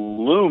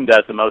loomed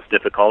as the most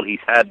difficult. He's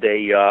had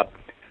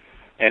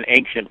an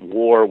ancient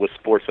war with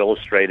Sports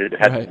Illustrated. It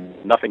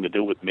had nothing to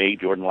do with me.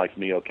 Jordan likes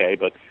me, okay,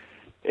 but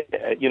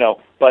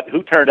but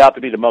who turned out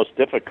to be the most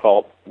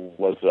difficult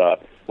was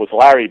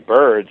Larry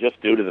Bird,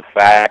 just due to the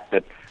fact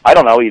that, I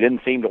don't know, he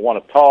didn't seem to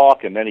want to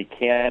talk, and then he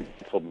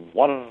canceled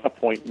one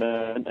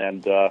appointment,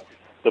 and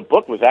the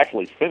book was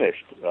actually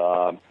finished.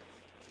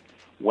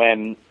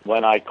 When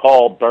I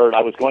called Bird,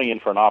 I was going in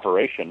for an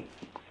operation,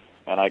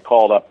 and I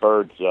called up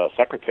Bird's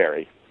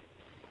secretary,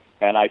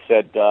 and I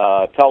said,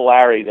 tell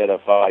Larry that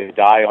if I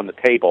die on the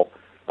table,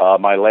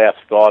 my last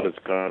thought is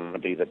going to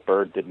be that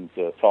Bird didn't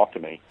talk to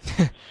me.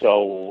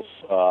 So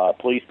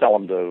please tell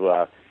him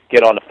to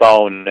get on the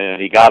phone.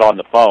 And he got on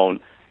the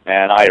phone,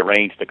 and I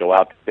arranged to go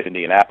out to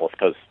Indianapolis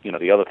because,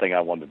 the other thing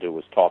I wanted to do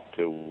was talk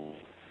to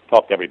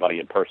everybody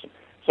in person.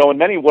 So in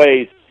many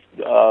ways,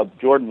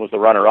 Jordan was the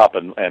runner-up,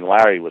 and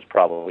Larry was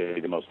probably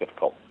the most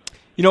difficult.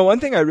 One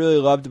thing I really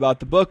loved about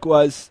the book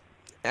was,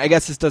 I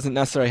guess this doesn't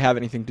necessarily have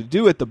anything to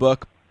do with the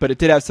book, but it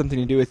did have something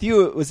to do with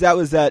you, was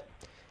that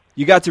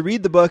you got to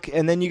read the book,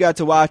 and then you got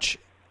to watch.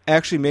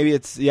 Actually, maybe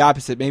it's the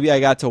opposite. Maybe I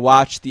got to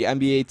watch the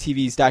NBA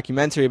TV's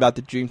documentary about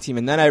the Dream Team,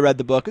 and then I read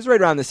the book. It was right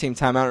around the same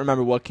time. I don't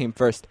remember what came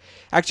first.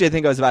 Actually, I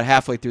think I was about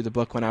halfway through the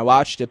book when I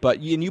watched it, but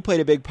you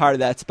played a big part of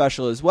that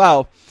special as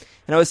well.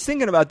 And I was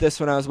thinking about this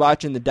when I was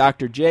watching the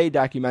Dr. J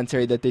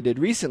documentary that they did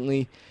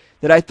recently,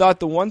 that I thought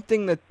the one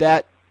thing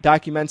that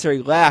documentary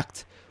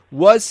lacked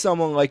was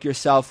someone like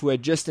yourself who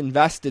had just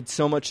invested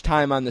so much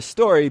time on the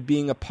story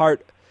being a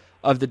part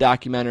of the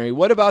documentary.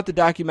 What about the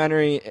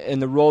documentary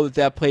and the role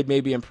that played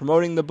maybe in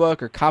promoting the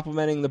book or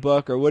complementing the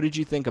book, or what did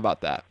you think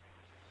about that?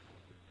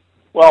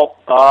 Well,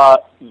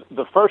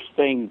 the first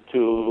thing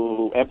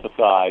to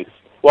emphasize,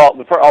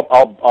 I'll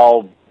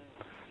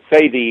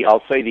say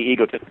the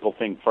egotistical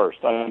thing first.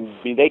 I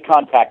mean, they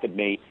contacted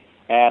me,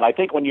 and I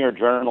think when you're a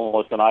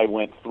journalist, and I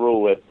went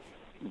through it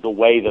the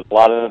way that a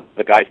lot of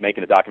the guys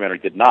making the documentary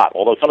did not,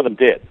 although some of them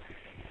did,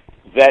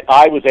 that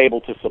I was able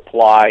to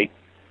supply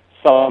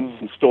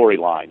some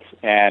storylines,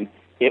 and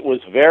it was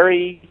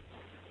very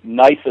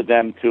nice of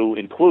them to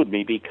include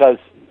me because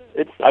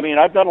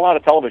I've done a lot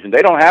of television.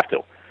 They don't have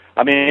to.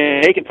 I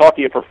mean, they can talk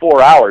to you for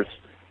 4 hours,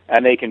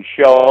 and they can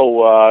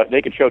show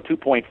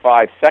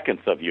 2.5 seconds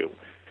of you.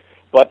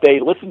 But they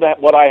listened to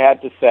what I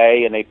had to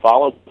say, and they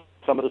followed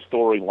some of the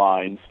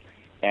storylines,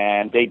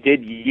 and they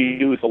did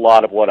use a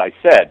lot of what I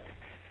said.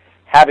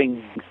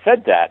 Having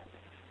said that,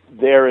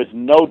 there is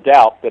no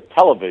doubt that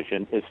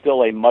television is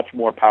still a much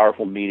more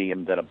powerful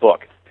medium than a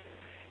book.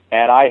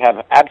 And I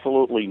have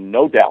absolutely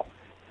no doubt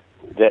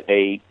that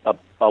a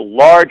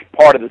large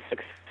part of the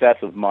success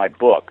of my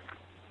book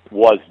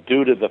was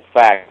due to the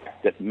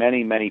fact that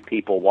many, many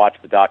people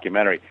watched the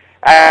documentary.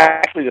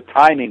 Actually, the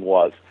timing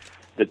was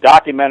the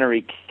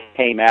documentary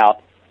came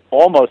out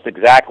almost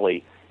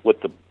exactly with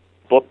the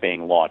book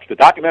being launched. The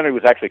documentary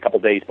was actually a couple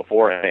days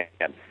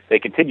beforehand. They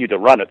continued to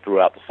run it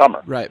throughout the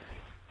summer. Right.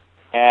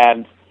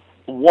 And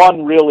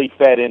one really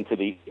fed into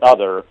the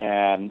other,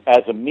 and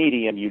as a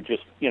medium, you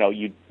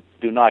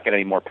do not get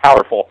any more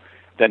powerful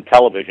than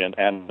television.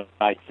 And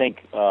I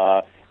think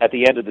at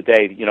the end of the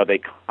day,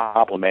 they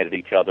complemented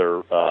each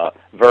other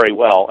very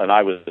well, and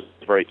I was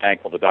very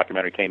thankful the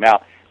documentary came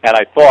out. And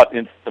I thought,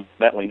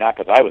 incidentally, not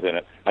because I was in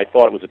it, I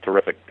thought it was a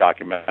terrific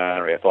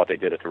documentary. I thought they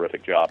did a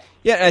terrific job.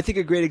 Yeah, and I think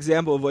a great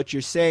example of what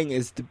you're saying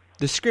is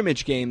the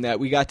scrimmage game that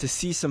we got to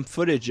see some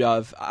footage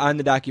of on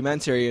the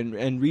documentary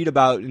and read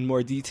about in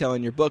more detail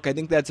in your book. I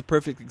think that's a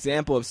perfect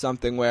example of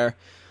something where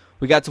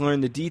we got to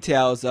learn the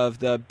details of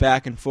the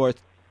back and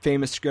forth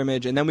famous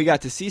scrimmage, and then we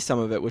got to see some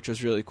of it, which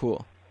was really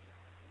cool.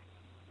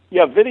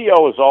 Yeah,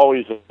 video is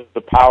always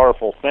a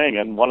powerful thing,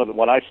 and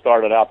when I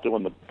started out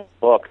doing the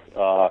book,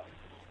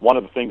 one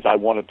of the things I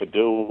wanted to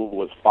do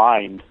was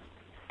find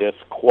this,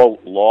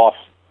 quote, lost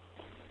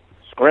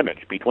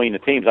scrimmage between the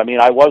teams. I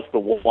mean, I was the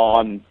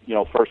one,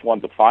 first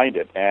one to find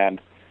it, and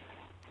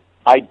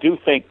I do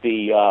think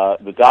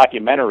the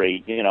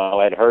documentary,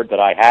 had heard that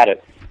I had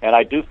it, and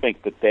I do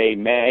think that they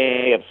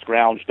may have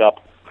scrounged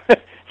up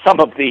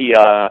some of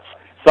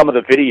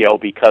the video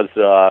because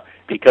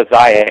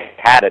I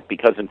had it.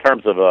 Because in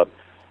terms of a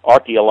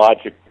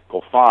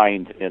archaeological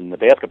find in the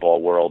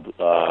basketball world,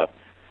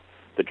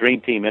 the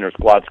Dream Team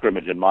inter-squad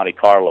scrimmage in Monte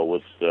Carlo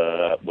was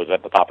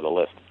at the top of the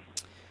list.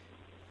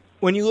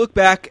 When you look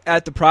back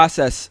at the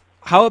process,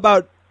 how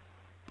about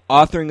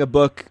authoring a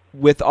book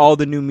with all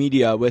the new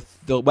media, with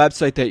the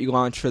website that you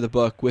launched for the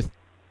book?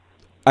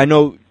 I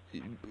know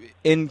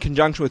in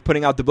conjunction with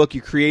putting out the book,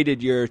 you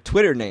created your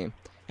Twitter name,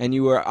 and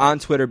you were on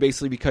Twitter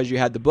basically because you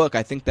had the book.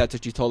 I think that's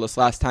what you told us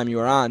last time you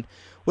were on.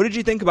 What did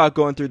you think about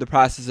going through the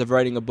process of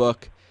writing a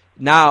book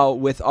now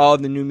with all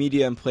the new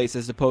media in place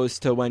as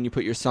opposed to when you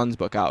put your son's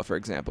book out, for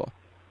example?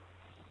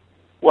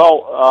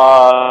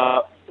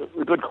 Well,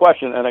 good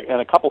question,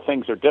 and a couple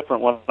things are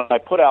different. When I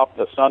put out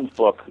the son's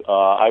book,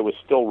 I was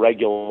still a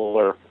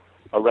regular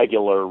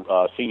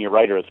senior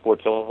writer at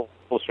Sports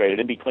Illustrated.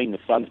 In between the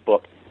son's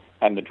book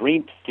and the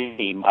Dream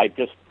Team, I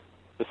just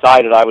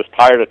decided I was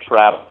tired of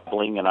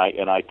traveling, and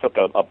I took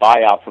a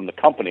buyout from the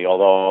company,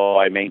 although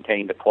I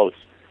maintained a close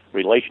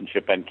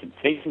relationship and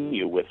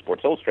continue with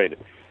Sports Illustrated.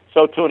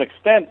 So to an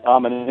extent,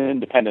 I'm an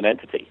independent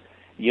entity.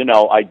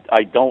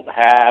 I don't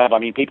have,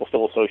 people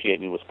still associate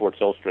me with Sports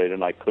Illustrated,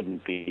 and I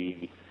couldn't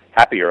be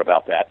happier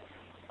about that.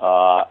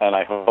 And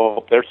I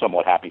hope they're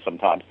somewhat happy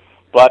sometimes.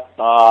 But,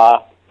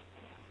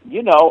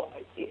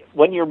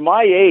 when you're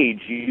my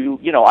age,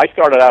 I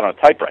started out on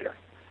a typewriter.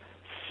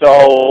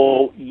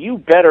 So you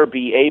better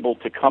be able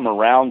to come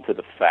around to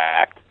the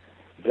fact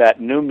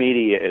that new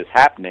media is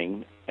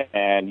happening,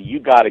 and you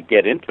got to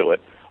get into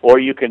it, or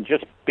you can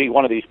just be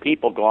one of these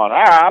people going,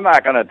 I'm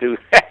not going to do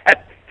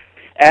that.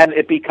 And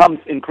it becomes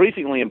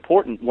increasingly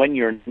important when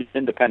you're an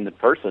independent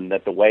person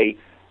that the way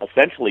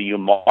essentially you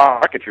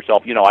market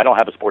yourself, I don't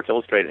have a Sports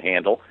Illustrated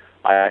handle,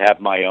 I have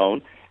my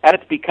own, and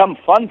it's become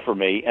fun for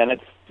me. And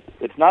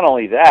it's not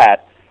only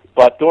that,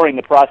 but during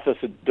the process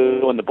of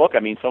doing the book,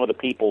 some of the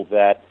people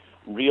that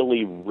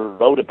really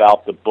wrote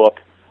about the book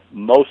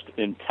most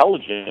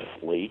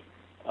intelligently,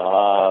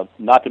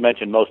 not to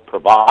mention most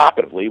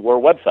provocatively, were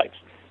websites.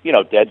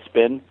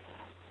 Deadspin,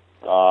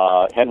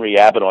 Henry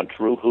Abbott on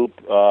True Hoop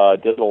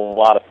did a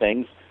lot of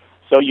things.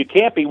 So you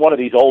can't be one of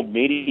these old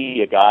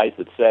media guys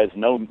that says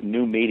no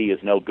new media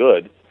is no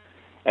good,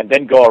 and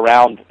then go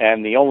around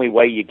and the only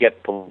way you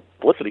get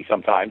publicity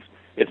sometimes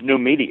is new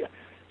media.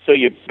 So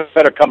you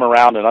better come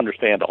around and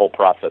understand the whole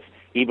process.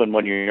 even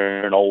when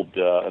you're an old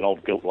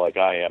goat like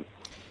I am.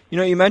 You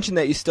know, you mentioned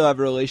that you still have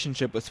a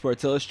relationship with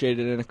Sports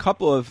Illustrated, and a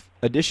couple of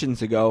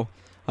editions ago,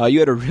 you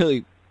had a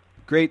really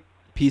great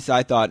piece,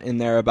 I thought, in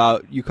there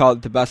about, you called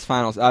it the best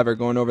finals ever,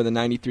 going over the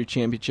 93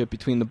 championship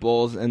between the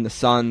Bulls and the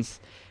Suns.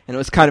 And it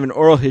was kind of an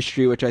oral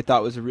history, which I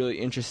thought was a really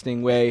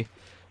interesting way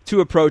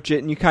to approach it.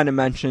 And you kind of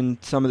mentioned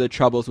some of the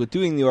troubles with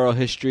doing the oral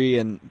history.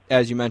 And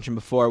as you mentioned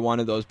before, one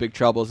of those big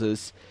troubles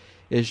is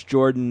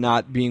Jordan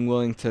not being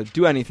willing to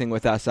do anything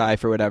with SI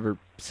for whatever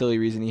silly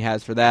reason he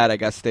has for that. I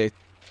guess they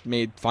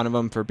made fun of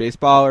him for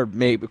baseball, or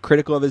maybe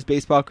critical of his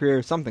baseball career,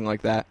 or something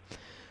like that.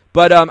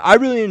 But I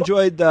really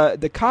enjoyed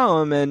the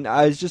column, and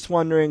I was just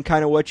wondering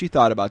kind of what you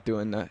thought about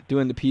doing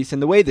the piece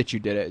and the way that you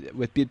did it,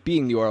 with it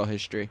being the oral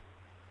history.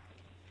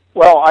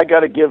 Well, I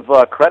got to give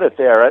credit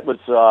there. It was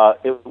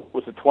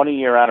a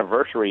 20-year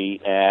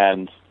anniversary,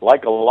 and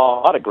like a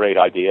lot of great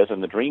ideas,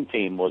 and the Dream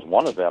Team was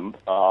one of them.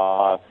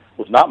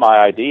 Was not my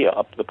idea.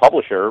 The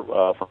publisher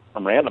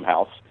from Random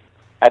House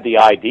had the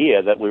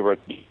idea that we were,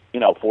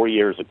 4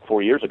 years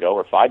ago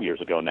or 5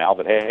 years ago now,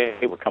 that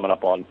hey, we're coming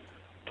up on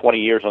 20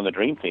 years on the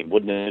Dream Team.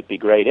 Wouldn't it be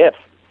great if?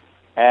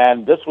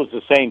 And this was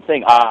the same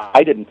thing.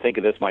 I didn't think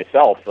of this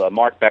myself.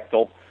 Mark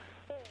Bechtel,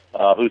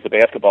 who's the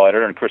basketball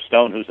editor, and Chris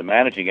Stone, who's the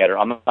managing editor,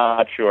 I'm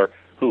not sure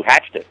who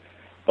hatched it,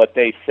 but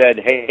they said,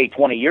 hey,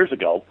 20 years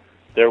ago,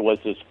 there was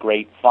this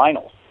great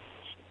finals,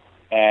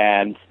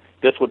 and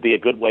this would be a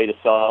good way to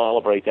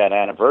celebrate that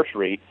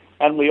anniversary.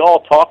 And we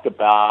all talked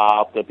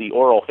about that the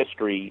oral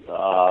history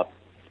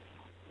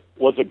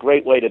was a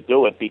great way to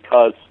do it,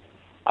 because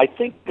I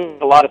think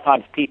a lot of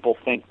times people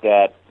think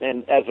that,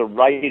 and as a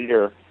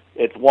writer,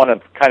 it's one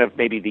of kind of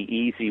maybe the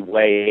easy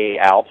way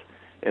out.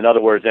 In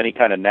other words, any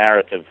kind of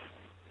narrative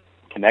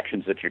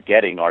connections that you're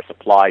getting are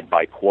supplied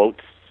by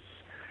quotes.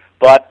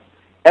 But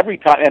every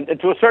time, and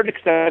to a certain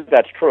extent,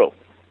 that's true.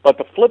 But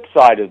the flip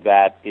side of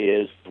that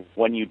is,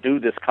 when you do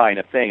this kind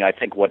of thing, I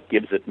think what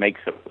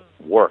makes it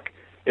work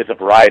is a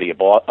variety of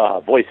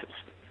voices.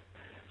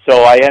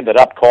 So I ended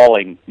up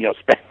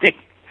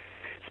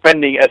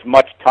spending as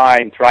much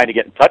time trying to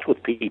get in touch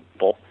with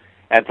people,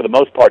 and for the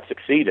most part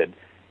succeeded,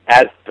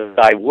 as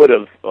I would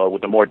have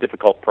with the more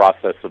difficult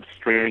process of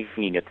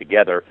stringing it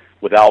together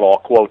without all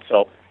quotes.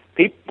 So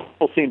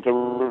people seem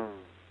to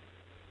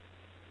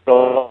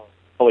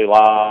really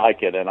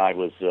like it, and I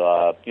was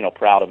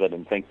proud of it,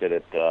 and think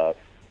that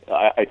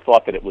I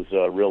thought that it was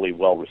really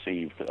well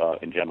received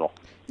in general.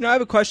 I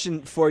have a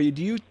question for you.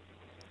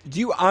 Do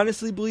you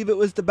honestly believe it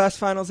was the best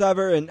finals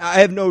ever? And I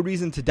have no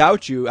reason to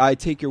doubt you. I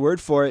take your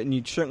word for it, and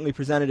you certainly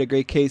presented a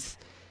great case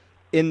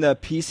in the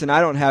piece, and I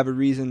don't have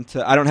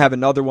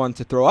another one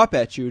to throw up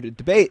at you to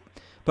debate.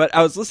 But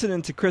I was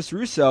listening to Chris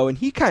Russo, and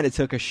he kind of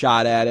took a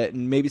shot at it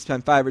and maybe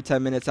spent 5 or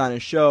 10 minutes on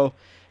his show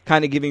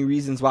kind of giving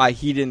reasons why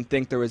he didn't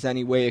think there was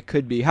any way it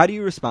could be. How do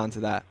you respond to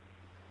that?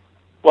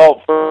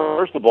 Well,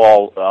 first of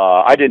all,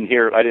 I didn't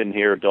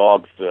hear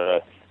Dog's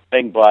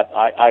thing, but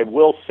I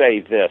will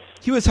say this: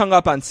 he was hung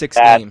up on 6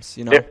 games.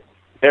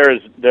 There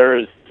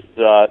is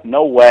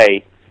no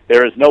way,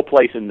 there is no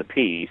place in the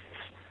piece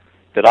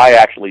that I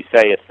actually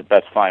say it's the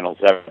best finals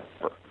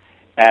ever.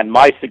 And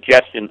my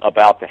suggestion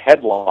about the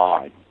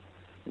headline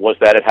was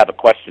that it had a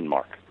question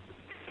mark.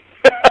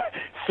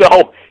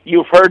 So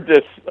you've heard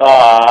this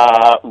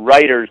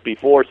writers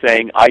before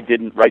saying, I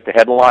didn't write the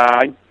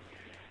headline,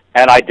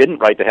 and I didn't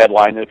write the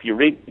headline. And if you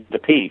read the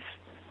piece,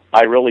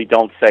 I really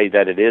don't say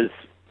that it is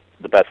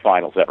the best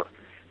finals ever.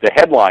 The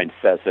headline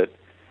says it,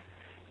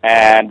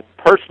 and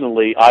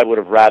personally, I would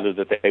have rather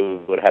that they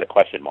would have had a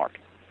question mark,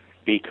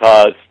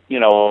 because,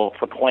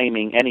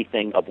 proclaiming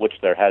anything of which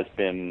there has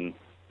been,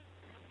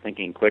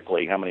 thinking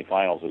quickly, how many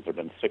finals has there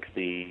been?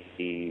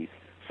 60,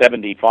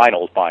 70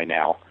 finals by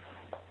now.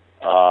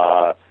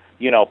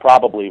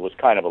 Probably was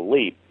kind of a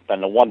leap.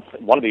 And one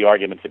of the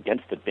arguments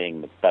against it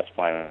being the best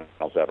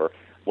finals ever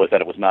was that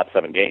it was not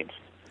 7 games.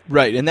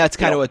 Right, and that's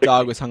kind of what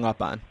Dog was hung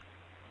up on.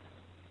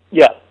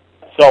 Yeah.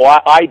 So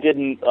I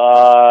didn't,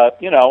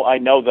 I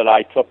know that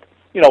I took,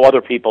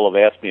 other people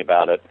have asked me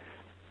about it,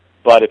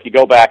 but if you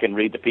go back and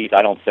read the piece,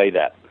 I don't say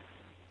that.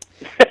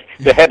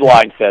 The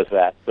headline says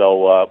that.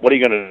 So what are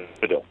you going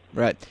to do?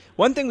 Right.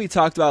 One thing we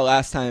talked about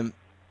last time,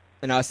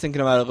 and I was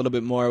thinking about it a little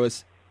bit more,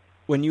 was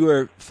when you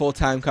were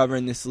full-time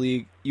covering this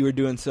league, you were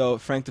doing so.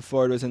 Frank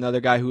DeFord was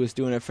another guy who was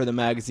doing it for the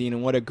magazine,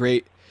 and what a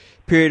great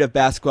period of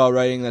basketball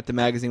writing that the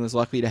magazine was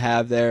lucky to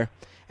have there.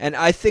 And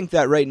I think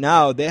that right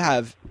now they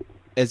have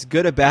as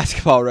good a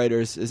basketball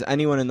writers as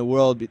anyone in the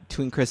world,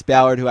 between Chris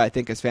Ballard, who I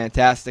think is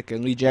fantastic,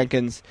 and Lee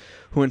Jenkins,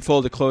 who in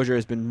full disclosure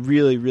has been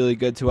really, really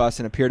good to us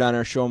and appeared on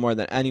our show more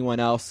than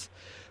anyone else.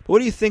 But what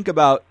do you think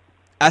about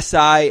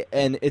SI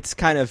and its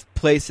kind of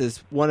place as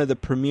one of the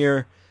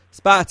premier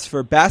spots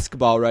for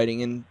basketball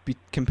writing, and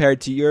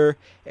compared to your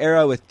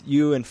era with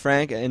you and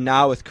Frank, and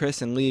now with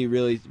Chris and Lee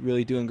really,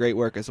 really doing great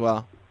work as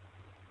well?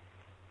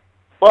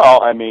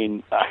 Well, I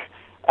mean,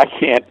 I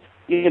can't,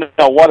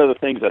 one of the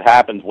things that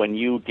happens when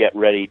you get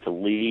ready to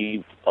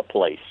leave a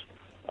place,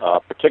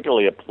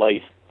 particularly a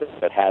place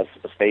that has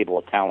a stable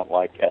of talent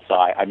like SI,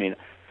 I mean,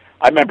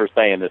 I remember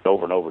saying this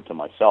over and over to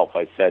myself.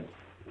 I said,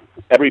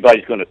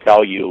 everybody's going to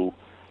tell you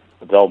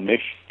they'll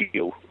miss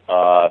you,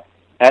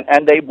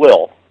 and they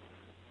will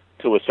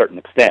to a certain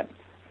extent.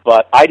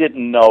 But I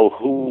didn't know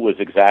who was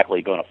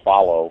exactly going to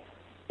follow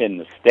in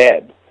the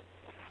stead.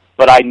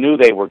 But I knew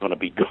they were going to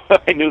be good.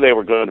 I knew they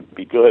were going to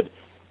be good.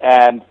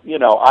 And,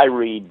 I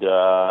read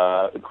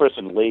Chris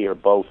and Lee are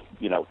both,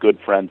 good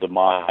friends of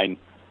mine.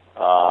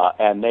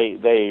 And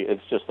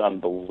it's just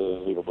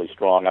unbelievably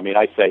strong. I mean,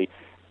 I say,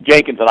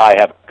 Jenkins and I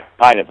have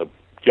kind of a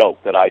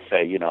joke that I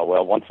say,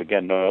 well, once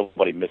again,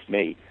 nobody missed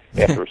me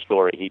after a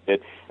story he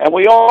did. And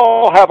we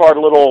all have our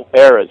little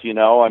eras,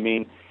 I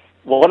mean,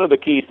 one of the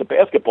keys to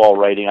basketball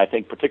writing, I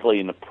think, particularly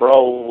in the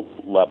pro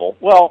level,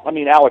 well, I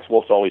mean, Alex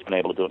Wolf's always been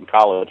able to do it in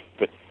college,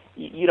 but,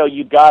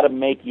 you got to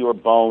make your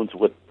bones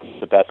with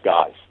the best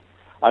guys.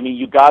 I mean,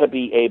 you got to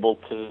be able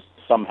to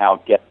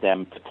somehow get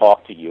them to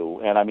talk to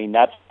you. And, I mean,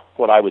 that's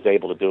what I was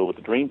able to do with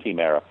the Dream Team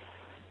era.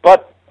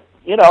 But,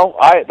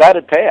 that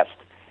had passed.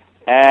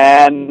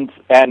 And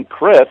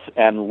Chris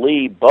and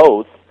Lee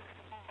both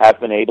have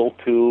been able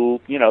to,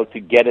 to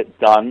get it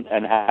done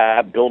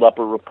and build up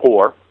a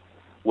rapport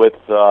with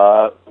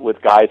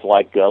guys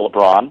like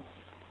LeBron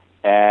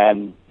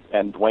and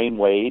Dwayne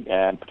Wade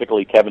and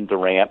particularly Kevin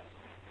Durant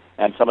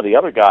and some of the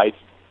other guys.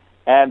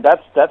 And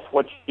that's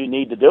what you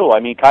need to do. I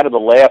mean, kind of the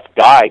last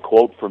guy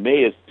quote for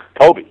me is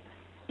Kobe,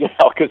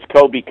 because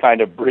Kobe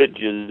kind of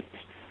bridges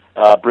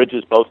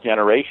both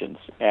generations.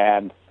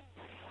 And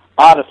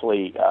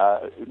honestly,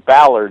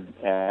 Ballard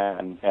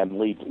and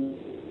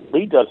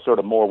Lee does sort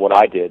of more what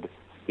I did,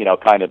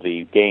 kind of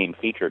the game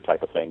feature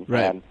type of thing.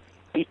 Right. And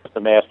he's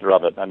the master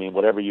of it. I mean,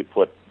 whatever you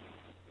put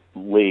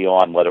Lee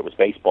on, whether it was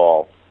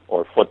baseball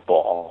or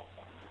football,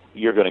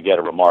 you're going to get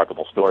a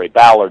remarkable story.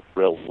 Ballard's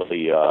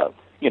really, a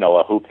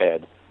hoop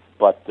head,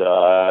 but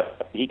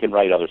he can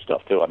write other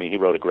stuff too. I mean, he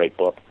wrote a great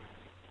book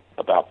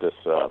about this.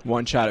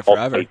 One Shot It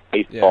Forever.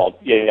 Baseball.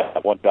 Yeah,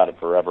 One Shot It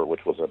Forever,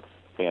 which was a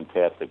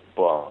fantastic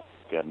book.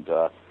 And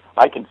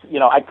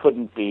I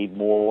couldn't be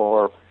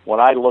more, when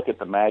I look at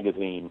the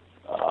magazine,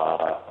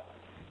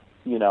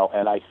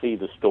 and I see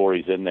the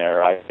stories in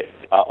there,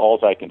 all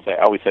I can say,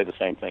 I always say the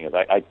same thing, is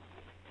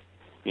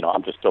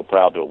I'm just so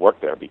proud to have worked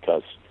there,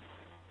 because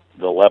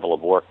the level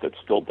of work that's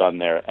still done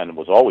there and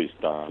was always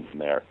done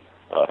there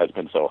has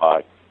been so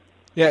high.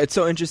 Yeah, it's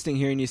so interesting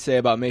hearing you say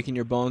about making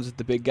your bones with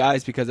the big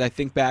guys, because I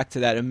think back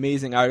to that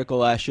amazing article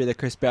last year that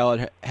Chris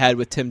Ballard had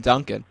with Tim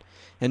Duncan,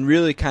 and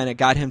really kind of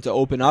got him to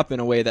open up in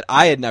a way that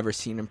I had never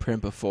seen in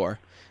print before.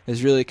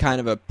 Is really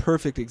kind of a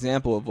perfect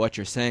example of what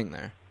you're saying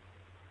there.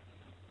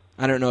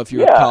 I don't know if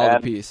you recall the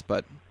piece,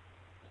 but...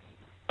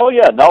 Oh,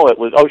 yeah, no, it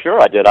was... Oh,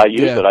 sure, I did. I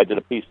used it. I did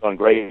a piece on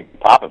Greg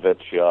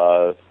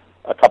Popovich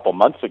a couple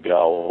months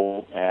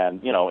ago,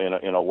 and,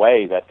 in a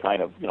way that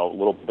kind of, a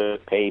little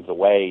bit paved the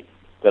way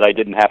that I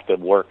didn't have to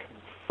work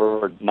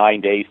for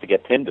 9 days to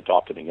get Tim to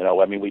talk to me.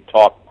 I mean, we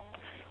talked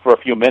for a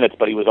few minutes,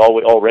 but he was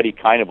already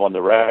kind of on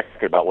the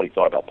record about what he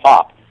thought about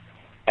Pop.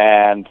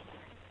 And,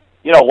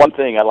 one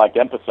thing I like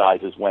to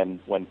emphasize is when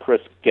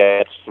Chris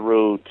gets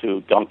through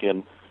to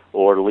Duncan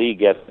or Lee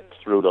gets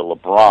through to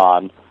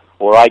LeBron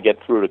or I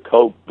get through to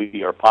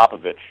Kobe or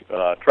Popovich,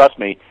 trust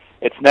me,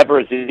 it's never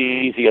as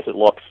easy as it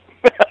looks.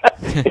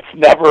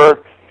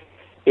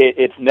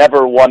 It's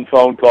never one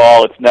phone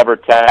call. It's never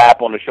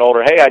tap on the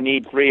shoulder. Hey, I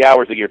need 3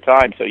 hours of your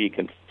time so you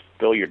can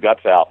spill your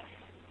guts out.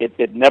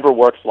 It never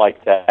works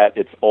like that.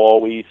 It's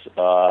always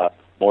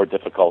more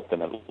difficult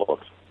than it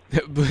looks.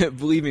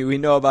 Believe me, we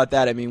know about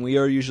that. I mean, we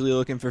are usually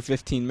looking for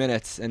 15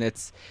 minutes, and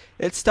it's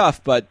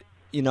tough. But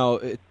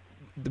the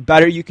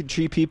better you can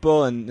treat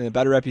people, and the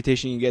better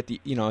reputation you get, the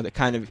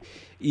kind of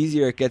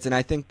easier it gets. And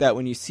I think that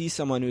when you see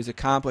someone who's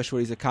accomplished what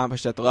he's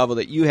accomplished at the level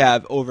that you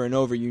have over and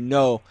over,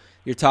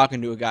 you're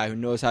talking to a guy who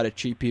knows how to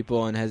treat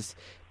people and has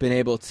been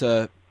able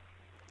to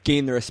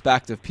gain the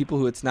respect of people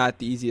who it's not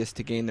the easiest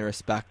to gain the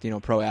respect,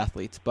 pro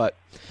athletes. But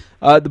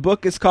the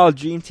book is called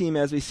Dream Team,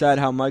 as we said,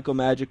 How Michael,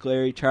 Magic,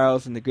 Larry,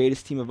 Charles, and the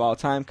greatest team of all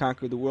time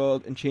conquered the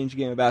world and changed the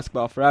game of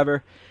basketball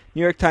forever.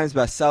 New York Times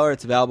bestseller.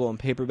 It's available in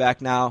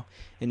paperback now,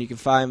 and you can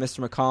find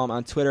Mr. McCollum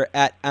on Twitter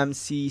at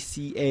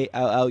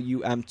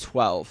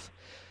MCCALLUM12.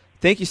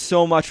 Thank you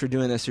so much for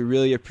doing this. We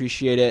really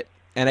appreciate it.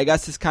 And I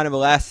guess this is kind of a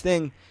last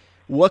thing.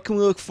 What can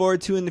we look forward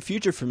to in the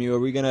future from you? Are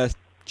we going to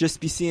just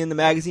be seeing the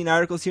magazine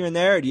articles here and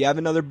there, or do you have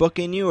another book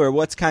in you, or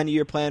what's kind of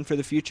your plan for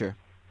the future?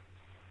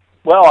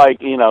 Well,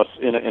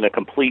 in a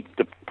complete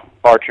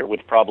departure,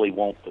 which probably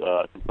won't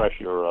impress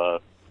your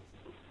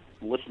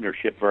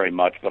listenership very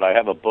much, but I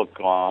have a book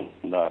on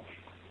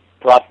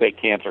prostate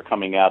cancer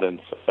coming out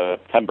in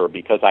September,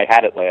 because I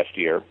had it last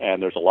year,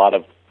 and there's a lot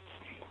of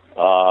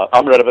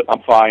I'm rid of it.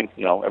 I'm fine.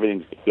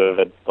 Everything's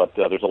good, but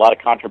there's a lot of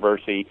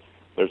controversy.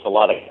 There's a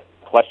lot of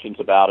questions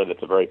about it.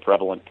 It's a very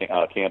prevalent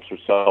cancer.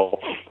 So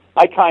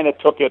I kind of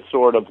took it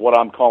sort of what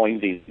I'm calling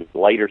the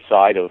lighter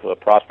side of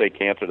prostate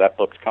cancer. That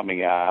book's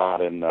coming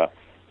out in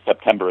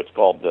September. It's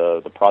called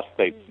the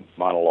Prostate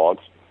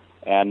Monologues.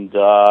 And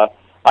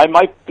I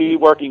might be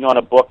working on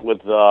a book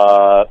with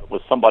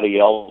somebody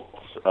else,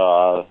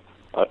 a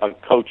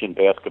coach in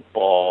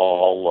basketball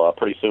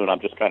pretty soon. I'm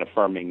just kind of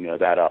firming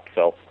that up.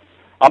 So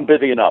I'm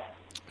busy enough.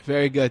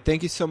 Very good.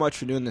 Thank you so much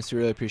for doing this. We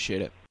really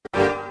appreciate it.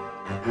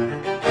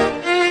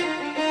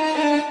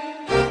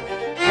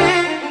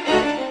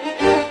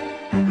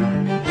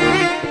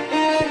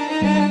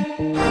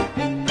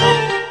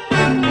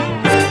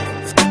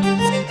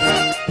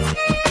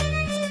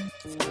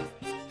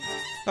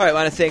 All right, I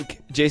want to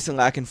thank Jason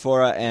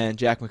Lackenfora and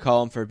Jack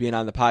McCollum for being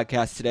on the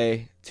podcast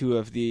today, two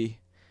of the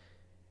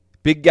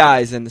big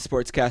guys in the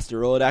Sportscaster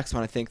Rolodex. I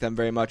want to thank them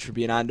very much for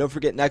being on. Don't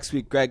forget, next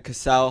week, Greg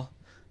Cassell,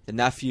 the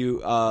nephew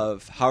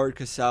of Howard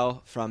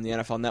Cassell from the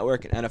NFL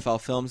Network and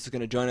NFL Films, is going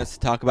to join us to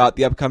talk about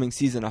the upcoming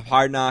season of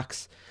Hard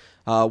Knocks,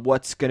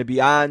 what's going to be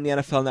on the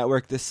NFL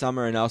Network this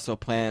summer, and also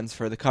plans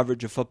for the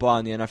coverage of football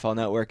on the NFL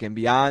Network and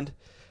beyond.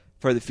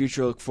 For the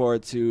future, look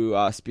forward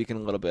to speaking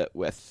a little bit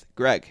with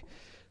Greg.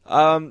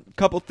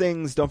 Couple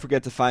things. Don't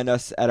forget to find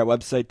us at our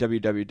website,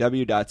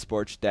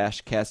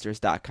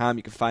 www.sports-casters.com.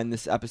 You can find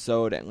this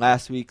episode and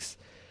last week's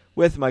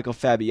with Michael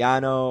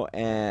Fabiano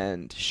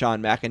and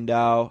Sean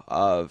McIndow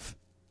of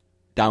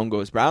Down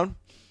Goes Brown.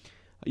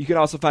 You can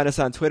also find us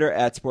on Twitter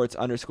at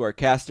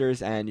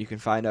sports_casters, and you can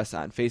find us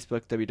on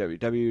Facebook,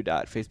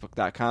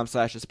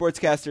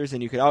 www.facebook.com/thesportscasters,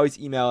 and you can always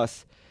email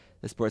us,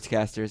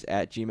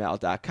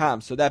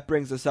 thesportscasters@gmail.com. So that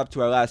brings us up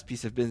to our last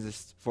piece of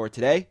business for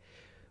today,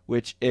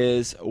 which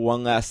is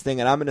one last thing.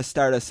 And I'm going to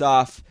start us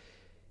off.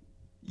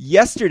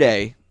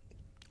 Yesterday,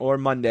 or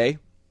Monday,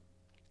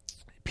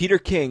 Peter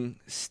King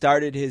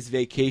started his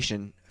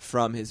vacation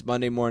from his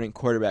Monday morning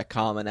quarterback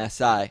column in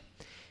SI.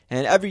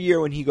 And every year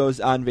when he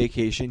goes on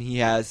vacation, he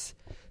has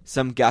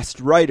some guest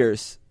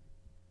writers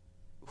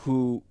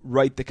who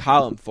write the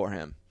column for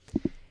him.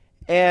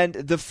 And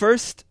the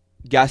first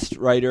guest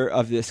writer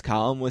of this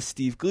column was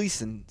Steve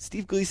Gleason.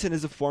 Steve Gleason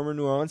is a former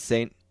New Orleans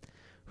Saint,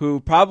 who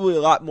probably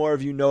a lot more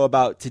of you know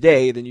about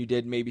today than you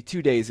did maybe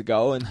 2 days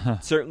ago, and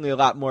certainly a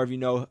lot more of you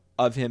know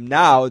of him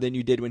now than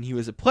you did when he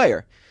was a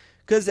player.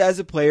 Because as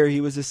a player,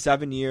 he was a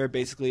 7-year,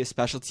 basically a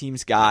special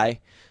teams guy,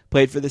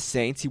 played for the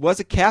Saints. He was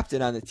a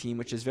captain on the team,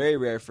 which is very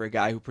rare for a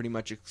guy who pretty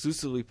much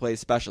exclusively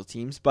plays special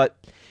teams, but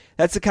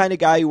that's the kind of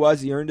guy he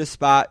was. He earned a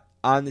spot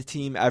on the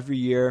team every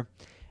year,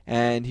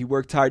 and he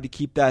worked hard to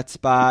keep that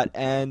spot,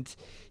 and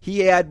he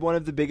had one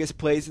of the biggest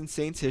plays in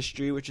Saints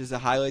history, which is a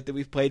highlight that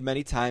we've played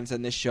many times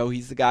on this show.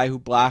 He's the guy who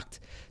blocked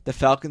the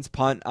Falcons'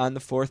 punt on the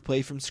fourth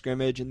play from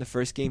scrimmage in the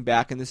first game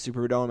back in the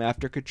Superdome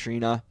after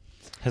Katrina.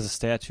 Has a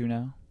statue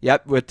now?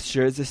 Yep,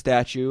 sure is a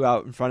statue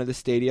out in front of the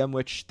stadium,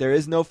 which there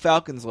is no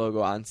Falcons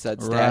logo on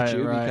said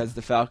statue because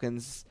the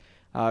Falcons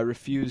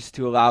refused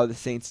to allow the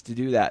Saints to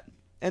do that.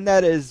 And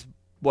that is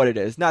what it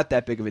is. Not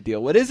that big of a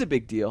deal. What is a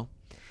big deal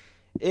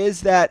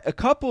is that a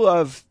couple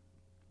of,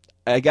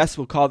 I guess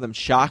we'll call them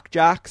shock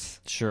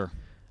jocks. Sure.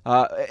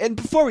 And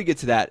before we get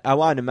to that, I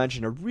wanted to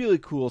mention a really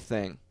cool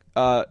thing.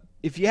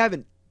 If you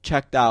haven't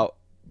checked out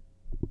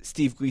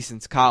Steve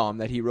Gleason's column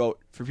that he wrote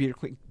for Peter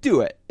King,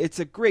 do it. It's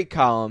a great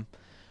column,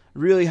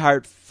 really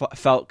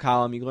heartfelt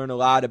column. You learn a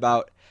lot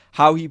about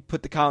how he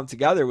put the column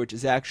together, which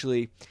is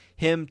actually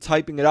him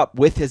typing it up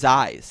with his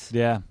eyes.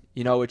 Yeah.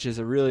 Which is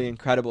a really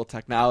incredible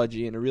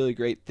technology and a really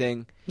great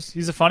thing.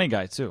 He's a funny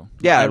guy, too.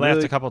 Yeah, I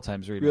laughed a couple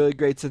times reading it. Really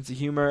great sense of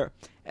humor.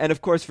 And,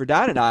 of course, for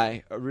Don and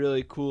I,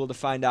 really cool to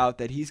find out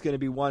that he's going to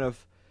be one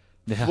of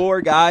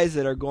 4 guys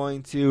that are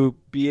going to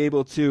be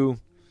able to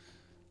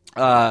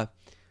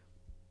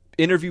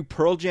interview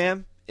Pearl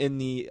Jam in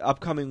the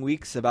upcoming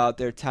weeks about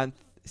their 10th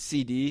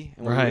CD.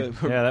 And right.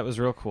 That was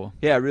real cool.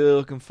 Yeah, really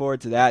looking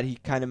forward to that. He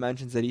kind of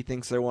mentions that he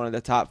thinks they're one of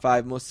the top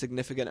 5 most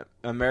significant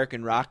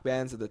American rock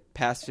bands of the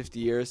past 50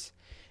 years.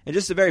 And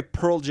just a very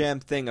Pearl Jam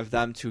thing of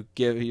them to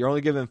give. You're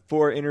only given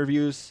 4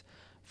 interviews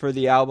for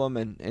the album,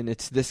 and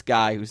it's this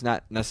guy who's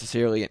not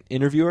necessarily an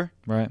interviewer.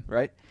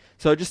 Right?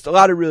 So just a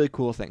lot of really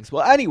cool things.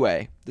 Well,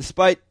 anyway,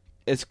 despite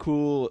as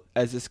cool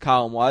as this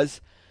column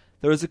was,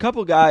 there was a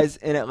couple guys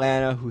in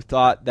Atlanta who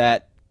thought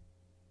that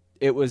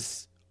it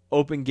was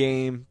open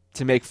game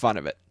to make fun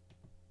of it.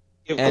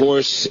 Of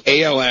course,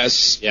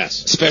 ALS, yes,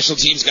 special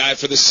teams guy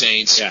for the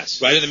Saints,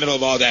 yes, right in the middle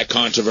of all that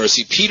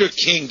controversy. Peter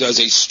King does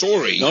a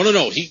story. No.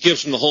 He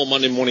gives him the whole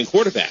Monday morning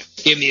quarterback.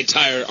 In the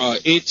entire,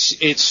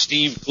 it's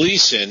Steve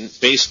Gleason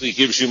basically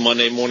gives you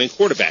Monday morning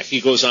quarterback.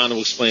 He goes on to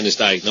explain his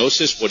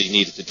diagnosis, what he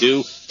needed to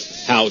do,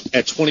 how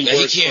at 20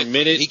 words per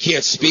minute he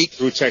can't speak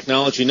through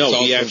technology. No,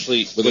 he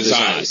actually with his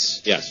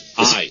eyes.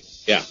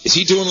 Yes, Yeah. Is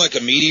he doing like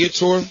a media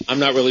tour? I'm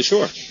not really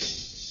sure.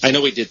 I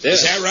know he did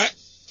this. Is that right?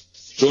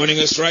 Joining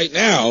us right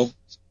now,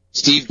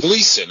 Steve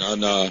Gleason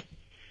on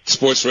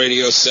Sports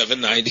Radio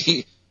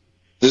 790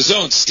 The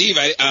Zone. Steve,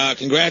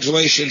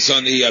 congratulations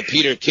on the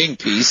Peter King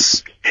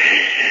piece.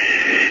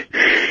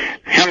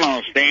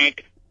 Hello,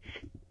 Stink.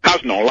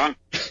 How's Nola?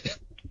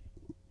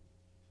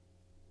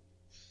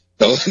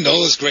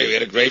 Nola's great. We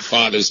had a great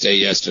Father's Day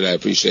yesterday. I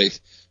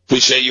appreciate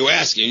you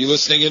asking. Are you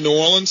listening in New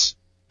Orleans?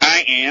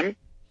 I am.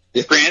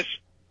 Yeah. Chris,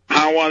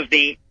 how was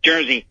the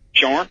Jersey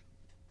Shore?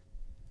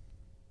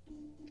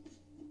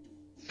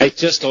 I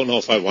just don't know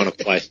if I want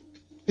to play.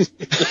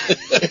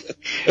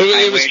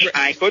 I wish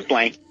I could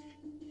play.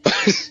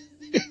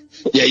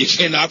 Yeah, you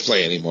cannot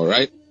play anymore,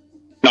 right?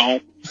 No.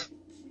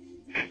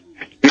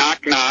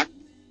 Knock, knock.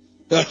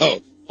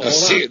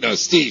 No,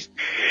 Steve.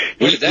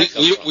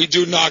 We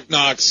do knock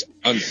knocks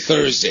on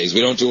Thursdays.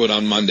 We don't do it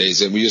on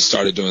Mondays, and we just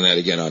started doing that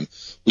again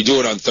we do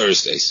it on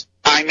Thursdays.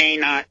 I may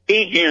not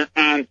be here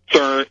on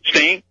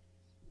Thursday.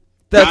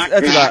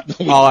 That's about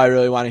all I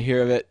really want to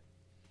hear of it.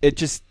 It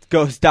just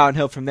goes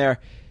downhill from there.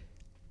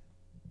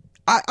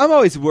 I'm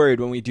always worried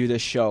when we do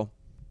this show.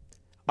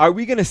 Are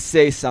we going to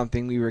say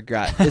something we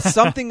regret? Is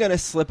something going to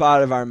slip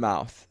out of our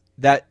mouth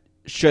that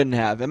shouldn't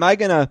have? Am I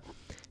going to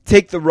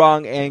take the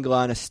wrong angle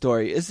on a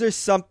story? Is there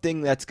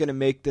something that's going to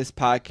make this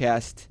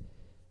podcast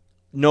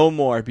no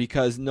more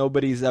because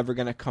nobody's ever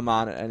going to come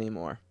on it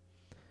anymore?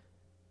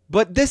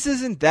 But this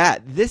isn't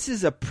that. This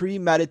is a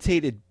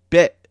premeditated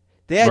bit.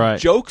 They had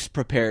jokes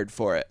prepared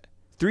for it.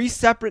 3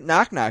 separate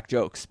knock-knock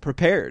jokes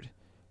prepared.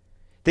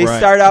 They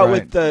start out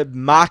with the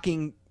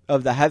mocking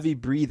of the heavy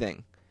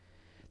breathing.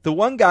 The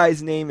one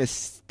guy's name is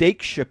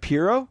Steak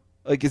Shapiro.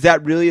 Like, is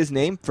that really his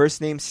name? First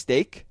name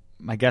Steak?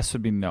 My guess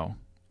would be no.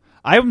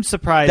 I'm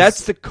surprised.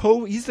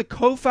 He's the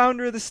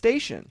co-founder of the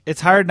station.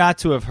 It's hard not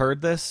to have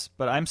heard this,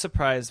 but I'm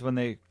surprised when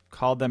they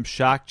called them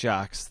shock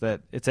jocks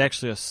that it's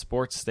actually a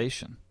sports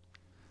station.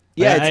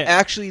 Yeah, it's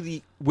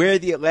actually where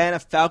the Atlanta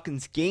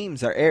Falcons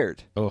games are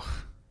aired. Ugh.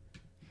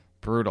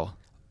 Brutal.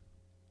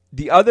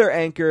 The other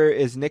anchor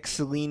is Nick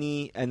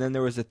Cellini, and then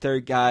there was a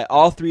third guy.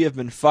 All 3 have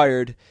been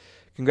fired.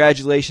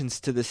 Congratulations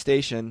to the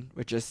station,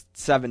 which is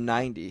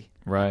 790,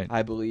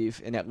 I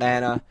believe, in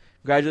Atlanta.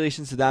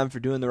 Congratulations to them for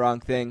doing the wrong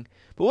thing.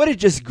 But what a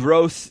just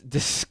gross,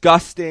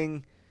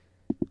 disgusting,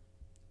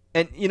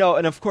 and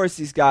of course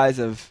these guys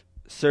have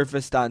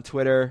surfaced on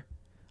Twitter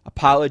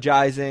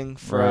apologizing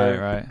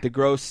for the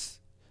gross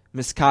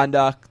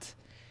misconduct.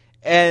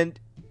 And,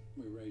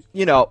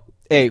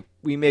 hey,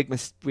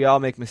 we all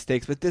make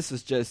mistakes, but this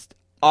was just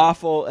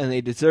awful, and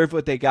they deserve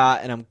what they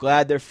got, and I'm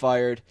glad they're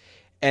fired.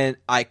 And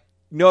I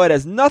know it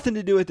has nothing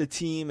to do with the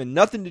team and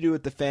nothing to do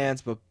with the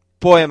fans, but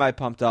boy, am I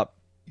pumped up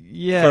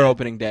for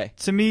opening day.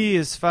 To me,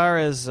 as far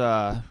as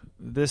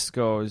this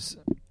goes,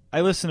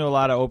 I listen to a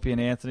lot of Opie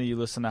and Anthony. You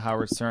listen to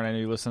Howard Stern. I know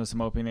you listen to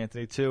some Opie and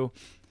Anthony too.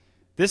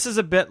 This is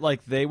a bit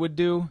like they would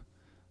do,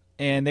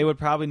 and they would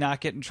probably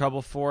not get in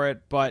trouble for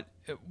it. But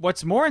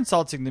what's more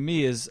insulting to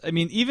me is,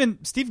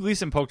 even Steve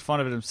Gleason poked fun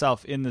of it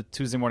himself in the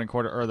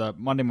the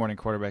Monday Morning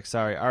Quarterback,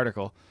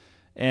 article,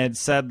 and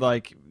said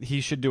like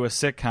he should do a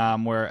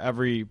sitcom where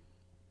every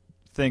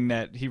thing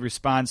that he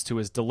responds to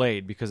is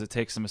delayed because it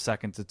takes him a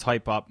second to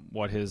type up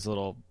what his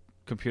little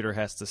computer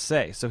has to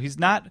say. So he's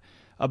not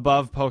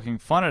above poking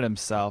fun at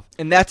himself.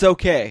 And that's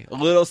okay. A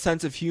little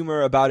sense of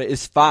humor about it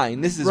is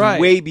fine. This is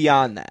way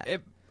beyond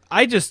that.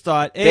 I just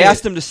thought... They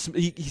asked him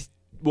to...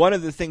 one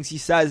of the things he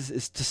says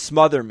is to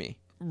smother me.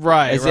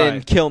 As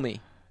in, kill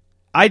me.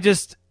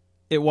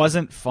 It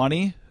wasn't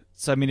funny.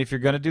 So, if you're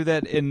going to do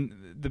that,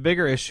 and the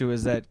bigger issue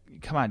is that,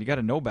 come on, you got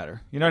to know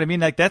better. You know what I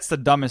mean? Like, that's the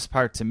dumbest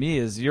part to me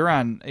is you're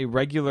on a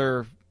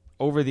regular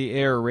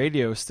over-the-air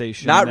radio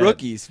station. Not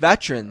rookies,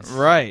 veterans.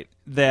 Right.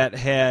 That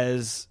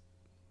has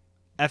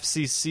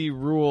FCC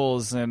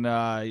rules, and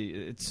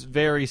it's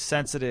very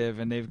sensitive,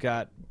 and they've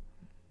got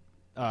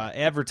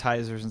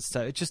advertisers and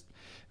stuff. It's just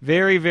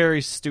very,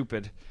 very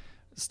stupid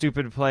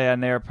play on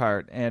their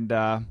part. And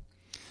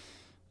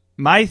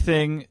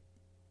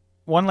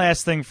one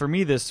last thing for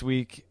me this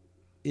week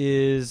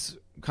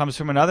comes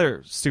from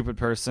another stupid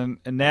person,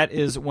 and that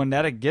is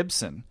Juanetta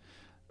Gibson.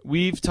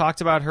 We've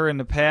talked about her in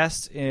the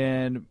past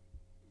and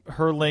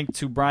her link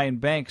to Brian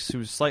Banks,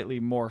 who's slightly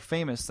more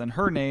famous than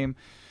her name.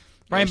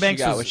 Brian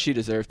Banks got what she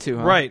deserved too,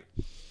 huh? Right.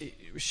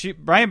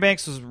 Brian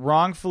Banks was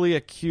wrongfully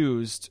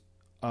accused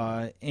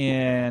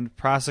and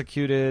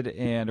prosecuted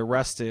and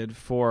arrested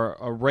for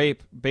a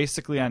rape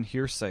basically on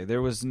hearsay.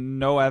 There was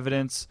no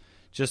evidence,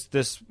 just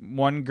this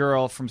one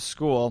girl from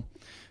school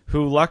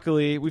who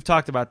luckily, we've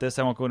talked about this,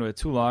 I won't go into it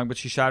too long, but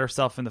she shot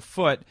herself in the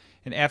foot,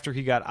 and after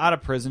he got out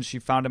of prison, she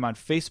found him on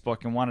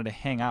Facebook and wanted to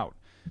hang out,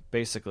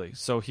 basically.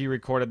 So he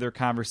recorded their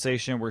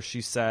conversation where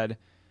she said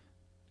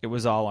it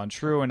was all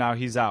untrue, and now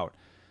he's out.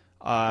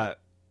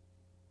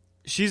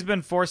 She's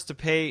been forced to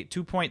pay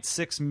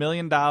 $2.6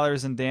 million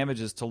in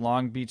damages to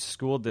Long Beach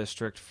School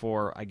District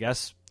for, I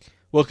guess...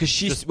 Well, because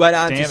she went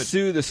on to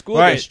sue the school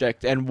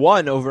district and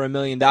won over $1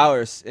 million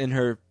in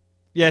her...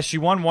 Yeah, she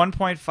won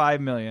 $1.5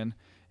 million.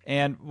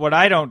 And what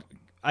I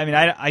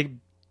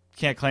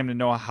can't claim to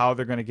know how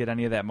they're going to get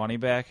any of that money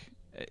back.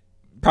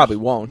 Probably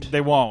won't.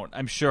 They won't,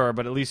 I'm sure,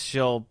 but at least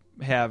she'll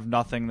have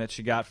nothing that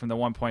she got from the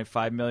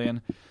 $1.5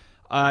 million.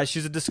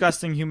 She's a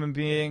disgusting human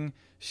being.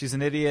 She's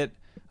an idiot.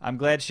 I'm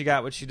glad she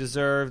got what she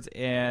deserved,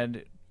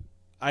 and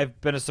I've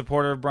been a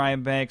supporter of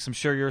Brian Banks. I'm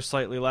sure you're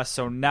slightly less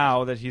so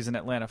now that he's an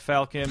Atlanta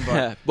Falcon.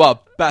 But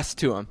well, best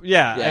to him.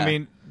 Yeah,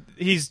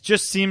 he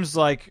just seems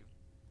like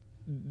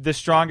the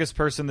strongest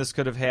person this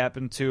could have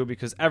happened to,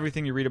 because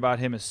everything you read about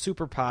him is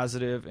super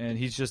positive, and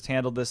he's just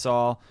handled this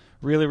all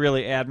really,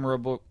 really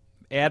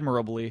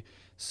admirably.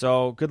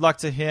 So good luck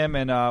to him,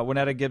 and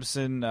Juanetta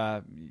Gibson,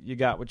 you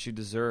got what you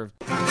deserved.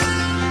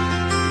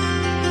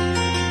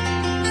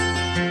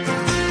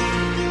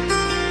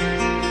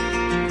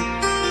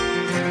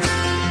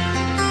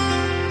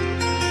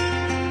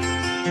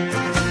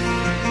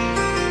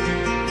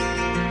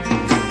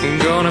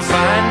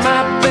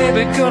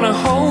 baby, gonna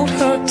hold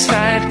her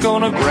tight,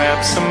 gonna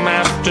grab some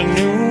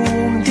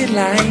afternoon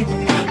delight.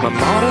 My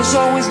motto's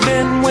always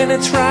been, when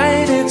it's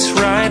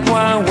right,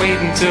 why wait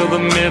until the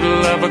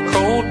middle of a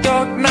cold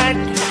dark night,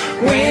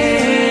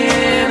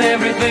 when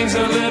everything's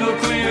a little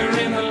clearer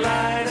in